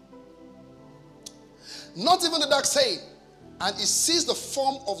 not even the dark, saying, and he sees the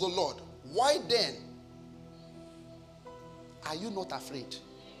form of the Lord. Why then are you not afraid?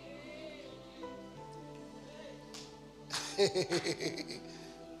 He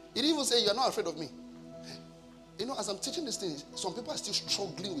didn't even say, you are not afraid of me. You know, as I'm teaching this thing, some people are still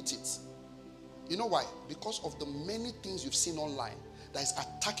struggling with it. You know why? Because of the many things you've seen online that is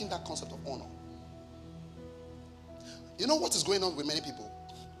attacking that concept of honor. You know what is going on with many people?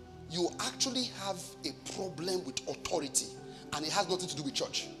 You actually have a problem with authority, and it has nothing to do with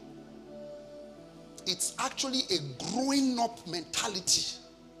church. It's actually a growing up mentality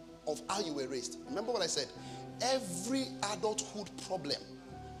of how you were raised. Remember what I said? Every adulthood problem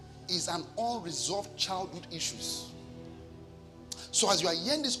is an unresolved childhood issues. So as you are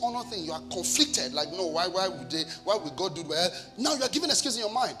hearing this honor thing, you are conflicted. Like, no, why would God do well? Now you are giving excuse in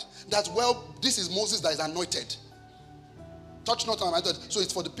your mind that, well, this is Moses that is anointed. Touch not anointed. So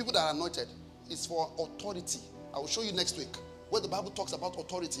it's for the people that are anointed. It's for authority. I will show you next week where the Bible talks about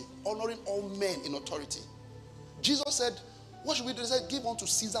authority, honoring all men in authority. Jesus said, what should we do? He said, give unto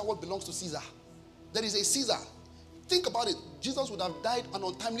Caesar what belongs to Caesar. There is a Caesar. Think about it. Jesus would have died an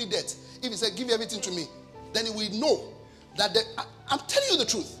untimely death if he said, give everything to me. Then he will know that I'm telling you the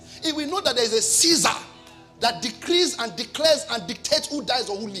truth. He will know that there is a Caesar that decrees and declares and dictates who dies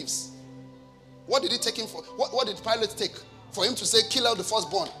or who lives. What did he take him for? What did Pilate take? For him to say, kill out the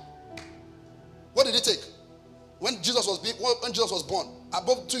firstborn. What did he take? When Jesus was born,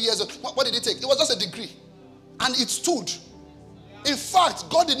 above 2 years old, what did he take? It was just a decree. And it stood. In fact,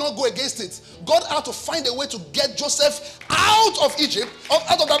 God did not go against it. God had to find a way to get Joseph out of Egypt,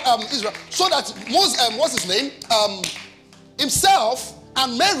 out of Israel, so that what's his name? Himself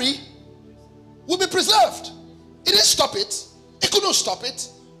and Mary will be preserved. He didn't stop it. He couldn't stop it.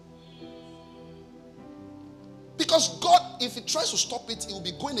 Because God, if he tries to stop it, he will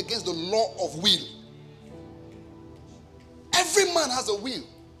be going against the law of will. Every man has a will,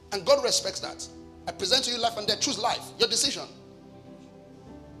 and God respects that. I present to you life and death. Choose life. Your decision.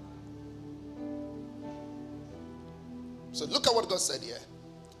 So look at what God said here.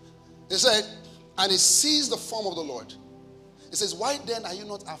 He said, and he sees the form of the Lord. He says, why then are you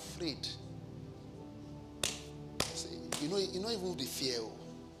not afraid? See, you know even the fear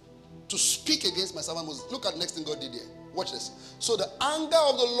to speak against my servant Moses. Look at the next thing God did here. Watch this. So the anger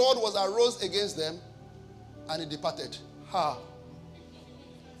of the Lord was arose against them, and he departed. Ha.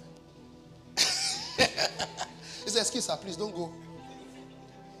 He said, excuse sir, please don't go.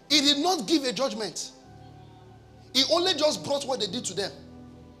 He did not give a judgment. He only just brought what they did to them.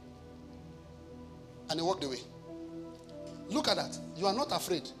 And he walked away. Look at that. You are not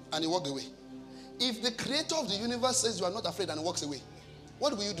afraid. And he walked away. If the creator of the universe says you are not afraid and he walks away,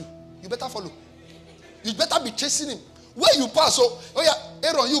 what will you do? You better follow. You better be chasing him. Where you pass, oh yeah,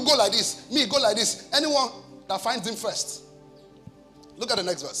 Aaron, you go like this. Me, go like this. Anyone that finds him first. Look at the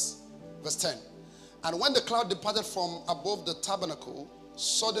next verse. Verse 10. And when the cloud departed from above the tabernacle,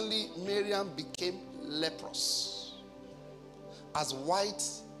 suddenly Miriam became leprous, as white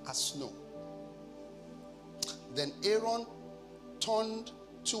as snow. Then Aaron turned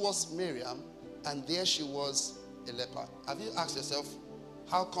towards Miriam, and there she was, a leper. Have you asked yourself,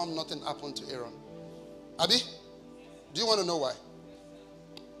 how come nothing happened to Aaron? Abby, do you want to know why?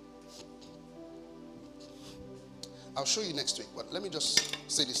 I'll show you next week, but let me just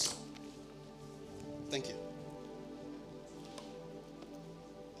say this. Thank you.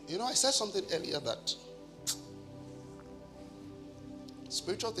 You know, I said something earlier that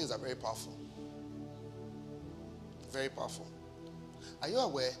spiritual things are very powerful. Very powerful. Are you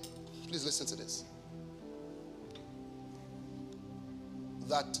aware? Please listen to this.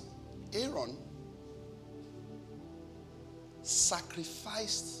 That Aaron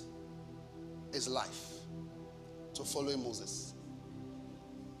sacrificed his life to follow Moses.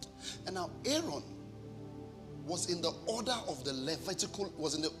 And now Aaron was in the order of the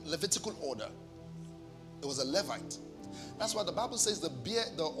Levitical order. It was a Levite. That's why the Bible says the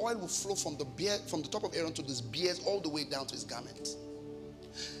oil will flow from the top of Aaron to his beard all the way down to his garment.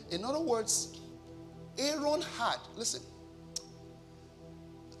 In other words, Aaron had, listen,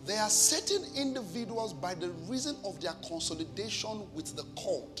 there are certain individuals, by the reason of their consolidation with the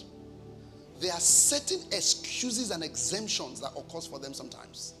cult, there are certain excuses and exemptions that occurs for them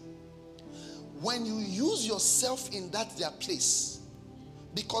sometimes. When you use yourself in their place,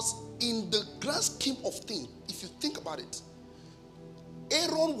 because in the grand scheme of things, if you think about it,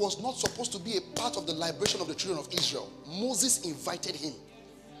 Aaron was not supposed to be a part of the liberation of the children of Israel. Moses invited him.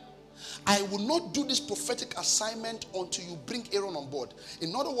 I will not do this prophetic assignment until you bring Aaron on board.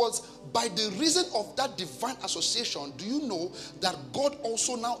 In other words, by the reason of that divine association, do you know that God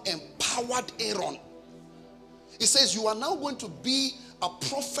also now empowered Aaron It says you are now going to be a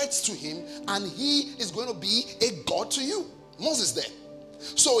prophet to him, and he is going to be a God to you. Moses there.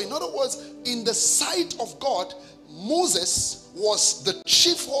 So in other words, in the sight of God, Moses was the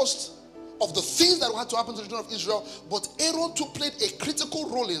chief host of the things that had to happen to the children of Israel, but Aaron too played a critical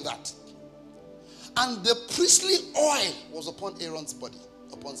role in that. And the priestly oil was upon Aaron's body,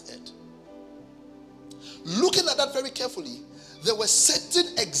 upon his head. Looking at that very carefully, there were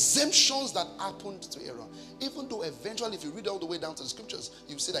certain exemptions that happened to Aaron. Even though eventually, if you read all the way down to the scriptures,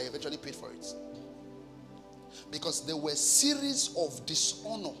 you see that he eventually paid for it. Because there were series of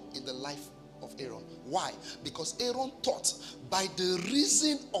dishonor in the life of Aaron. Why? Because Aaron thought, by the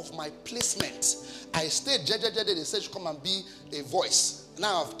reason of my placement, I stayed, they said, come and be a voice.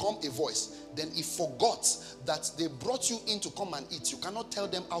 Now I've come a voice. Then he forgot that they brought you in to come and eat. You cannot tell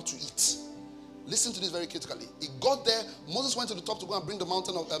them how to eat. Listen to this very critically. He got there. Moses went to the top to go and bring the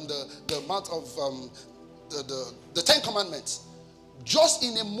mountain of the mount of the 10 Commandments. Just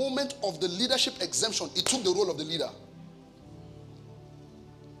in a moment of the leadership exemption, he took the role of the leader.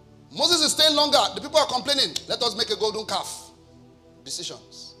 Moses is staying longer. The people are complaining. Let us make a golden calf.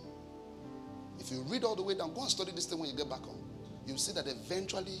 Decisions. If you read all the way down, go and study this thing when you get back home. You'll see that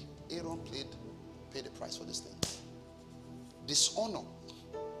eventually Aaron paid the price for this thing. Dishonor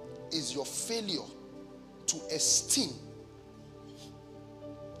is your failure to esteem,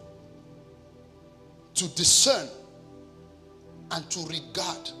 to discern, and to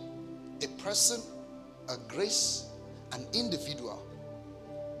regard a person, a grace, an individual,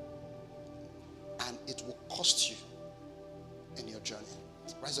 and it will cost you in your journey.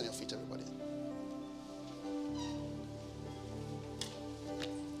 Rise on your feet, everybody.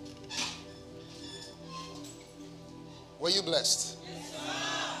 Were you blessed? Yes, sir.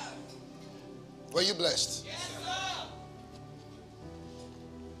 Were you blessed? Yes, sir.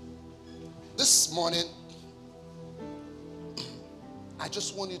 This morning, I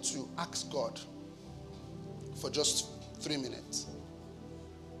just want you to ask God for just 3 minutes.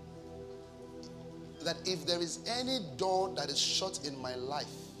 That if there is any door that is shut in my life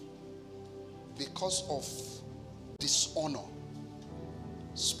because of dishonor,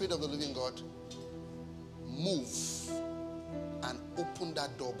 Spirit of the living God, move and open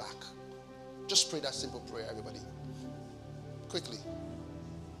that door back. Just pray that simple prayer, everybody. Quickly.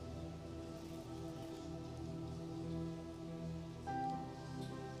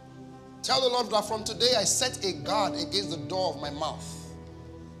 Tell the Lord that from today I set a guard against the door of my mouth.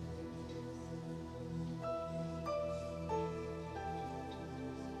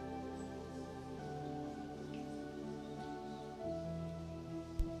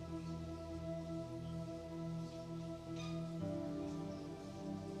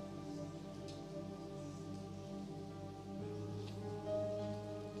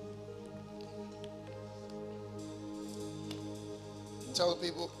 Tell the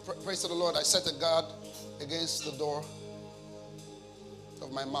people, praise to the Lord, I set a guard against the door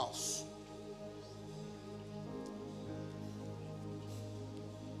of my mouth.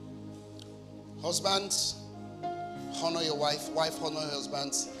 Husbands, honor your wife. Wife, honor your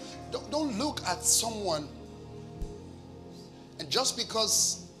husbands. Don't look at someone and just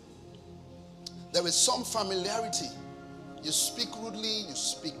because there is some familiarity, you speak rudely, you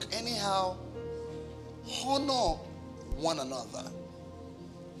speak anyhow. Honor one another.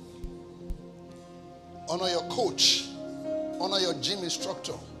 Honor your coach. Honor your gym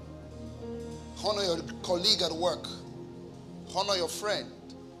instructor. Honor your colleague at work. Honor your friend.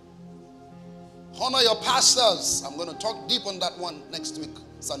 Honor your pastors. I'm going to talk deep on that one next week,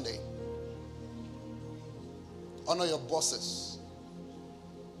 Sunday. Honor your bosses.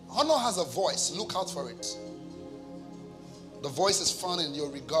 Honor has a voice. Look out for it. The voice is found in your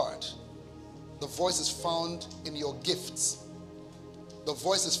regard. The voice is found in your gifts. The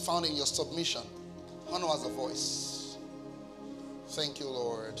voice is found in your submission. Honor has a voice. Thank you,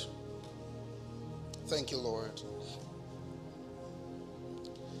 Lord. Thank you, Lord.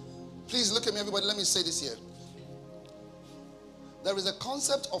 Please look at me, everybody. Let me say this here. There is a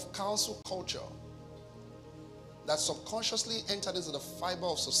concept of council culture that subconsciously entered into the fiber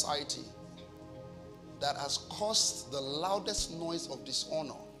of society that has caused the loudest noise of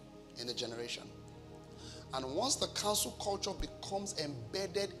dishonor in a generation. And once the council culture becomes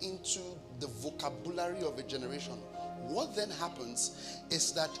embedded into the vocabulary of a generation, what then happens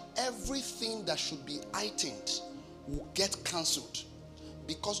is that everything that should be heightened will get cancelled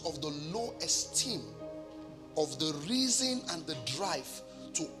because of the low esteem of the reason and the drive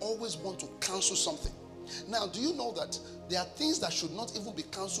to always want to cancel something. Now, do you know that there are things that should not even be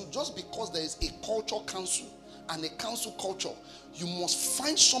cancelled just because there is a culture council and a cancel culture. You must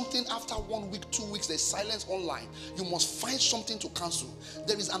find something after 1 week, 2 weeks, there's silence online. You must find something to cancel.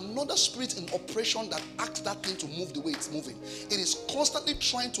 There is another spirit in operation that asks that thing to move the way it's moving. It is constantly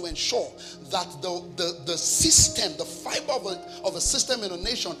trying to ensure that the system, the fiber of a system in a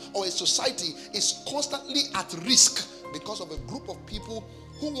nation or a society is constantly at risk because of a group of people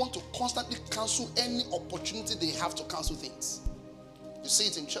who want to constantly cancel any opportunity they have to cancel things. You see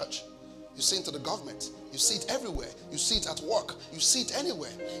it in church. You see it in the government. You see it everywhere. You see it at work. You see it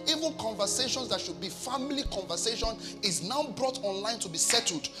anywhere. Even conversations that should be family conversation is now brought online to be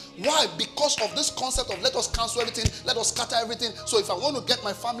settled. Why? Because of this concept of let us cancel everything, let us scatter everything. So if I want to get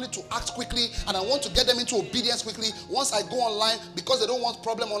my family to act quickly and I want to get them into obedience quickly, once I go online, because they don't want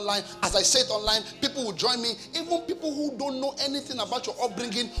problem online, as I say it online, people will join me. Even people who don't know anything about your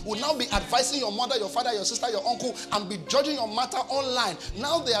upbringing will now be advising your mother, your father, your sister, your uncle, and be judging your matter online.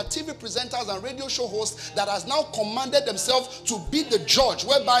 Now there are TV presenters and radio show hosts that has now commanded themselves to be the judge,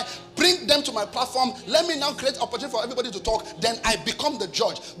 whereby bring them to my platform, let me now create opportunity for everybody to talk, then I become the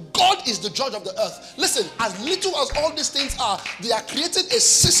judge. God is the judge of the earth. Listen, as little as all these things are, they are creating a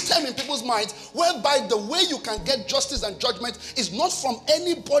system in people's minds whereby the way you can get justice and judgment is not from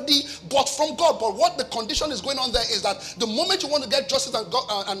anybody but from God. But what the condition is going on there is that the moment you want to get justice and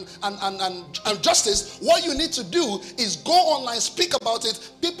justice, what you need to do is go online, speak about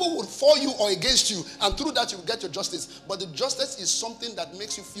it, people will for you or against you, and through that you will get your justice. But the justice is something that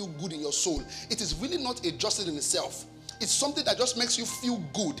makes you feel good in your soul. It is really not a justice in itself. It's something that just makes you feel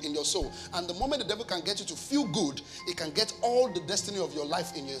good in your soul. And the moment the devil can get you to feel good, it can get all the destiny of your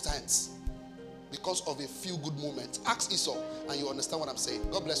life in your hands because of a feel good moment. Ask Esau and you understand what I'm saying.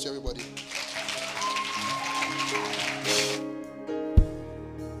 God bless you, everybody.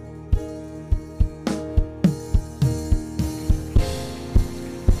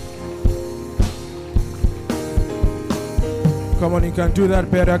 Come on, you can do that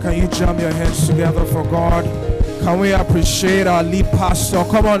better. Can you jam your hands together for God? Can we appreciate our lead pastor?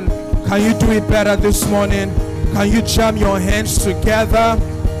 Come on, can you do it better this morning? Can you jam your hands together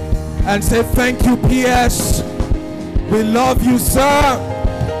and say, thank you, PS. We love you, sir.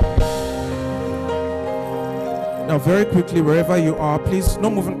 Now, very quickly, wherever you are, please, no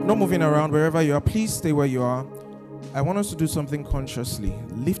moving around. Wherever you are, please stay where you are. I want us to do something consciously.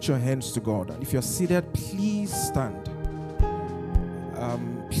 Lift your hands to God. And if you're seated, please stand.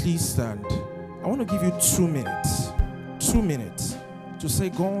 Please stand. I want to give you 2 minutes. 2 minutes to say,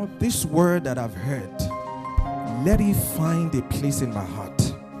 God, this word that I've heard, let it find a place in my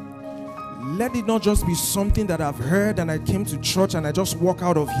heart. Let it not just be something that I've heard and I came to church and I just walk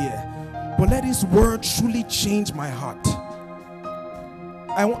out of here, but let this word truly change my heart.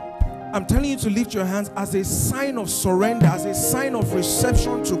 I'm telling you to lift your hands as a sign of surrender, as a sign of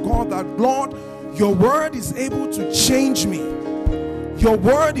reception to God, that Lord, your word is able to change me. Your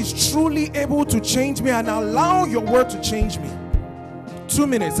word is truly able to change me, and allow your word to change me. 2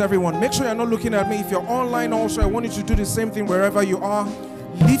 minutes, everyone. Make sure you're not looking at me. If you're online also, I want you to do the same thing wherever you are.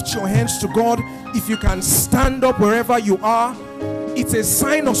 Lift your hands to God. If you can stand up wherever you are, it's a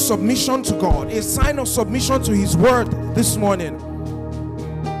sign of submission to God, a sign of submission to his word this morning.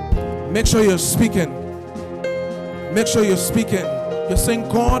 Make sure you're speaking. Make sure you're speaking. You're saying,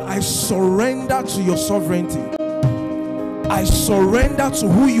 God, I surrender to your sovereignty. I surrender to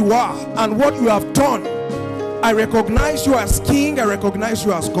who you are and what you have done. I recognize you as King. I recognize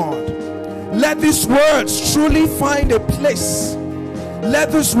you as God. Let these words truly find a place.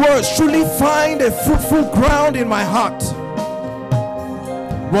 Let these words truly find a fruitful ground in my heart.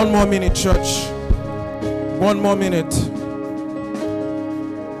 1 more minute, church. 1 more minute.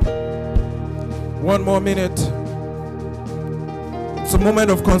 1 more minute. It's a moment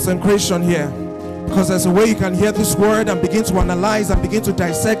of consecration here, because there's a way you can hear this word and begin to analyze and begin to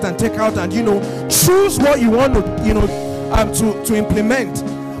dissect and take out and choose what you want to to implement.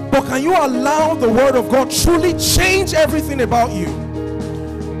 But can you allow the word of God truly change everything about you?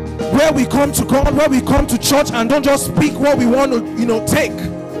 Where we come to God, where we come to church, and don't just speak what we want to take.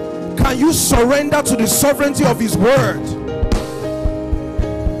 Can you surrender to the sovereignty of his word?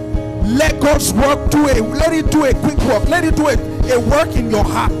 Let God's work let it do a quick work. Let it do a work in your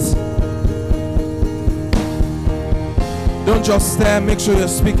heart. Don't just stare. Make sure you're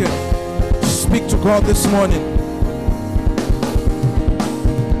speaking. Speak to God this morning.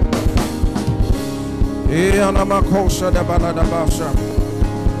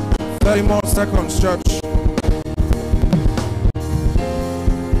 30 more seconds, church.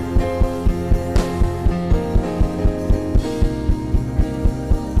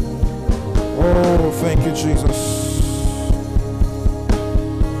 Oh, thank you, Jesus.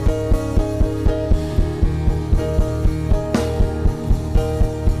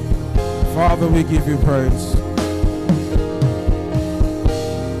 Father, we give you praise.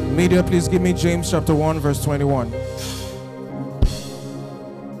 Media, please give me James chapter 1, verse 21.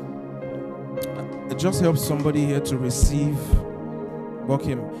 It just helps somebody here to receive. Walk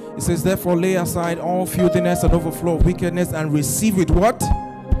him. It says, therefore lay aside all filthiness and overflow of wickedness and receive with what?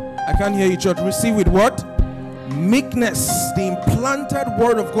 I can't hear you, church. Receive with what? Meekness, the implanted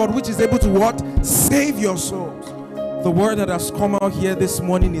word of God, which is able to what? Save your souls. The word that has come out here this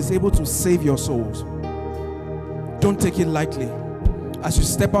morning is able to save your souls. Don't take it lightly. As you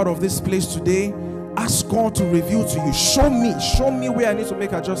step out of this place today, ask God to reveal to you. Show me where I need to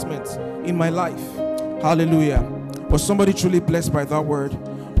make adjustments in my life. Hallelujah. Was somebody truly blessed by that word?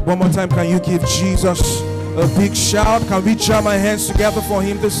 One more time, can you give Jesus a big shout? Can we jam our hands together for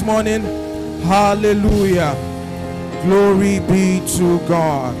him this morning? Hallelujah. Glory be to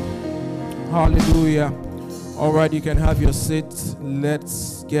God. Hallelujah. All right, you can have your seat.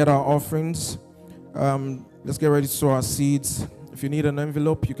 Let's get our offerings. Let's get ready to sow our seeds. If you need an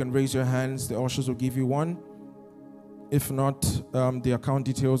envelope, you can raise your hands. The ushers will give you one. If not, the account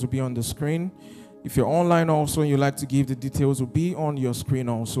details will be on the screen. If you're online also and you like to give, the details will be on your screen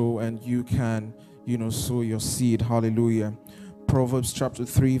also, and you can, sow your seed. Hallelujah. Proverbs chapter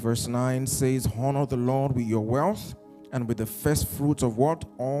 3 verse 9 says, honor the Lord with your wealth and with the first fruits of what?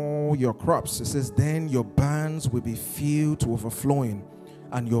 All your crops. It says, then your barns will be filled to overflowing,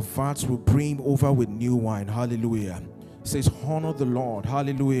 and your vats will brim over with new wine. Hallelujah. It says, honor the Lord.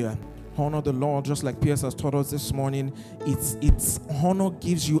 Hallelujah. Honor the Lord, just like Pierce has taught us this morning. It's honor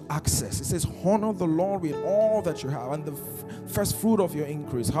gives you access. It says, honor the Lord with all that you have and the first fruit of your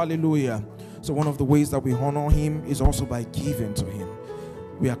increase. Hallelujah. So one of the ways that we honor him is also by giving to him.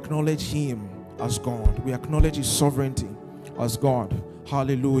 We acknowledge him as God. We acknowledge his sovereignty as God.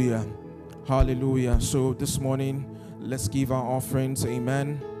 Hallelujah. Hallelujah. So this morning, let's give our offerings.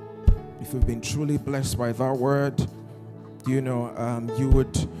 Amen. If you've been truly blessed by that word, your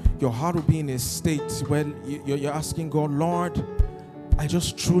heart will be in a state where you're asking God, Lord, I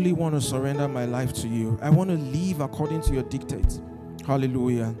just truly want to surrender my life to you. I want to live according to your dictates.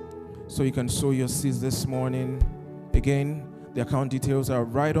 Hallelujah. So you can sow your seeds this morning. Again, the account details are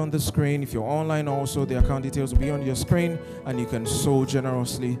right on the screen. If you're online also, the account details will be on your screen, and you can sow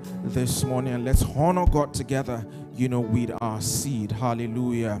generously this morning. And let's honor God together, with our seed.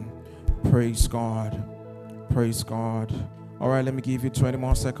 Hallelujah. Praise God. Praise God. All right, let me give you 20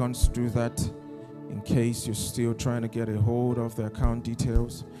 more seconds to do that in case you're still trying to get a hold of the account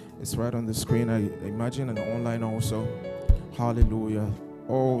details. It's right on the screen, I imagine, and online also. Hallelujah.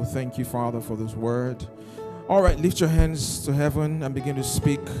 Oh, thank you, Father, for this word. All right, lift your hands to heaven and begin to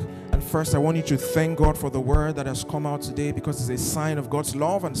speak. And first, I want you to thank God for the word that has come out today, because it's a sign of God's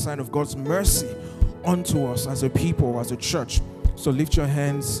love and a sign of God's mercy unto us as a people, as a church. So lift your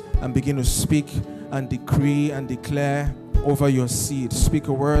hands and begin to speak and decree and declare over your seed. Speak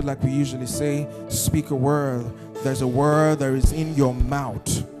a word like we usually say. Speak a word. There's a word that is in your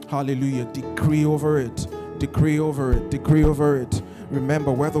mouth. Hallelujah. Decree over it. Decree over it. Decree over it.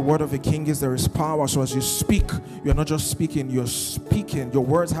 Remember, where the word of a king is, there is power. So as you speak, you're not just speaking, you're speaking. Your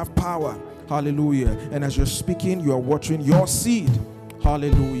words have power. Hallelujah. And as you're speaking, you are watering your seed.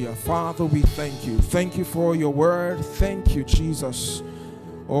 Hallelujah. Father, we thank you. Thank you for your word. Thank you, Jesus.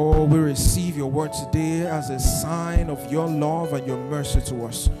 Oh, we receive your word today as a sign of your love and your mercy to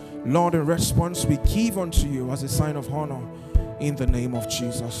us. Lord, in response, we give unto you as a sign of honor in the name of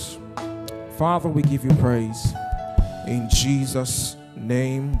Jesus. Father, we give you praise. In Jesus'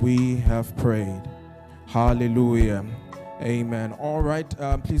 name we have prayed. Hallelujah. Amen. All right.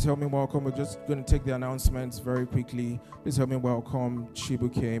 Please help me welcome. We're just going to take the announcements very quickly. Please help me welcome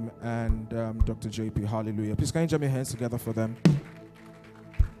Chibukem and Dr. JP. Hallelujah. Please can you jam your hands together for them?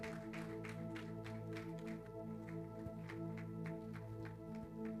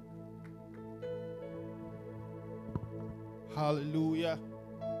 Hallelujah.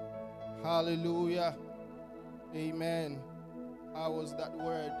 Hallelujah. Amen. How was that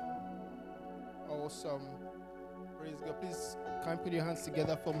word? Awesome. Praise God. Please, can you put your hands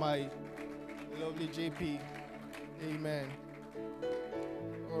together for my lovely JP? Amen.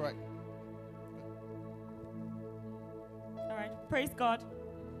 All right. All right. Praise God.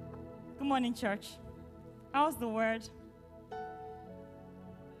 Good morning, church. How's the word?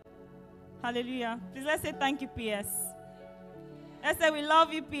 Hallelujah. Please, let's say thank you, PS. Let's say we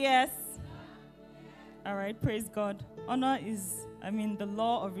love you, PS. All right. Praise God. Honor is, the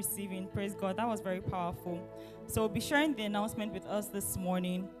law of receiving. Praise God. That was very powerful. So we'll be sharing the announcement with us this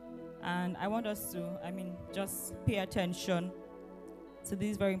morning. And I want us to, just pay attention to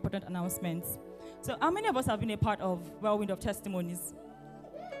these very important announcements. So how many of us have been a part of Whirlwind of Testimonies?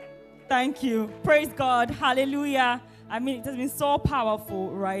 Thank you. Praise God. Hallelujah. I mean, it has been so powerful,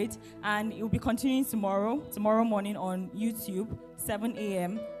 right? And it will be continuing tomorrow morning on YouTube, 7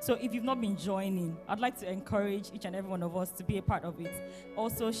 a.m. So if you've not been joining, I'd like to encourage each and every one of us to be a part of it.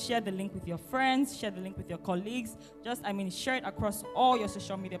 Also, share the link with your friends, share the link with your colleagues. Share it across all your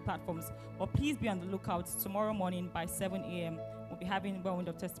social media platforms. But please be on the lookout tomorrow morning by 7 a.m. We'll be having Whirlwind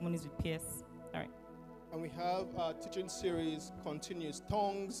of Testimonies with PS. All right. And we have our teaching series continues,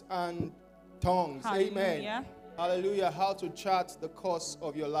 Tongues and Tongues. Hallelujah. Amen. Hallelujah. How to chart the course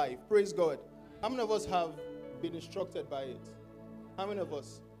of your life. Praise God. How many of us have been instructed by it? How many of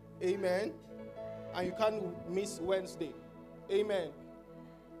us? Amen. And you can't miss Wednesday. Amen.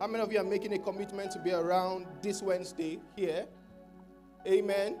 How many of you are making a commitment to be around this Wednesday here?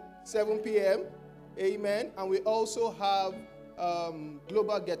 Amen. 7 p.m. Amen. And we also have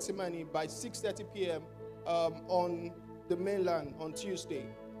Global Gethsemane by 6:30 p.m. On the mainland on Tuesday.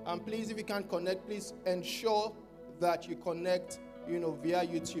 And please, if you can't connect, please ensure that you connect, via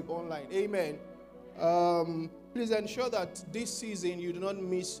YouTube online. Amen. Please ensure that this season you do not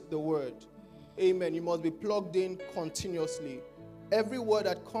miss the word. Amen. You must be plugged in continuously. Every word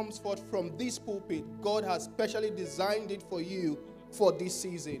that comes forth from this pulpit, God has specially designed it for you for this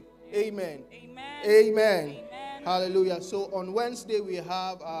season. Amen. Amen. Amen. Amen. Hallelujah. So on Wednesday, we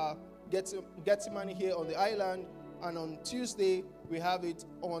have Gethsemane here on the island. And on Tuesday, we have it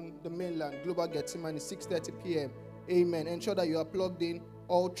on the mainland, Global Gethsemane, 6:30 p.m. Amen. Ensure that you are plugged in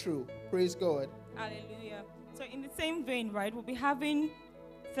all through. Praise God. Hallelujah. So in the same vein, right, we'll be having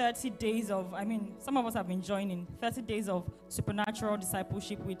 30 days of, some of us have been joining, 30 days of supernatural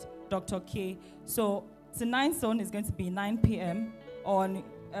discipleship with Dr. K. So tonight's zone is going to be 9 p.m. on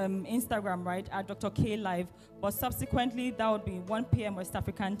Instagram, right, at Dr. K Live. But subsequently, that would be 1 p.m. West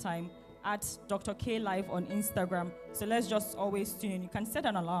African time at Dr. K Live on Instagram. So let's just always tune in. You can set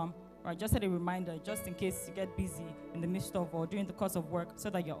an alarm, right? Just set a reminder, just in case you get busy in the midst of or during the course of work,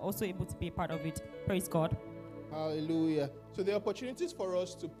 so that you're also able to be a part of it. Praise God. Hallelujah. So there are opportunities for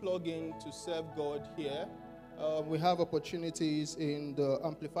us to plug in to serve God here. We have opportunities in the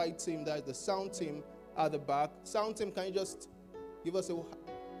Amplified team, that is the sound team at the back. Sound team, can you just give us a...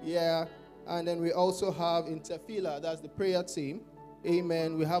 Yeah. And then we also have in Tefila, that's the prayer team.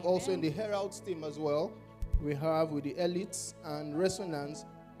 Amen. We have also in the Heralds team as well. We have with the Elites and Resonance,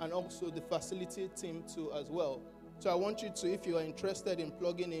 and also the facility team too as well. So I want you to, if you are interested in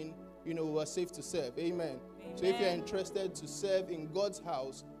plugging in, we are safe to serve. Amen. So if you're interested to serve in God's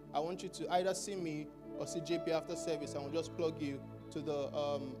house, I want you to either see me or see JP after service, and we'll just plug you to the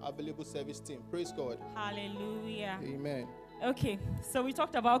available service team. Praise God. Hallelujah. Amen. Okay, so we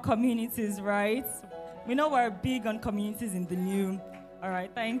talked about communities, right? We know we're big on communities in the new. All right,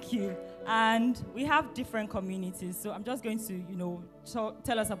 thank you. And we have different communities. So I'm just going to,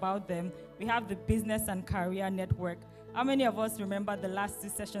 tell us about them. We have the Business and Career Network. How many of us remember the last 2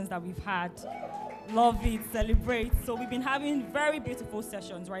 sessions that we've had? Love it, celebrate. So we've been having very beautiful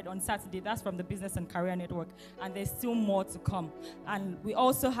sessions, right, on Saturday. That's from the Business and Career Network. And there's still more to come. And we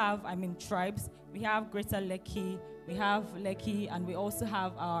also have, tribes. We have Greater Lekki, we have Lekki, and we also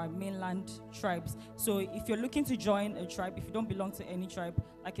have our mainland tribes. So if you're looking to join a tribe, if you don't belong to any tribe,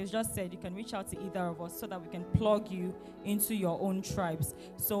 like I just said, you can reach out to either of us so that we can plug you into your own tribes.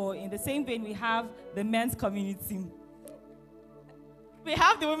 So in the same vein, we have the men's community. We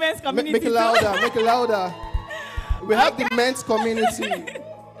have the women's community. Make it louder, make it louder. We have the men's community.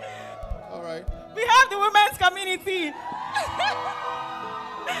 All right. We have the women's community.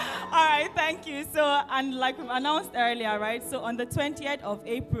 All right, thank you. So, and like we've announced earlier, right? So on the 20th of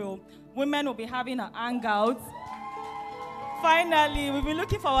April, women will be having an hangout. Finally, we've been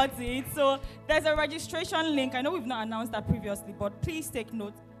looking forward to it. So there's a registration link. I know we've not announced that previously, but please take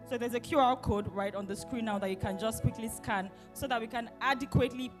note. So there's a QR code right on the screen now that you can just quickly scan so that we can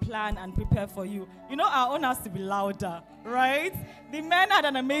adequately plan and prepare for you. Our own has to be louder, right? The men had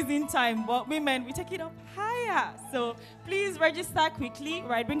an amazing time, but women, we take it up higher. So please register quickly,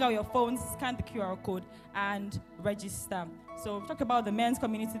 right? Bring out your phones, scan the QR code, and register. So we talked about the men's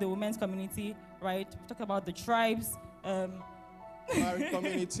community, the women's community, right? We talked about the tribes, marriage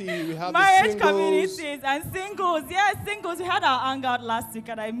community, we have marriage the singles. communities and singles. Yes, singles. We had our hangout last week,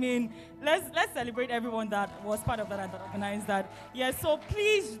 and let's celebrate everyone that was part of that and that organized that. Yes, so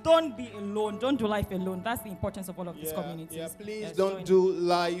please don't be alone. Don't do life alone. That's the importance of all of these communities. Yeah, please don't do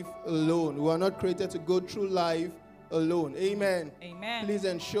life alone. We are not created to go through life alone. Amen. Amen. Please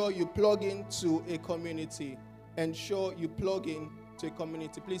ensure you plug into a community. Ensure you plug in to a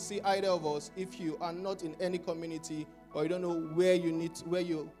community. Please see either of us if you are not in any community, or you don't know where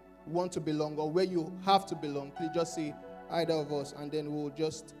you want to belong or where you have to belong. Please just see either of us, and then we'll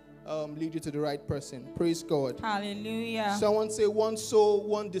just lead you to the right person. Praise God. Hallelujah. Someone say, one soul,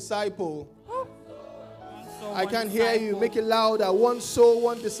 one disciple. I One can hear you. disciple. Make it louder. One soul,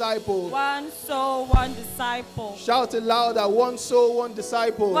 one disciple. One soul, one disciple. Shout it louder. One soul, one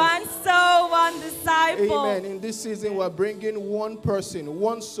disciple. One soul, one disciple. Amen. In this season, we're bringing one person,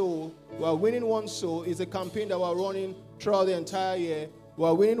 one soul. We're winning one soul. It's a campaign that we're running throughout the entire year.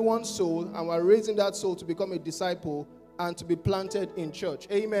 We're winning one soul, and we're raising that soul to become a disciple and to be planted in church.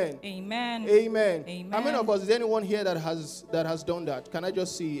 Amen. Amen. Amen. Amen. How many of us, is there anyone here that has done that? Can I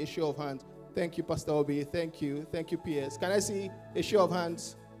just see a show of hands? Thank you, Pastor Obi. Thank you. Thank you, PS. Can I see a show of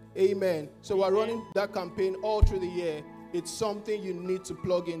hands? Amen. So we're running that campaign all through the year. It's something you need to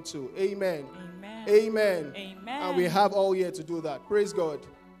plug into. Amen. Amen. Amen. Amen. And we have all year to do that. Praise God.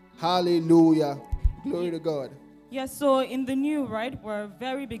 Hallelujah. Glory to God. Yeah, so in the new, right, we're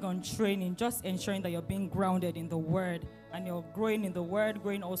very big on training, just ensuring that you're being grounded in the word and you're growing in the word,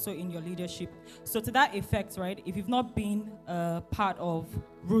 growing also in your leadership. So to that effect, right, if you've not been part of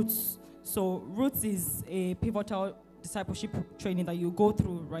Roots, so Roots is a pivotal discipleship training that you go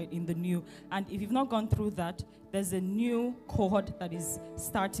through, right, in the new. And if you've not gone through that, there's a new cohort that is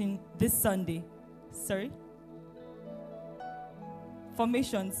starting this Sunday. Sorry?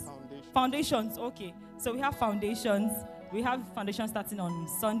 Formations. Foundations, okay. So we have foundations. We have foundations starting on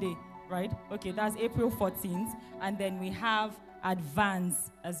Sunday, right? Okay, that's April 14th. And then we have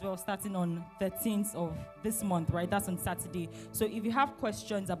advance as well, starting on 13th of this month, right? That's on Saturday. So if you have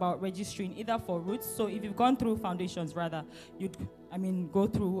questions about registering, either for Roots, so if you've gone through foundations, rather, go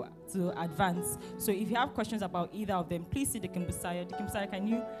through to advance. So if you have questions about either of them, please see the Kimbusaya. The Kimbusaya, can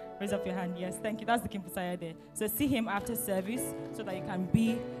you raise up your hand? Yes, thank you. That's the Kimbusaya there. So see him after service so that you can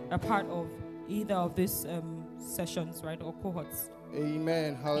be a part of either of these sessions, right, or cohorts.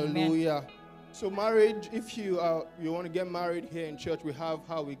 Amen. Hallelujah. Amen. So marriage, if you want to get married here in church, we have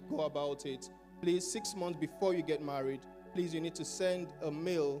how we go about it. Please, 6 months before you get married, please, you need to send a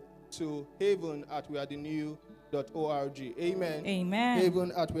mail to haven@wearethenew.org. Amen. Amen.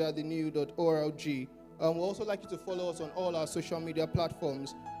 haven@wearethenew.org. We'd also like you to follow us on all our social media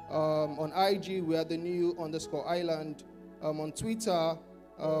platforms. On IG, we are the new_island. On Twitter,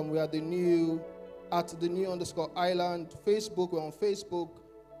 we are the new @the_new_island. Facebook, we're on Facebook.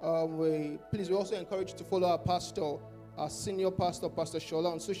 We also encourage you to follow our pastor, our senior pastor, Pst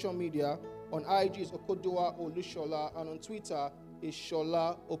Shola, on social media. On IG is Okodugha Olushola, and on Twitter is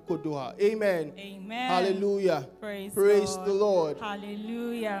Shola Okodugha. Amen. Amen. Hallelujah. Praise the Lord.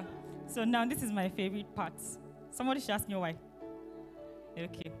 Hallelujah. So now this is my favorite part. Somebody should ask me why.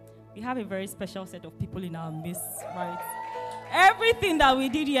 Okay. We have a very special set of people in our midst, right? Everything that we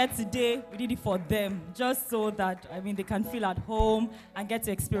did here today, we did it for them, just so that, they can feel at home and get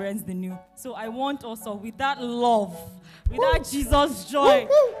to experience the new. So I want also, with that love, with that Jesus joy,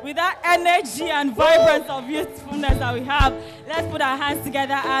 with that energy and vibrance of youthfulness that we have, let's put our hands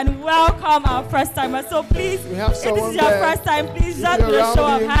together and welcome our first timers. So please, if this is your first time, please just do a show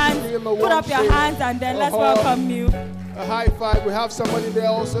of hands, put up your hands, and then let's welcome you. A high five. We have somebody there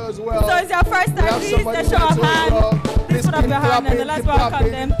also as well. So it's your first time, please, a show of hands. Please put up your hand and let's welcome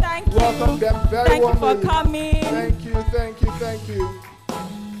them. Thank you. Welcome them very Thank warmly. you for coming. Thank you.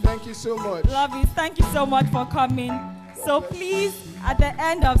 Thank you so much. Love you. Thank you so much for coming. So please, at the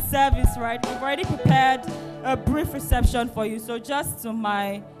end of service, right, we've already prepared a brief reception for you. So just to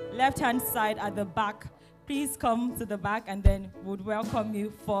my left-hand side at the back, please come to the back and then we'll welcome you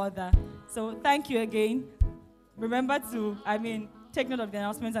further. So thank you again. Remember to, take note of the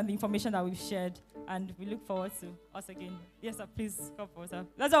announcements and the information that we've shared. And we look forward to us again. Yes, sir, please come forward, sir.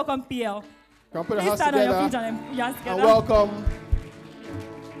 Let's welcome PL. Come put your Please hands stand on your together. feet and put your hands together. And welcome.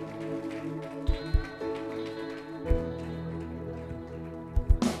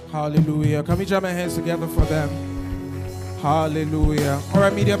 Hallelujah. Can we jam our hands together for them? Hallelujah. All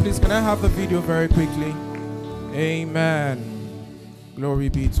right, media, please, can I have the video very quickly? Amen. Glory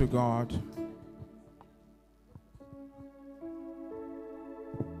be to God.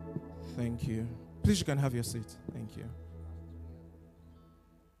 Thank you. Please, you can have your seat. Thank you.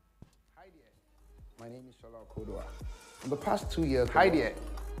 Hi there. My name is Shola Okodugha. In the past 2 years, hi there.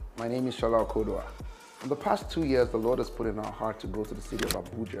 My name is Shola Okodugha. In the past 2 years, the Lord has put in our heart to go to the city of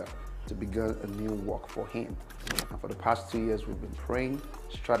Abuja to begin a new work for Him. And for the past 2 years, we've been praying,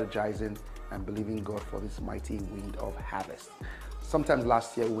 strategizing, and believing God for this mighty wind of harvest. Sometimes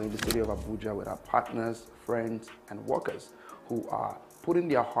last year, we were in the city of Abuja with our partners, friends, and workers who are putting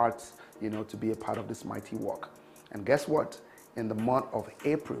their hearts, to be a part of this mighty work. And guess what? In the month of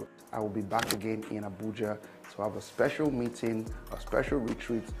April, I will be back again in Abuja to have a special meeting, a special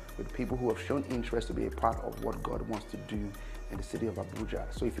retreat with people who have shown interest to be a part of what God wants to do in the city of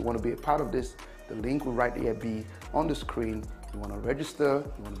Abuja. So if you want to be a part of this, the link will right here be on the screen. You want to register,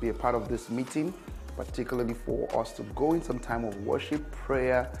 you want to be a part of this meeting, particularly for us to go in some time of worship,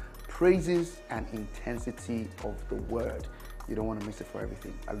 prayer, praises, and intensity of the word. You don't want to miss it for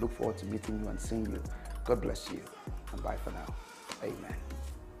everything. I look forward to meeting you and seeing you. God bless you, and bye for now. Amen.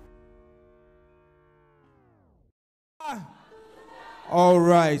 All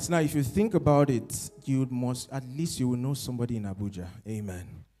right. Now, if you think about it, at least you will know somebody in Abuja. Amen.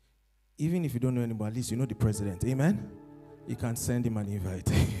 Even if you don't know anybody, at least you know the president. Amen. You can send him an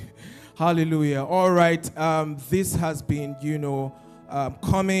invite. Hallelujah. All right. This has been,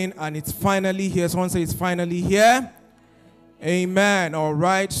 coming, and it's finally here. Someone say it's finally here. Amen. All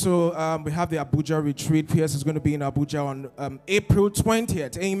right. So we have the Abuja retreat. PS is going to be in Abuja on April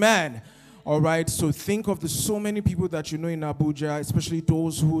 20th. Amen. All right, so think of the so many people that you know in Abuja, especially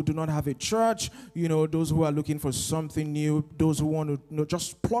those who do not have a church, those who are looking for something new, those who want to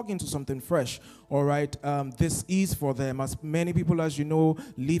just plug into something fresh. All right, this is for them. As many people as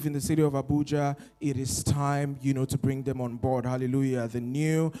live in the city of Abuja, it is time, to bring them on board. Hallelujah. The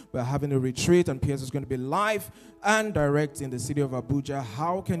new, we're having a retreat, and PS is going to be live and direct in the city of Abuja.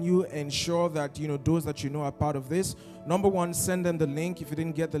 How can you ensure that, those that are part of this? Number one, send them the link. If you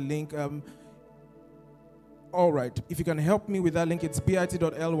didn't get the link, all right, if you can help me with that link, it's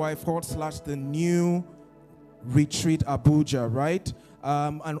bit.ly/the new retreat Abuja, right?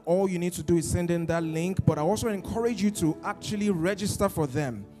 And all you need to do is send in that link, but I also encourage you to actually register for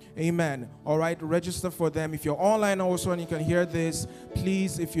them. Amen. All right, register for them. If you're online also and you can hear this,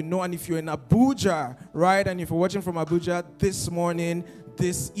 please, if you know, and if you're in Abuja, right, and if you're watching from Abuja this morning,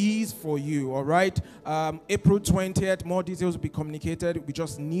 this is for you, all right? April 20th, more details will be communicated. We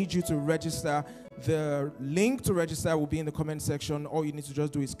just need you to register. The link to register will be in the comment section. All you need to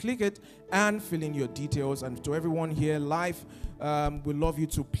just do is click it and fill in your details. And to everyone here live, we love you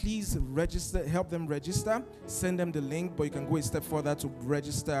to please register, help them register, send them the link, but you can go a step further to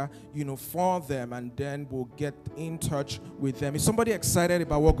register, for them, and then we'll get in touch with them. Is somebody excited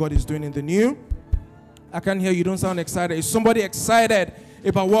about what God is doing in the new? I can hear you don't sound excited. Is somebody excited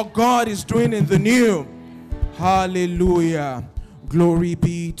about what God is doing in the new? Hallelujah. Glory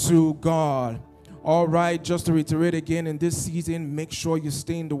be to God. All right, just to reiterate again, in this season, make sure you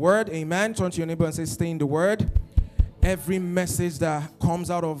stay in the Word. Amen. Turn to your neighbor and say, stay in the Word. Every message that comes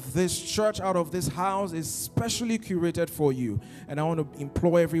out of this church, out of this house, is specially curated for you. And I want to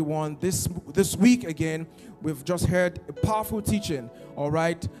implore everyone, this week again, we've just heard a powerful teaching, all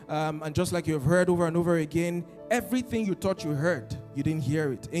right? And just like you've heard over and over again, everything you thought you heard, you didn't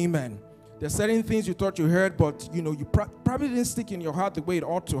hear it. Amen. There's certain things you thought you heard, but you probably didn't stick in your heart the way it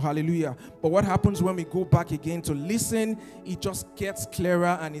ought to. Hallelujah. But what happens when we go back again to listen, it just gets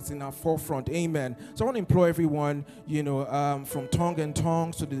clearer and it's in our forefront. Amen. So I want to implore everyone, from tongue and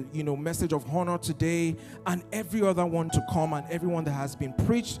tongues to the, message of honor today, and every other one to come, and everyone that has been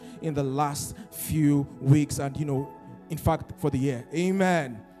preached in the last few weeks, and, in fact, for the year.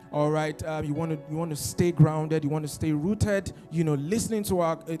 Amen. All right, you want to stay grounded, you want to stay rooted, listening to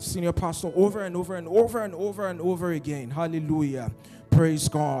our senior pastor over and over and over and over and over again. Hallelujah. Praise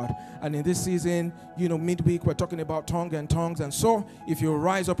God. And in this season, midweek, we're talking about tongue and tongues. And so, if you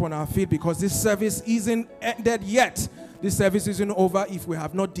rise up on our feet, because this service isn't ended yet. This service isn't over if we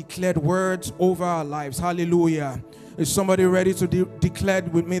have not declared words over our lives. Hallelujah. Is somebody ready to declare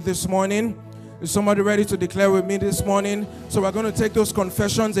with me this morning? Is somebody ready to declare with me this morning? So we're going to take those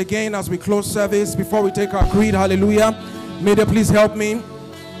confessions again as we close service before we take our creed. Hallelujah. May they please help me.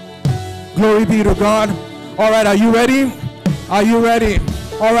 Glory be to God. All right, are you ready? Are you ready?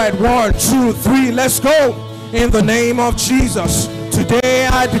 All right, 1, 2, 3, let's go. In the name of Jesus, today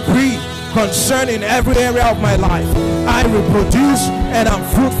I decree concerning every area of my life, I reproduce and I'm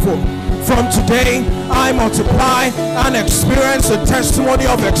fruitful. From today, I multiply and experience a testimony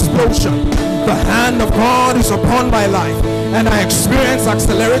of explosion. The hand of God is upon my life, and I experience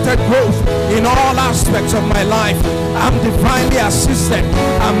accelerated growth in all aspects of my life. I'm divinely assisted.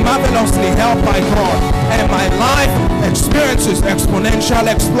 I'm marvelously helped by God, and my life experiences exponential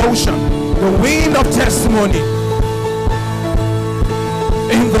explosion. The wind of testimony.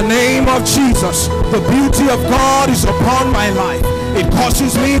 In the name of Jesus, the beauty of God is upon my life. It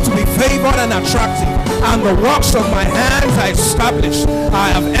causes me to be favored and attractive, and the works of my hands are established. I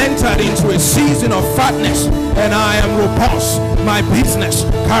have entered into a season of fatness, and I am robust. My business,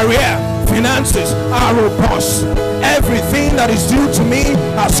 career, finances are robust. Everything that is due to me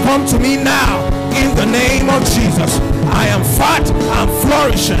has come to me now. in the name of Jesus. I am fat, I'm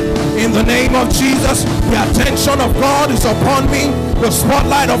flourishing in the name of Jesus. The attention of God is upon me. The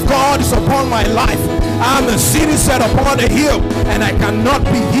spotlight of God is upon my life. I'm a city set upon a hill, and I cannot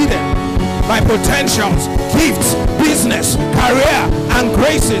be hidden. My potentials, gifts, business, career, and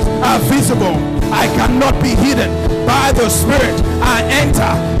graces are visible. I cannot be hidden. By the Spirit, I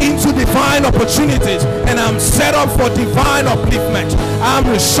enter into divine opportunities, and I'm set up for divine upliftment. I'm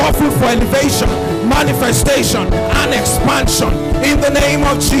reshuffled for elevation, manifestation, and expansion. In the name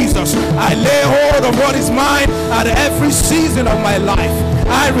of Jesus, I lay hold of what is mine at every season of my life.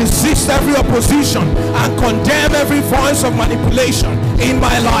 I resist every opposition and condemn every voice of manipulation in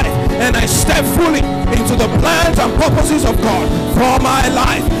my life, and I step fully into the plans and purposes of God for my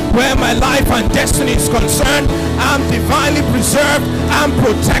life. Where my life and destiny is concerned, I'm divinely preserved and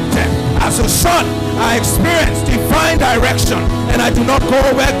protected. As a son, I experience divine direction, and I do not go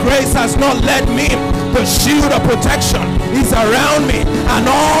where grace has not led me. The shield of protection is around me and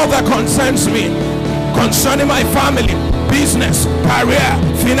all that concerns me. Concerning my family, business, career,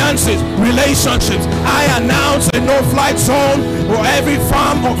 finances, relationships, I announce a no-flight zone for every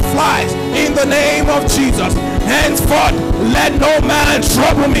farm of flies in the name of Jesus. Henceforth, let no man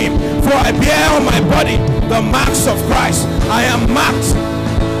trouble me, for I bear on my body the marks of Christ. I am marked.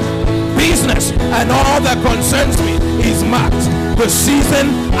 Business and all that concerns me is marked. The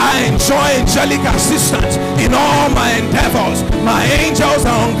season I enjoy angelic assistance in all my endeavors. My angels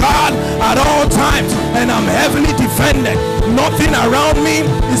are on guard at all times, and I'm heavily defended. Nothing around me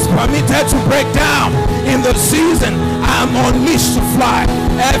is permitted to break down. In the season, I'm unleashed to fly.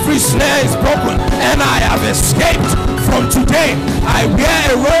 Every snare is broken, and I have escaped. From today, I wear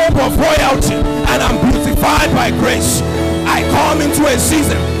a robe of royalty, and I'm beautified by grace. I come into a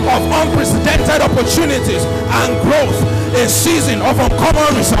season of unprecedented opportunities and growth, a season of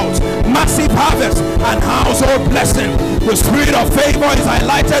uncommon results, massive harvest, and household blessing. The spirit of favor is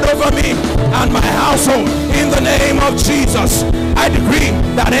highlighted over me and my household in the name of Jesus. I decree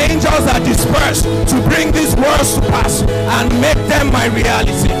that angels are dispersed to bring these words to pass and make them my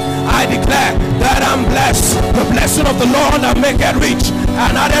reality. I declare that I'm blessed. The blessing of the Lord that maketh rich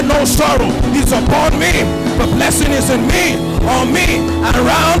and added no sorrow is upon me. The blessing is in me, on me, and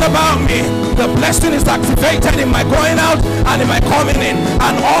round about me. The blessing is activated in my going out and in my coming in,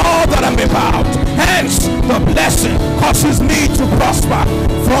 and all that I'm about. Hence, the blessing causes me to prosper.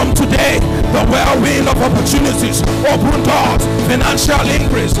 From today, the whirlwind of opportunities, open doors, financial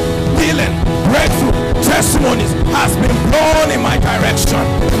increase, healing, breakthrough, testimonies has been blown in my direction.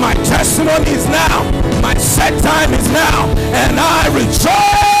 My testimony is now, my set time is now, and I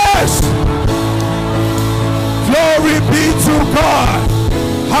rejoice. Glory be to God.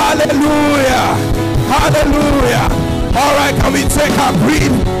 Hallelujah. Hallelujah. All right, can we take our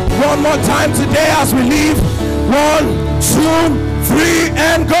breath one more time today as we leave? 1, 2, 3,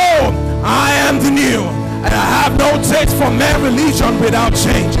 and go. I am the new, and I have no taste for mere religion without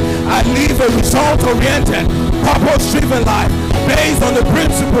change. I live a result-oriented, purpose-driven life based on the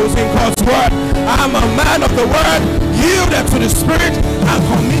principles in God's word. I'm a man of the word, yielded to the Spirit, and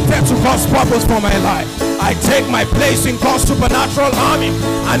committed to God's purpose for my life. I take my place in God's supernatural army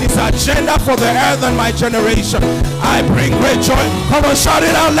and its agenda for the earth and my generation. I bring great joy. Come on, shout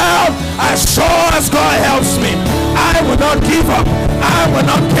it out loud. As sure as God helps me, I will not give up. I will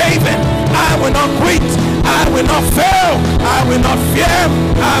not cave in. I will not quit. I will not fail. I will not fear.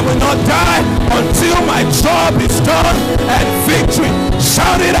 I will not die until my job is done and victory.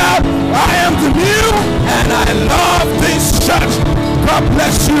 Shout it out. I am the new, and I love this church. God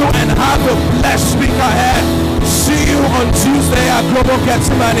bless you and have a blessed week ahead. See you on Tuesday at Global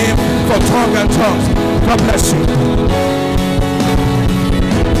Gethsemane for Tongue and Tongues. God bless you.